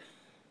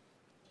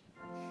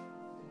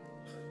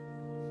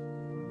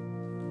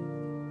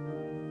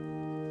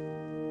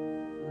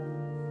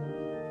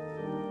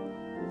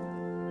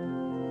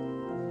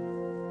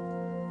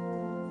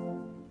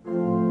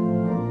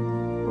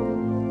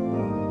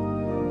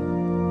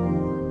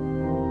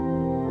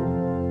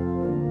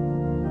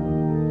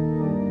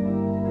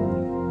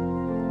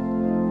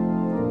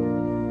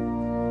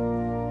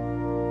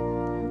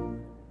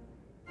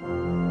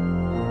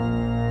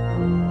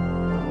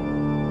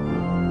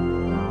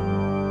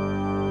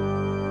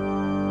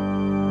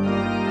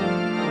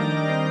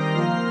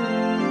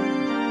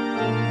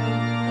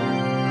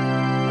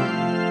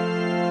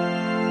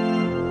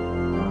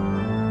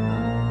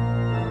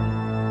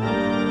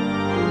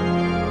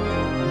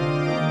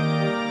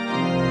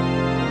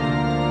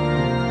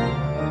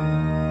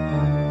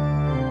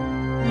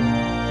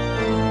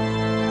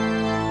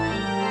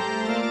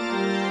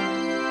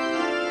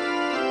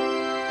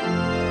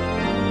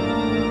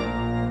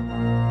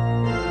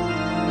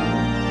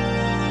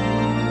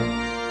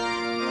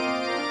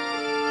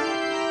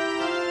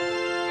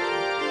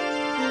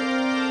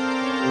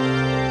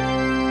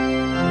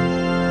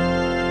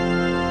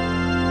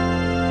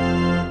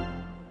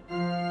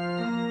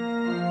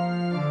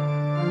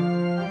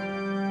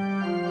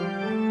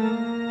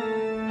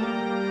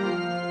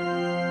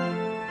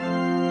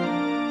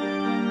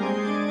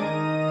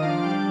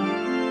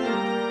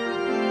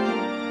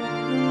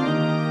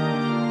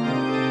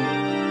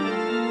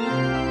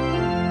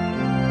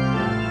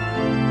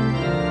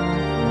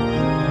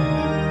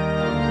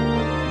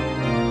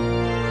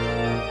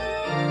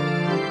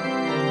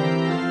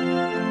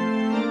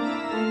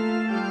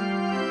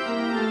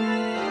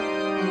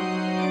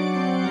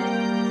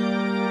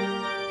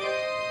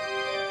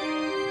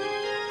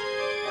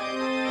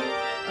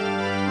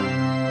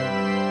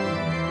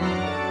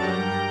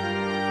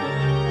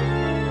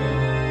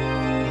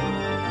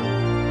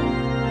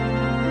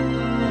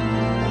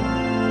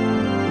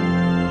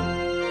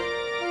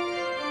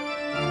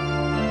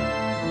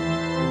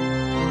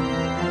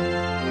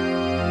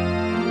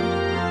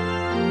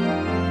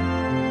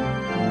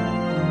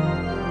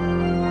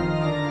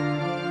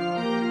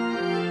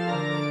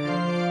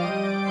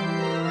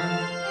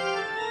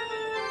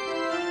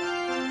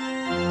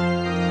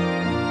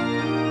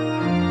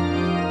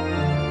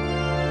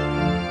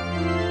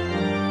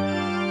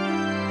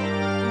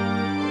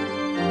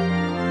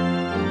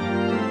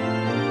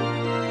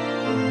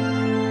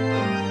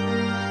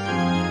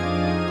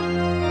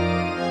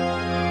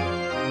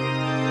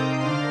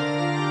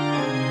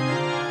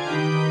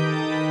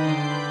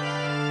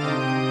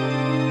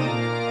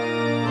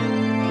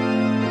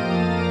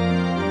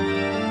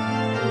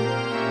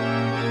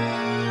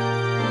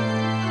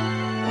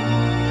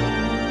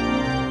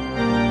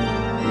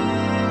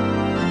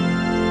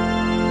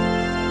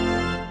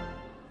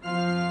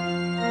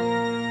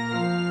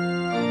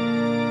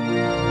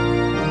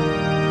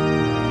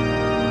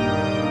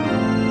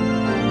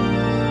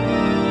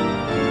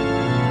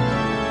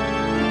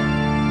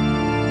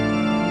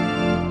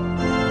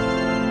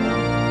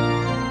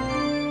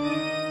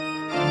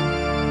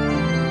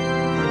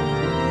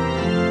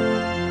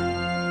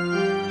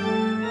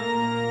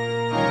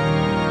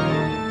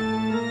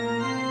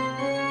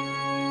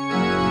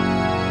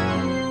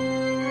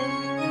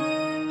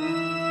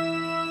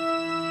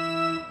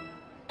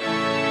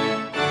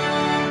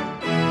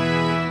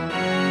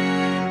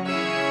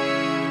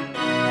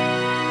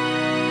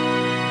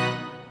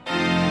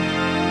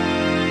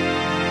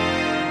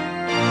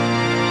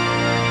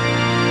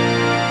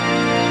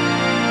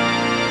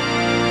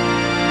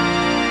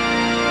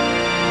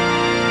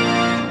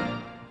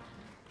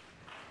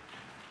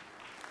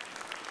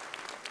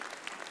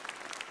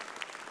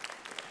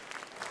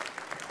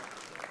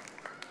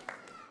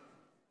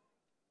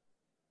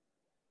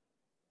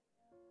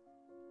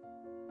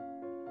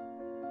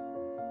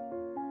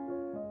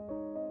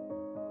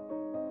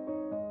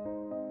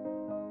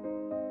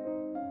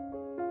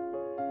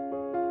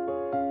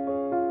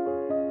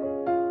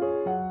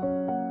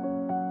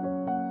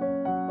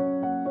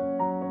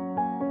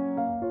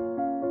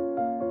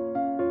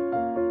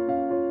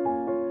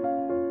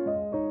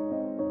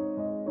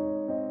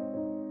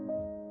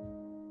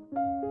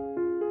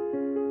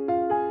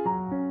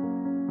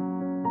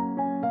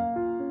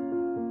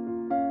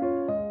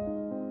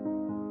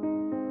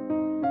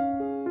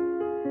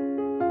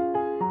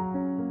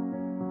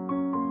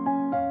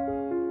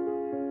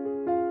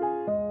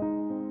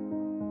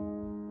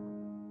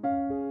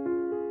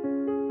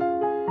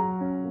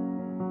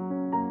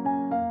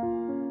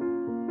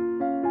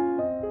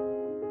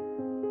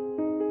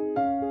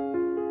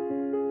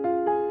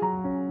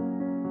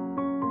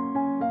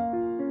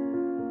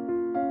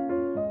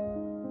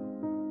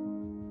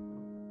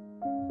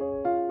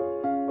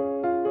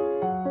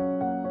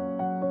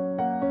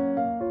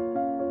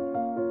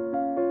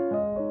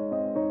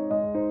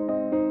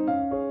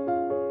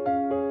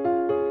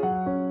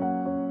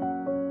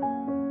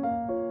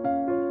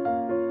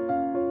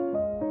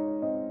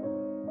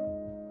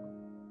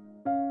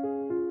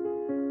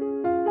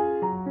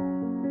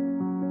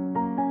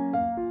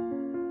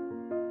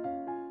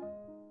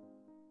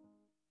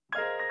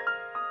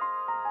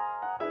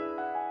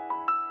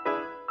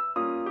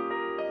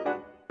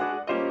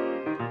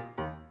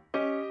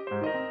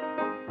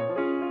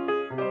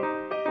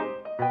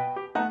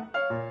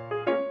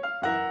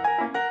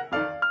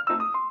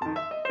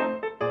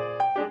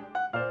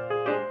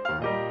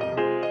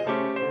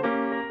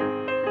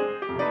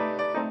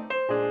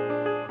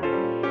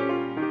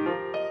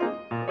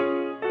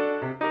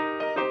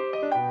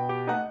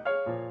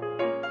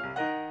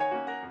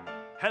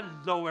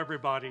 Hello,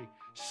 everybody.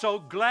 So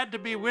glad to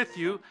be with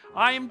you.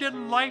 I am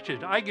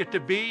delighted I get to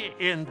be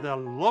in the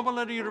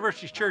Loma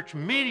University Church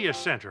Media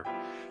Center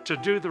to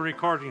do the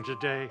recording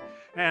today.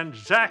 And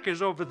Zach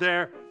is over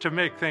there to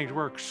make things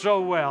work so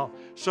well.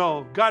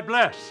 So God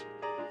bless.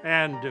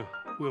 And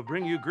we'll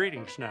bring you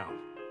greetings now.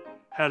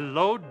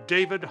 Hello,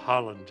 David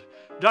Holland.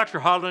 Dr.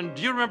 Holland,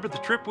 do you remember the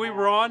trip we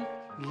were on?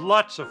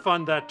 Lots of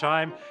fun that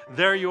time.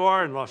 There you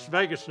are in Las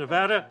Vegas,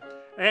 Nevada.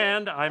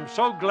 And I'm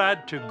so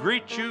glad to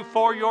greet you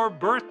for your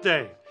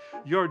birthday.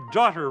 Your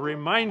daughter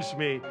reminds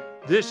me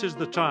this is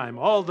the time,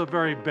 all the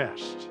very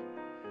best.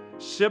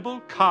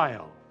 Sybil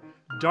Kyle,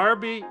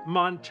 Darby,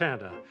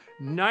 Montana,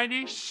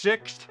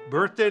 96th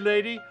birthday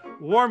lady.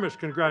 Warmest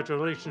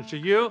congratulations to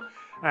you.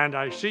 And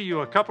I see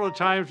you a couple of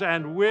times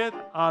and with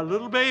a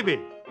little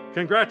baby.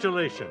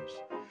 Congratulations.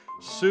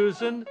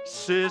 Susan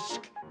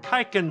Sisk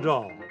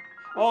Kuykendall,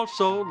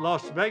 also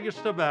Las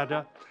Vegas,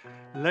 Nevada.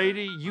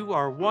 Lady, you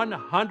are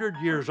 100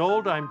 years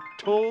old, I'm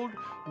told.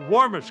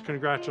 Warmest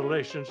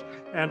congratulations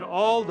and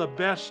all the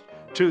best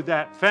to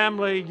that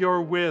family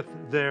you're with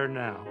there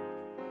now.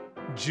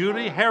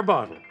 Julie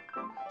Hairbottle,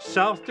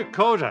 South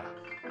Dakota.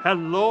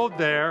 Hello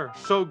there.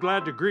 So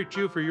glad to greet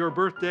you for your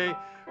birthday.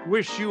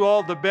 Wish you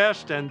all the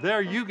best, and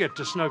there you get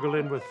to snuggle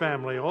in with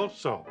family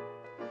also.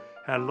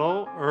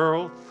 Hello,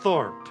 Earl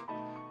Thorpe,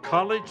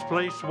 College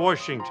Place,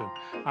 Washington.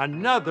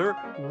 Another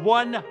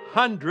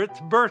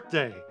 100th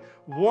birthday.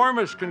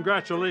 Warmest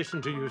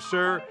congratulations to you,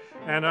 sir,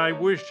 and I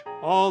wish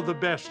all the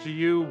best to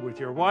you with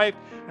your wife,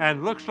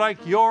 and looks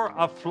like you're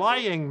a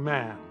flying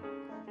man.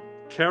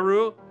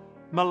 Keru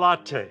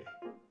Malate,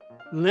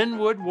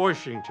 Linwood,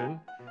 Washington,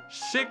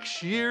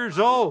 6 years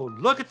old.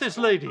 Look at this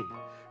lady.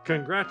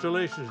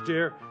 Congratulations,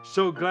 dear.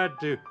 So glad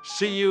to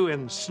see you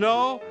in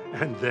snow,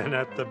 and then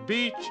at the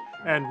beach,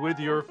 and with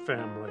your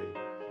family.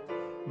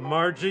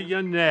 Margie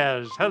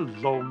Yanez.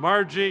 Hello,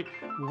 Margie.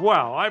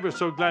 Wow, I was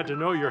so glad to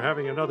know you're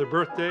having another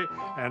birthday,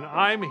 and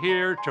I'm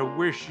here to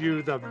wish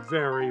you the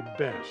very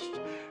best.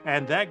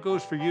 And that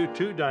goes for you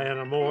too,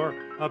 Diana Moore,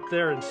 up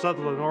there in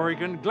Sutherland,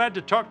 Oregon. Glad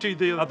to talk to you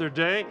the other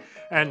day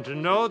and to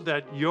know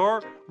that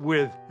you're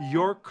with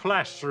your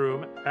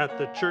classroom at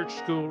the church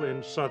school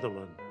in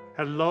Sutherland.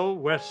 Hello,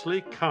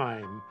 Wesley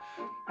Kime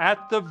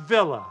at the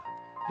Villa.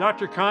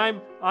 Dr. Kime,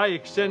 I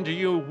extend to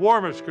you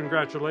warmest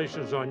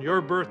congratulations on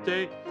your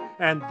birthday.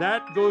 And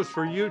that goes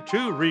for you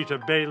too, Rita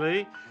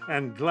Bailey,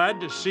 and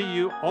glad to see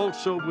you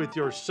also with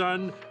your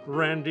son,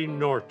 Randy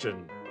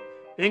Norton.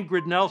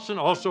 Ingrid Nelson,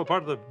 also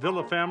part of the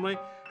Villa family.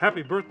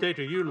 Happy birthday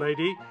to you,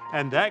 lady.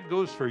 And that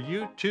goes for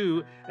you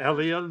too,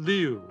 Elia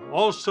Liu,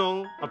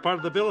 also a part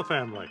of the Villa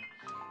family.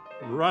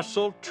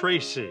 Russell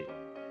Tracy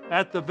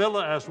at the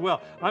Villa as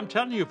well. I'm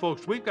telling you,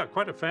 folks, we've got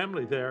quite a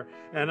family there,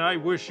 and I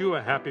wish you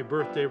a happy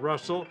birthday,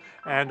 Russell.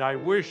 And I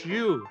wish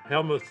you,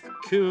 Helmuth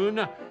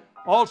Kuhn,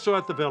 also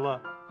at the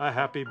Villa, a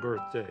happy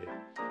birthday.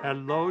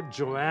 Hello,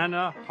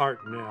 Joanna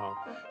Hartnell.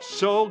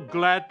 So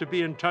glad to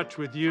be in touch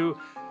with you.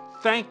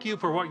 Thank you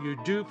for what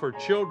you do for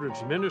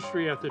children's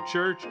ministry at the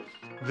church,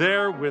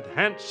 there with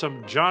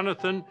handsome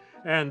Jonathan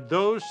and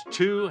those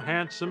two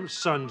handsome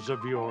sons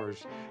of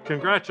yours.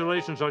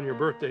 Congratulations on your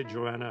birthday,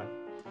 Joanna.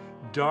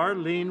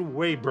 Darlene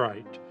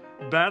Waybright,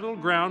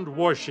 Battleground,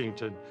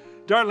 Washington.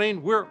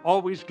 Darlene, we're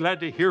always glad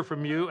to hear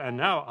from you, and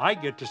now I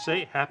get to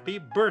say happy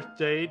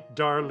birthday,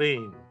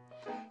 Darlene.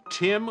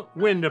 Tim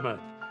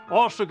Windemuth,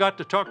 also got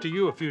to talk to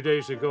you a few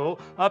days ago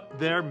up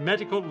there,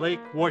 Medical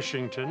Lake,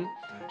 Washington.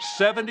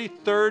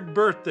 73rd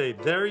birthday.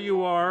 There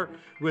you are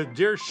with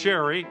dear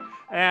Sherry.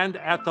 And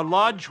at the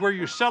lodge where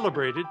you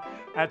celebrated,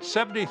 at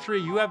 73,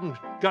 you haven't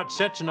got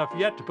sense enough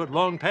yet to put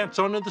long pants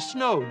on in the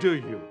snow, do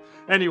you?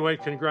 Anyway,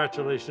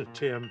 congratulations,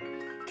 Tim.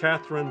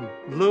 Catherine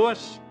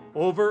Lewis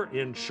over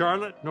in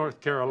Charlotte,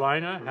 North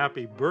Carolina.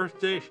 Happy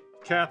birthday,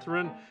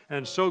 Catherine.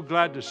 And so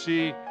glad to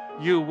see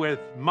you with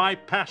my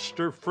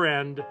pastor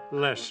friend,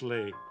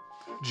 Leslie.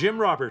 Jim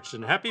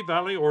Robertson, Happy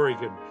Valley,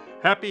 Oregon.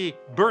 Happy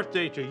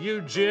birthday to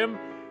you, Jim,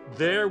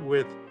 there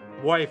with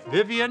wife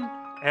Vivian,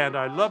 and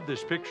I love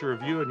this picture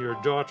of you and your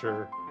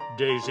daughter,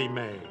 Daisy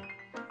May.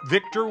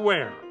 Victor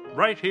Ware,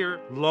 right here,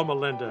 Loma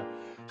Linda.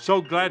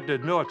 So glad to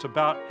know it's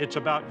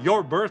about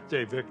your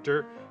birthday,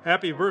 Victor.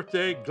 Happy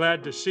birthday,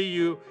 glad to see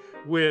you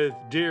with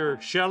dear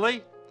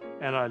Shelley,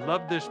 and I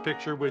love this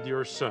picture with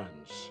your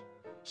sons.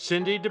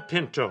 Cindy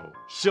DePinto,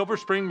 Silver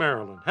Spring,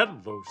 Maryland.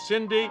 Hello,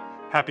 Cindy.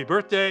 Happy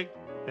birthday,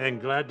 and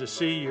glad to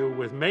see you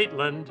with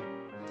Maitland.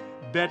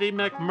 Betty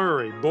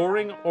McMurray,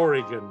 Boring,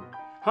 Oregon.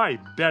 Hi,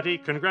 Betty.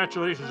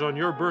 Congratulations on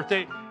your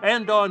birthday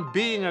and on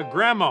being a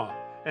grandma.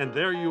 And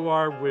there you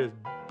are with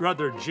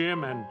Brother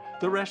Jim and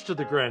the rest of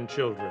the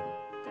grandchildren.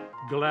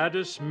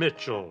 Gladys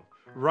Mitchell,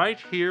 right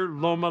here,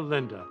 Loma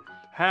Linda.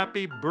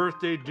 Happy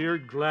birthday, dear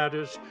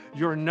Gladys.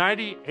 You're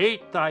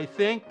 98th, I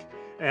think.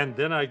 And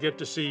then I get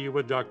to see you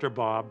with Dr.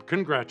 Bob.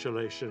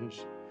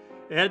 Congratulations.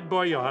 Ed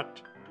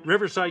Boyott,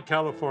 Riverside,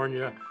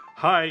 California.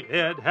 Hi,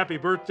 Ed. Happy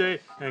birthday,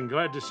 and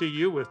glad to see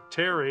you with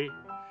Terry.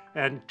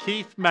 And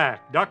Keith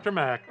Mack, Dr.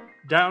 Mack,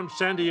 down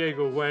San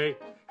Diego way.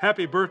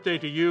 Happy birthday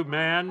to you,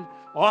 man.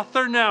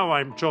 author now,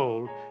 I'm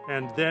told,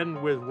 and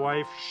then with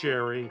wife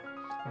Sherry.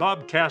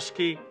 Bob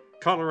Caskey,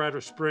 Colorado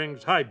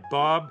Springs. Hi,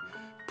 Bob.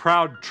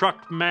 Proud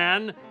truck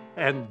man,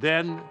 and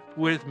then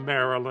with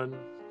Marilyn.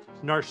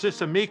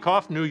 Narcissa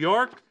Meekoff, New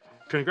York.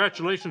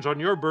 Congratulations on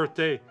your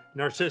birthday,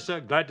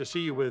 Narcissa. Glad to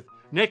see you with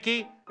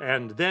Nikki,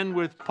 and then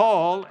with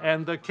Paul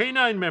and the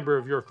canine member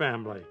of your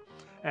family.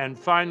 And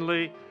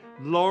finally,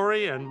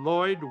 Lori and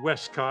Lloyd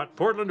Westcott,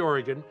 Portland,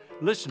 Oregon.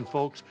 Listen,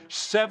 folks,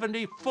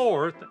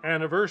 74th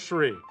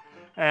anniversary.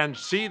 And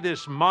see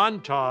this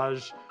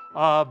montage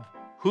of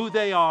who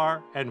they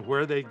are and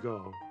where they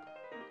go.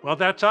 Well,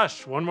 that's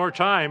us one more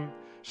time.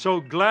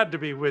 So glad to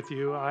be with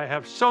you. I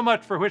have so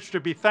much for which to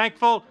be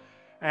thankful,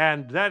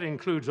 and that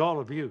includes all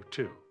of you,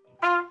 too.